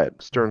 Don't buy it.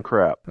 Stern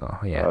crap. Oh,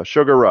 yeah.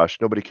 Sugar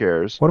Rush. Nobody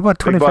cares. What about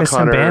Big 25 Buck Cent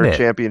Hunter Bandit?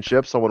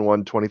 Championship. Someone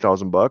won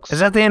 $20,000. Is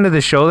that the end of the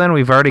show then?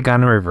 We've already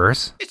gone in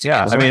reverse?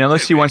 Yeah, I mean,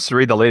 unless he wants to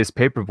read the latest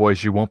Paper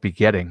Boys, you won't be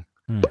getting.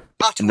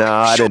 No,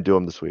 I didn't do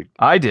them this week.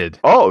 I did.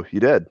 Oh, you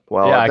did.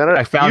 Well, Yeah, then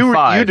I found you,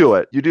 5. You do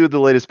it. You do the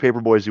latest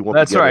Paper Boys. You won't.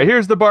 That's be getting. right.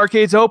 Here's the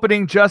Barcade's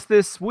opening just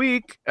this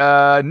week.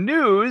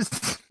 News.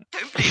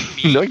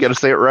 No, you got to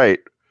say it right.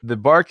 The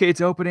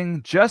Barcade's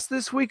opening just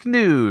this week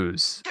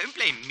news. Don't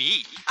blame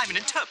me. I'm an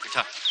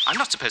interpreter. I'm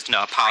not supposed to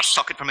know a power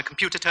socket from a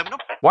computer terminal.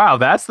 Wow,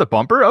 that's the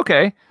bumper.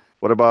 Okay.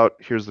 What about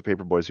here's the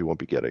Paper Boys you won't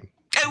be getting?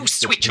 Oh,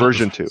 switch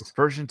Version 2.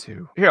 Version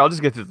 2. Here, I'll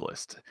just get through the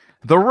list.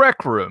 The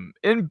Rec Room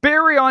in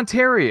Barrie,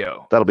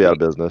 Ontario. That'll be out of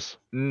business.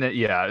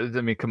 Yeah,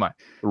 I mean, come on.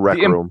 Rec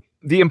Room.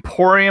 The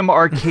Emporium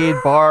Arcade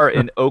Bar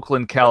in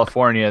Oakland,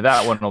 California.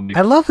 That one will be.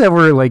 I love that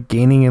we're like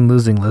gaining and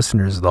losing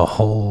listeners the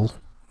whole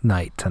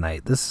night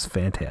tonight. This is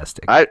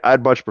fantastic.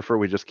 I'd much prefer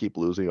we just keep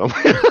losing them.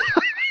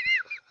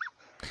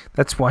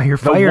 That's why you're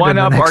The fired. One in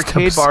Up the next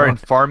Arcade Bar in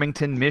episode.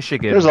 Farmington,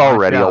 Michigan. There's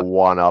already Watch a out.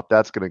 one up.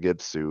 That's gonna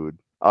get sued.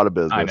 Out of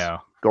business. I know.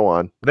 Go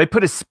on. They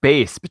put a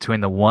space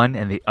between the one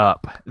and the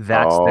up.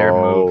 That's their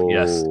move.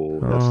 Yes.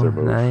 That's their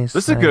move. Nice.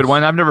 This is a good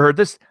one. I've never heard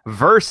this.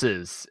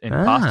 Versus in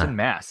Ah. Boston,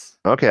 Mass.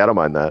 Okay, I don't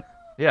mind that.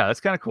 Yeah, that's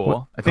kind of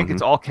cool. I think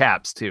it's all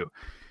caps too.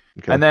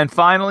 Okay. And then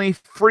finally,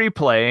 Free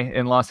Play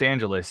in Los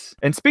Angeles.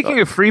 And speaking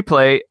of Free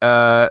Play,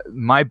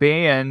 my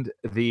band,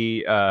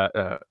 the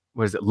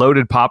was it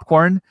Loaded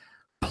Popcorn,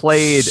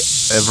 played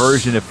a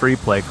version of Free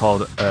Play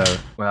called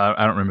well,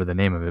 I don't remember the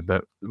name of it,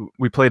 but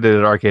we played it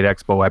at Arcade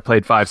Expo. I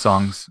played 5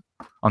 songs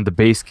on the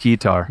bass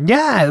guitar.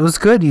 Yeah, it was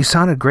good. You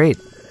sounded great.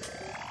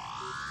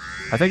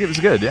 I think it was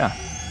good. Yeah.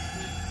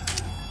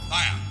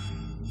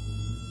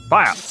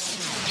 Fire.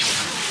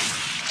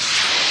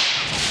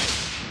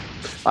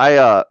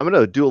 I'm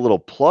gonna do a little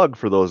plug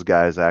for those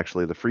guys.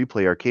 Actually, the Free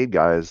Play Arcade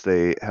guys,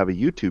 they have a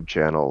YouTube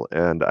channel,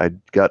 and I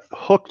got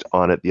hooked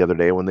on it the other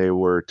day when they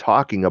were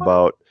talking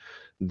about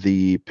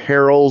the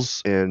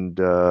perils and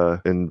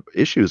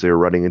issues they were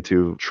running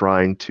into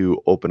trying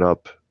to open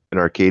up an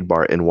arcade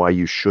bar and why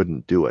you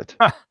shouldn't do it.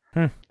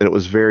 And it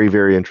was very,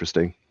 very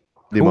interesting.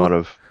 The amount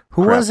of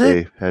who crap was it?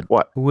 they had.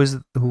 What? Who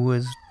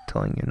was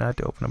telling you not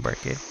to open a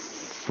arcade?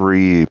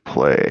 Free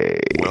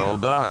Play. Well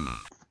done.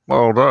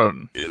 Well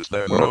done. Is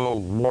there no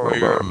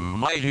warrior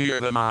mightier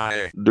than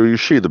I? Do you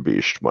see the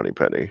beast,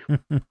 Moneypenny?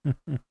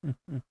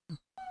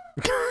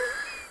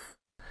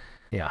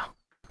 Yeah.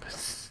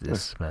 This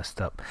is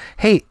messed up.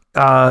 Hey,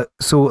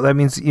 so that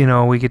means,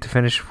 we get to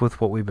finish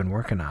with what we've been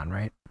working on,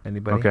 right?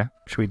 Anybody? Okay.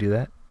 Should we do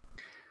that?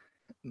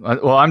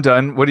 Well, I'm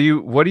done. What are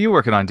you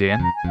working on,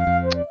 Dan?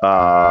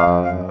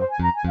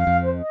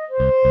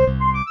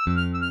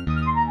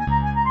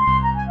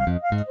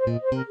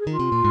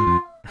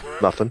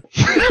 Nothing.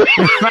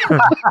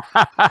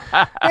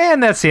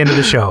 And that's the end of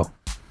the show.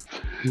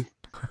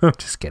 I'm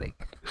just kidding.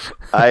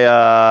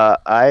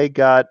 I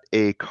got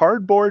a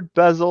cardboard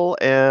bezel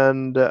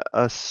and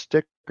a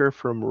sticker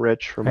from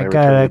Rich from my I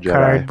got a Return of the Jedi.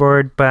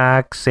 cardboard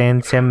box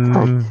and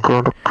some.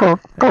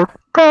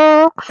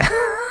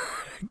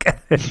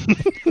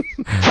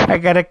 I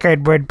got a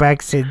cardboard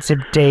box and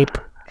some tape,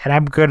 and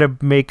I'm gonna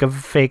make a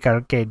fake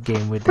arcade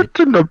game with it. What's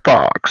in the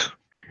box?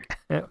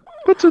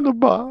 What's in the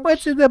box?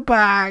 What's in the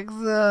box?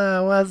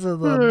 What's in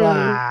the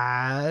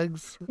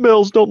box?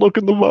 Mills, don't look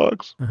in the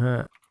box.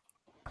 Uh-huh.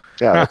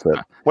 Yeah, that's it.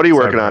 What are you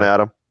working on,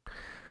 Adam?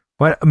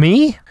 What,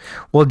 me?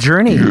 Well,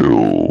 Journey.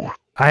 You.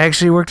 I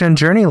actually worked on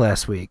Journey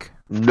last week.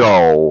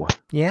 No.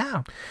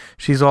 Yeah.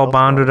 She's all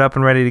bonded up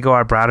and ready to go.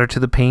 I brought her to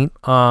the paint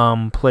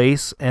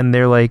place, and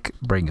they're like,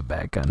 bring it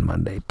back on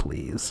Monday,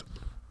 please.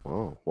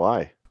 Oh,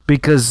 why?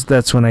 Because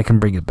that's when I can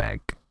bring it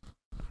back.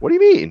 What do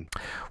you mean?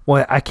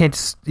 Well, I can't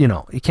just, you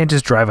can't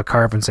just drive a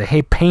car up and say,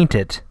 hey, paint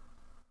it.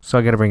 So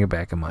I got to bring it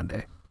back on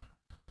Monday.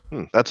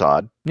 That's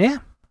odd. Yeah.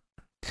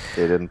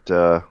 They didn't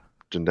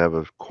have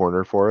a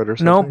corner for it or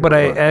something? No, but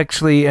I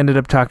actually ended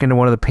up talking to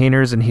one of the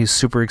painters, and he's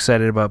super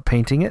excited about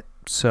painting it.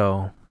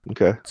 So.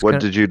 Okay. What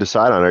did you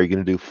decide on? Are you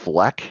going to do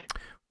Fleck?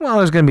 Well,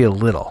 there's going to be a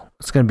little.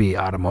 It's going to be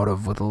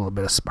automotive with a little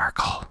bit of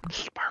sparkle.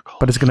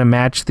 But it's going to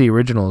match the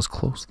original as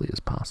closely as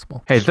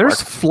possible. Hey,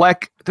 there's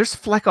Fleck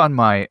on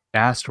my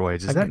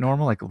asteroids. Is that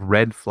normal? Like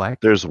red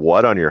Fleck? There's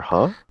what on your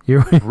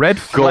red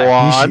Fleck. Go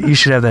on. You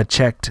should have that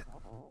checked.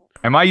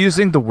 Am I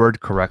using the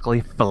word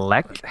correctly?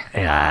 Fleck?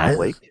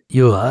 Yeah,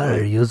 you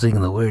are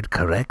using the word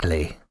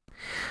correctly.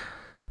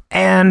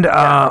 And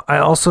I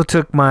also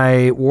took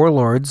my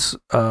Warlords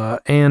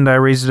and I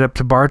raised it up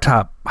to bar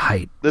top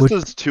height. This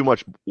is too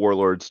much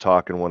Warlords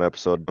talk in one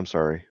episode. I'm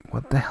sorry.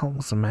 What the hell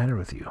is the matter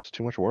with you? It's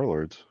too much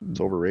Warlords.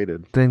 It's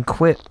overrated. Then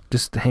quit.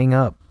 Just hang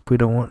up. We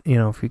don't want,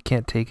 if you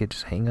can't take it,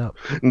 just hang up.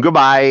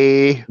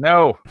 Goodbye.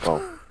 No.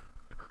 Oh.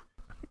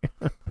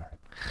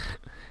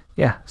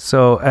 Yeah.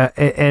 So,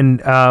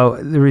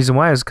 the reason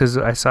why is because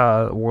I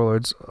saw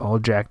Warlords all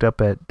jacked up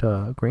at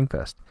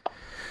Greenfest.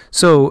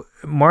 So,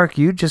 Mark,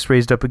 you just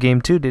raised up a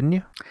game too, didn't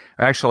you?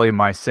 Actually,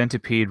 my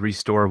Centipede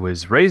Restore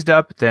was raised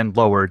up, then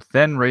lowered,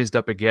 then raised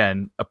up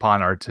again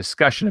upon our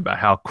discussion about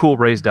how cool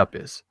raised up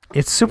is.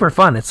 It's super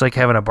fun. It's like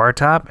having a bar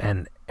top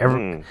and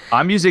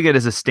I'm using it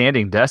as a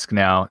standing desk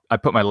now. I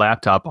put my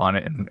laptop on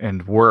it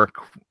and work,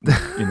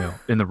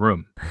 in the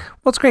room.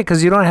 Well, it's great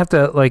because you don't have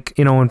to,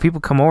 when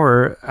people come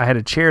over, I had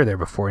a chair there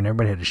before and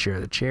everybody had to share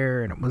the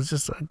chair and it was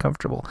just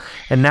uncomfortable.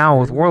 And now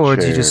with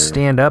Warlords, you just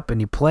stand up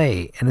and you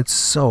play and it's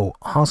so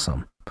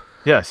awesome.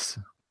 Yes.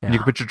 Yeah. And you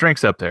can put your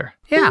drinks up there.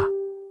 Yeah,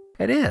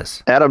 it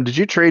is. Adam, did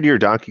you trade your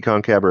Donkey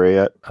Kong Cabaret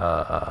yet?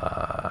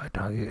 I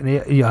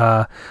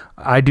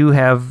do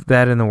have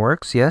that in the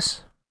works,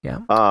 yes.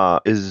 Yeah.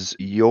 Is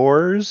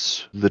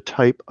yours the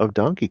type of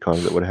Donkey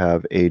Kong that would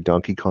have a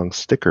Donkey Kong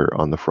sticker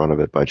on the front of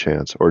it by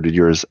chance? Or did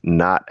yours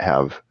not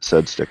have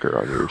said sticker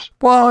on yours?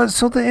 Well,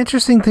 so the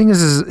interesting thing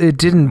is it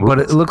didn't, but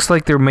it looks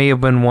like there may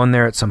have been one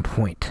there at some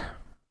point.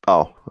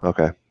 Oh,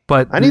 okay.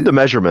 But I need the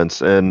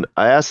measurements, and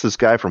I asked this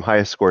guy from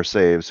Highest Score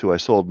Saves, who I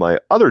sold my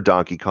other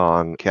Donkey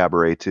Kong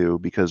Cabaret to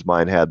because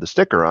mine had the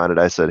sticker on it.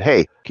 I said,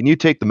 hey, can you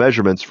take the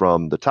measurements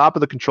from the top of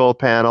the control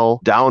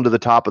panel down to the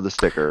top of the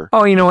sticker?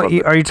 Oh, you know what?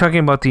 Are you talking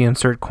about the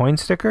insert coin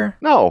sticker?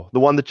 No, the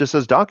one that just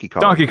says Donkey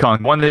Kong. Donkey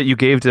Kong, one that you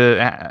gave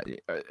to...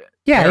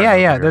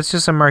 Yeah. That's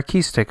just a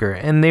marquee sticker,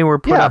 and they were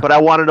put. Yeah, but I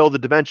want to know the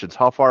dimensions.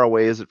 How far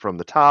away is it from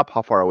the top?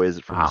 How far away is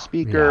it from the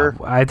speaker?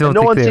 Yeah, I don't.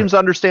 No one seems to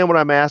understand what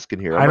I'm asking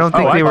here. I don't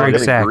think they were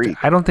exact.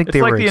 I don't think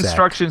they were exact. It's like the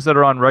instructions that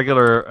are on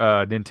regular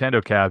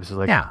Nintendo cabs.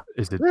 Like,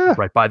 is it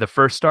right by the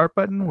first start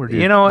button? Where do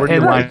you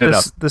line it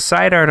up? The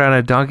side art on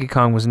a Donkey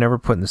Kong was never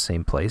put in the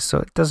same place, so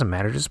it doesn't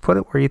matter. Just put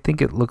it where you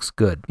think it looks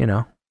good.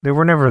 They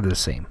were never the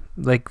same.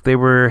 Like they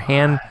were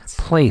hand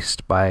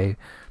placed by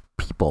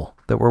people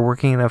that were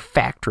working in a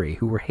factory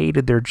who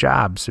hated their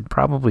jobs and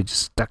probably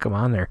just stuck them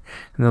on there.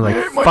 And they're like,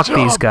 fuck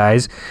these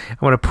guys. I'm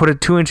going to put it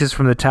 2 inches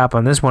from the top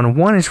on this one,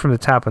 1 inch from the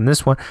top on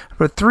this one,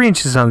 put 3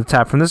 inches on the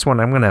top from this one.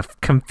 I'm going to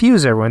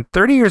confuse everyone.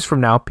 30 years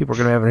from now, people are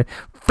going to have a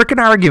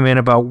freaking argument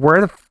about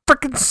where the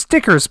freaking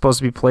sticker is supposed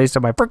to be placed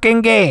on my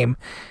freaking game.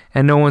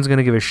 And no one's going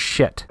to give a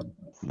shit.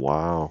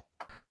 Wow.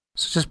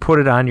 So just put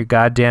it on your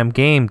goddamn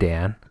game,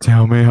 Dan.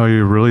 Tell me how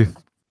you really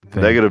think.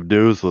 Negative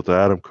news with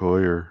Adam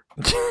Coyer.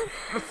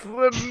 It's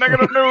the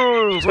negative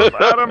news with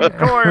Adam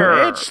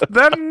Coyer. It's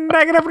the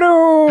negative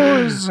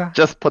news.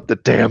 Just put the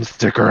damn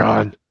sticker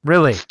on.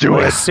 Really? Do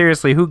it.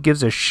 Seriously, who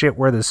gives a shit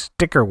where the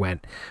sticker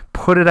went?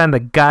 Put it on the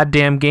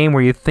goddamn game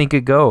where you think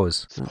it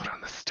goes. Just put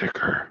on the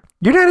sticker.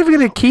 You're not even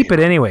going to keep it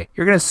anyway.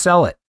 You're going to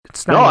sell it.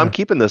 It's not. No, I'm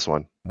keeping this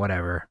one.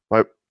 Whatever.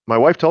 My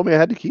wife told me I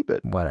had to keep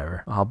it.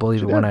 Whatever. I'll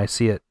believe it when I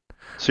see it.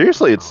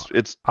 Seriously,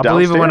 it's. I'll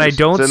believe it when I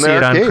don't It's in see the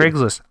it on arcade.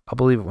 Craigslist. I'll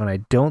believe it when I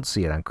don't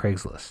see it on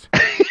Craigslist.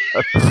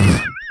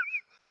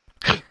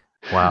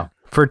 Wow.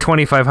 For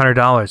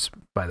 $2,500,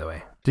 by the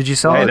way. Did you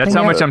sell it? Hey, that's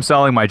how much I'm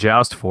selling my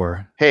Joust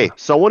for. Hey,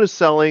 someone is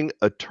selling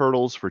a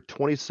Turtles for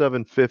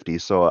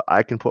 $2,750, so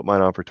I can put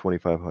mine on for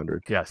 $2,500.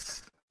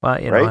 Yes. Well,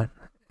 you know what?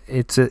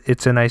 It's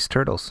a nice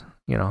Turtles.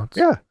 It's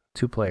yeah.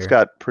 2-player. It's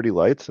got pretty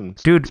lights and.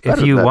 Dude,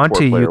 if you want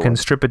to, you can one.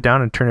 strip it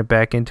down and turn it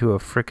back into a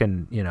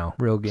frickin',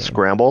 real game.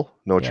 Scramble?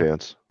 No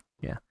chance.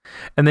 Yeah.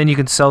 And then you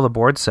can sell the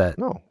board set.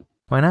 No.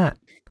 Why not?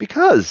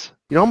 Because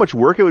you know how much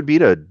work it would be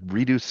to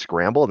redo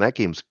Scramble, and that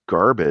game's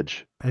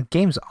garbage. That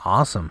game's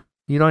awesome.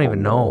 You don't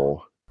even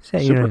know. Yeah,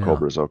 you Super don't know.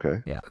 Cobra's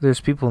okay. Yeah.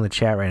 There's people in the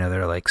chat right now that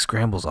are like,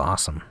 Scramble's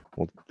awesome.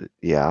 Well,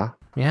 yeah.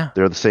 Yeah.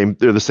 They're the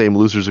same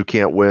losers who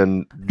can't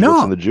win.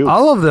 No, in the juke.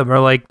 all of them are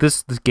like,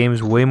 this game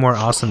is way more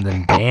awesome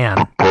than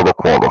Dan.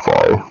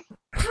 Qualify.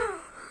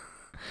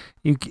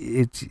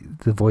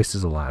 The voice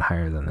is a lot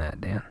higher than that,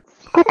 Dan.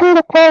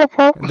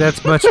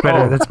 That's much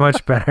better. That's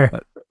much better.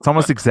 It's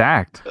almost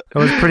exact. It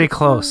was pretty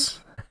close.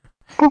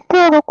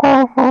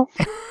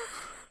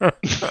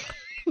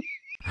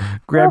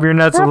 Grab your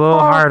nuts a little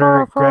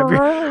harder. Grab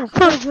your.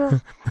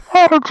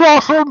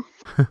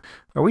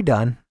 Are we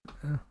done?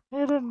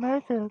 You didn't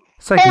make it.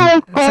 It's like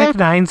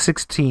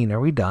 9:16. Are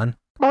we done?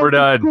 We're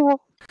done.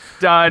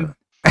 Done.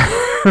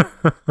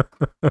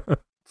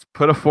 Let's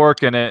put a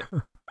fork in it.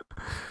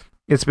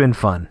 It's been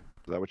fun.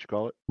 Is that what you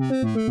call it?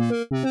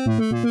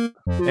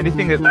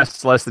 Anything that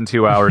lasts less than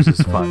 2 hours is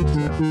fun.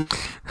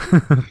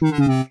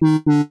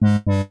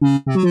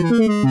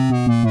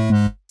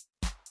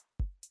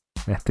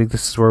 I think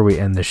this is where we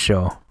end the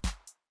show.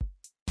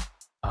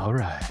 All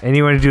right. And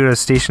you want to do a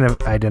station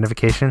of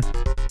identification?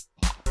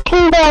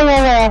 Go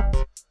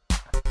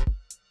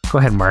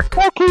ahead, Mark.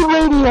 Arcade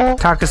Radio.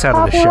 Talk us out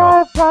of the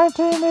show. Copyright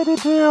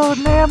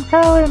 1982,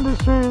 Namco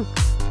Industries.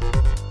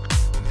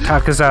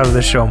 Talk us out of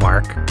the show,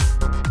 Mark.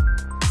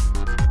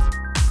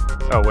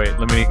 Oh wait,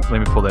 let me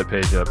pull that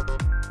page up.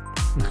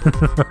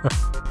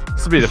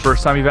 This will be the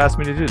first time you've asked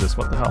me to do this.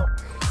 What the hell?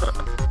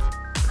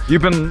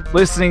 You've been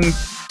listening.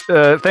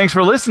 Thanks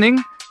for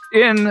listening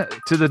in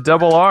to the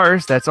Double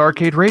R's. That's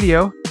Arcade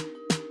Radio.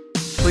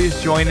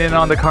 Please join in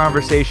on the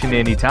conversation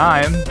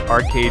anytime.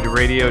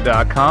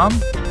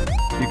 Arcaderadio.com.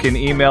 You can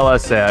email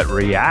us at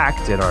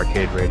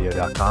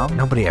react@arcaderadio.com.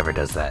 Nobody ever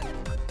does that.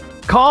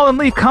 Call and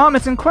leave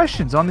comments and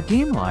questions on the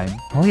game line.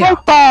 Oh yeah.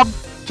 Like Bob.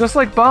 Just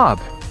like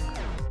Bob.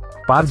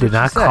 Bob did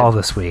not what she said. call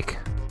this week.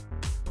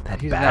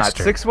 That He's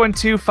bastard. not.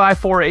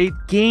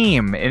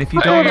 612-548-GAME. And if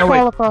you don't know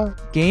it,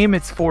 GAME,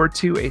 it's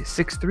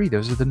 42863.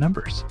 Those are the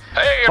numbers.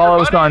 Hey,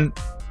 Follow us everybody. on...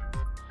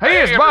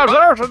 Hey, it's Bob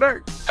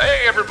Zarsadek.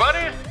 Hey,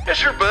 everybody.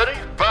 It's your buddy,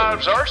 Bob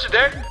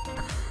Zarsadek.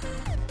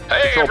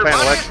 Hey, Control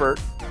panel everybody. expert.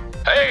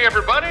 Hey,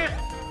 everybody.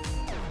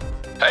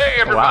 Hey,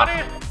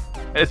 everybody. Wow.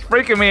 It's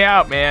freaking me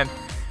out, man.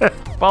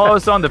 Follow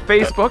us on the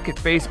Facebook at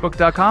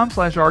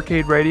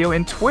facebook.com/Arcade Radio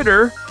and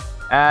Twitter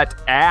at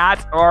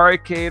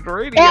Arcade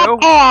Radio.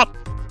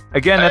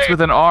 Again, that's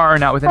with an R,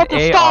 not with an Like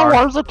the Star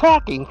AR. Wars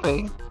attacking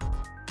thing.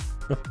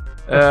 If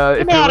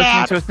you're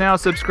listening to us now,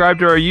 subscribe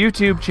to our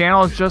YouTube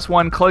channel. It's just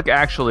one click,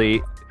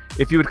 actually.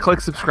 If you would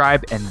click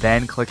subscribe and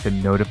then click the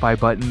notify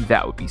button,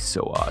 that would be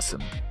so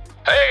awesome.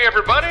 Hey,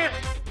 everybody.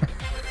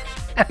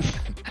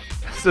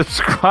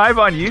 Subscribe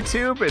on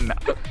YouTube and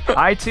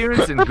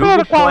iTunes and The Google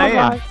notify Play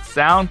and button.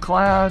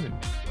 SoundCloud.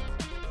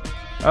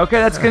 Okay,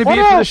 that's going to be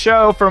it for the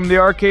show from the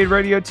Arcade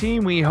Radio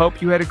team. We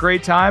hope you had a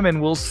great time, and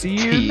we'll see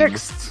you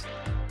next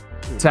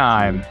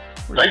time.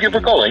 Thank you for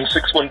calling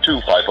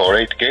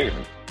 612-548-GAME.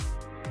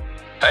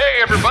 Hey,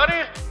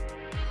 everybody.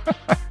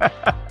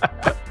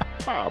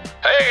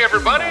 Hey,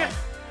 everybody.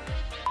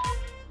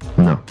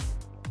 No.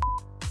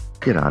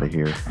 Get out of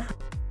here.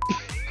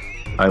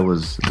 I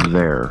was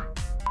there.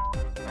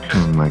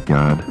 Oh my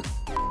god.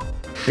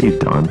 Are you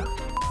done?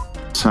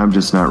 So I'm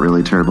just not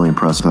really terribly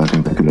impressed. I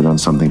think they could have done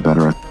something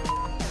better.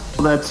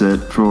 Well, that's it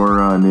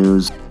for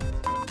news.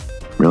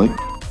 Really?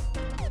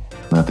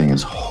 That thing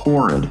is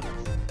horrid.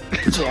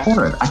 It's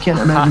horrid. I can't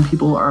imagine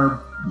people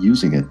are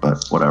using it,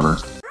 but whatever.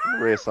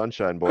 Ray of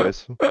sunshine,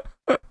 boys.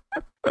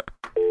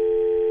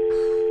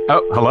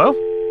 Oh, hello?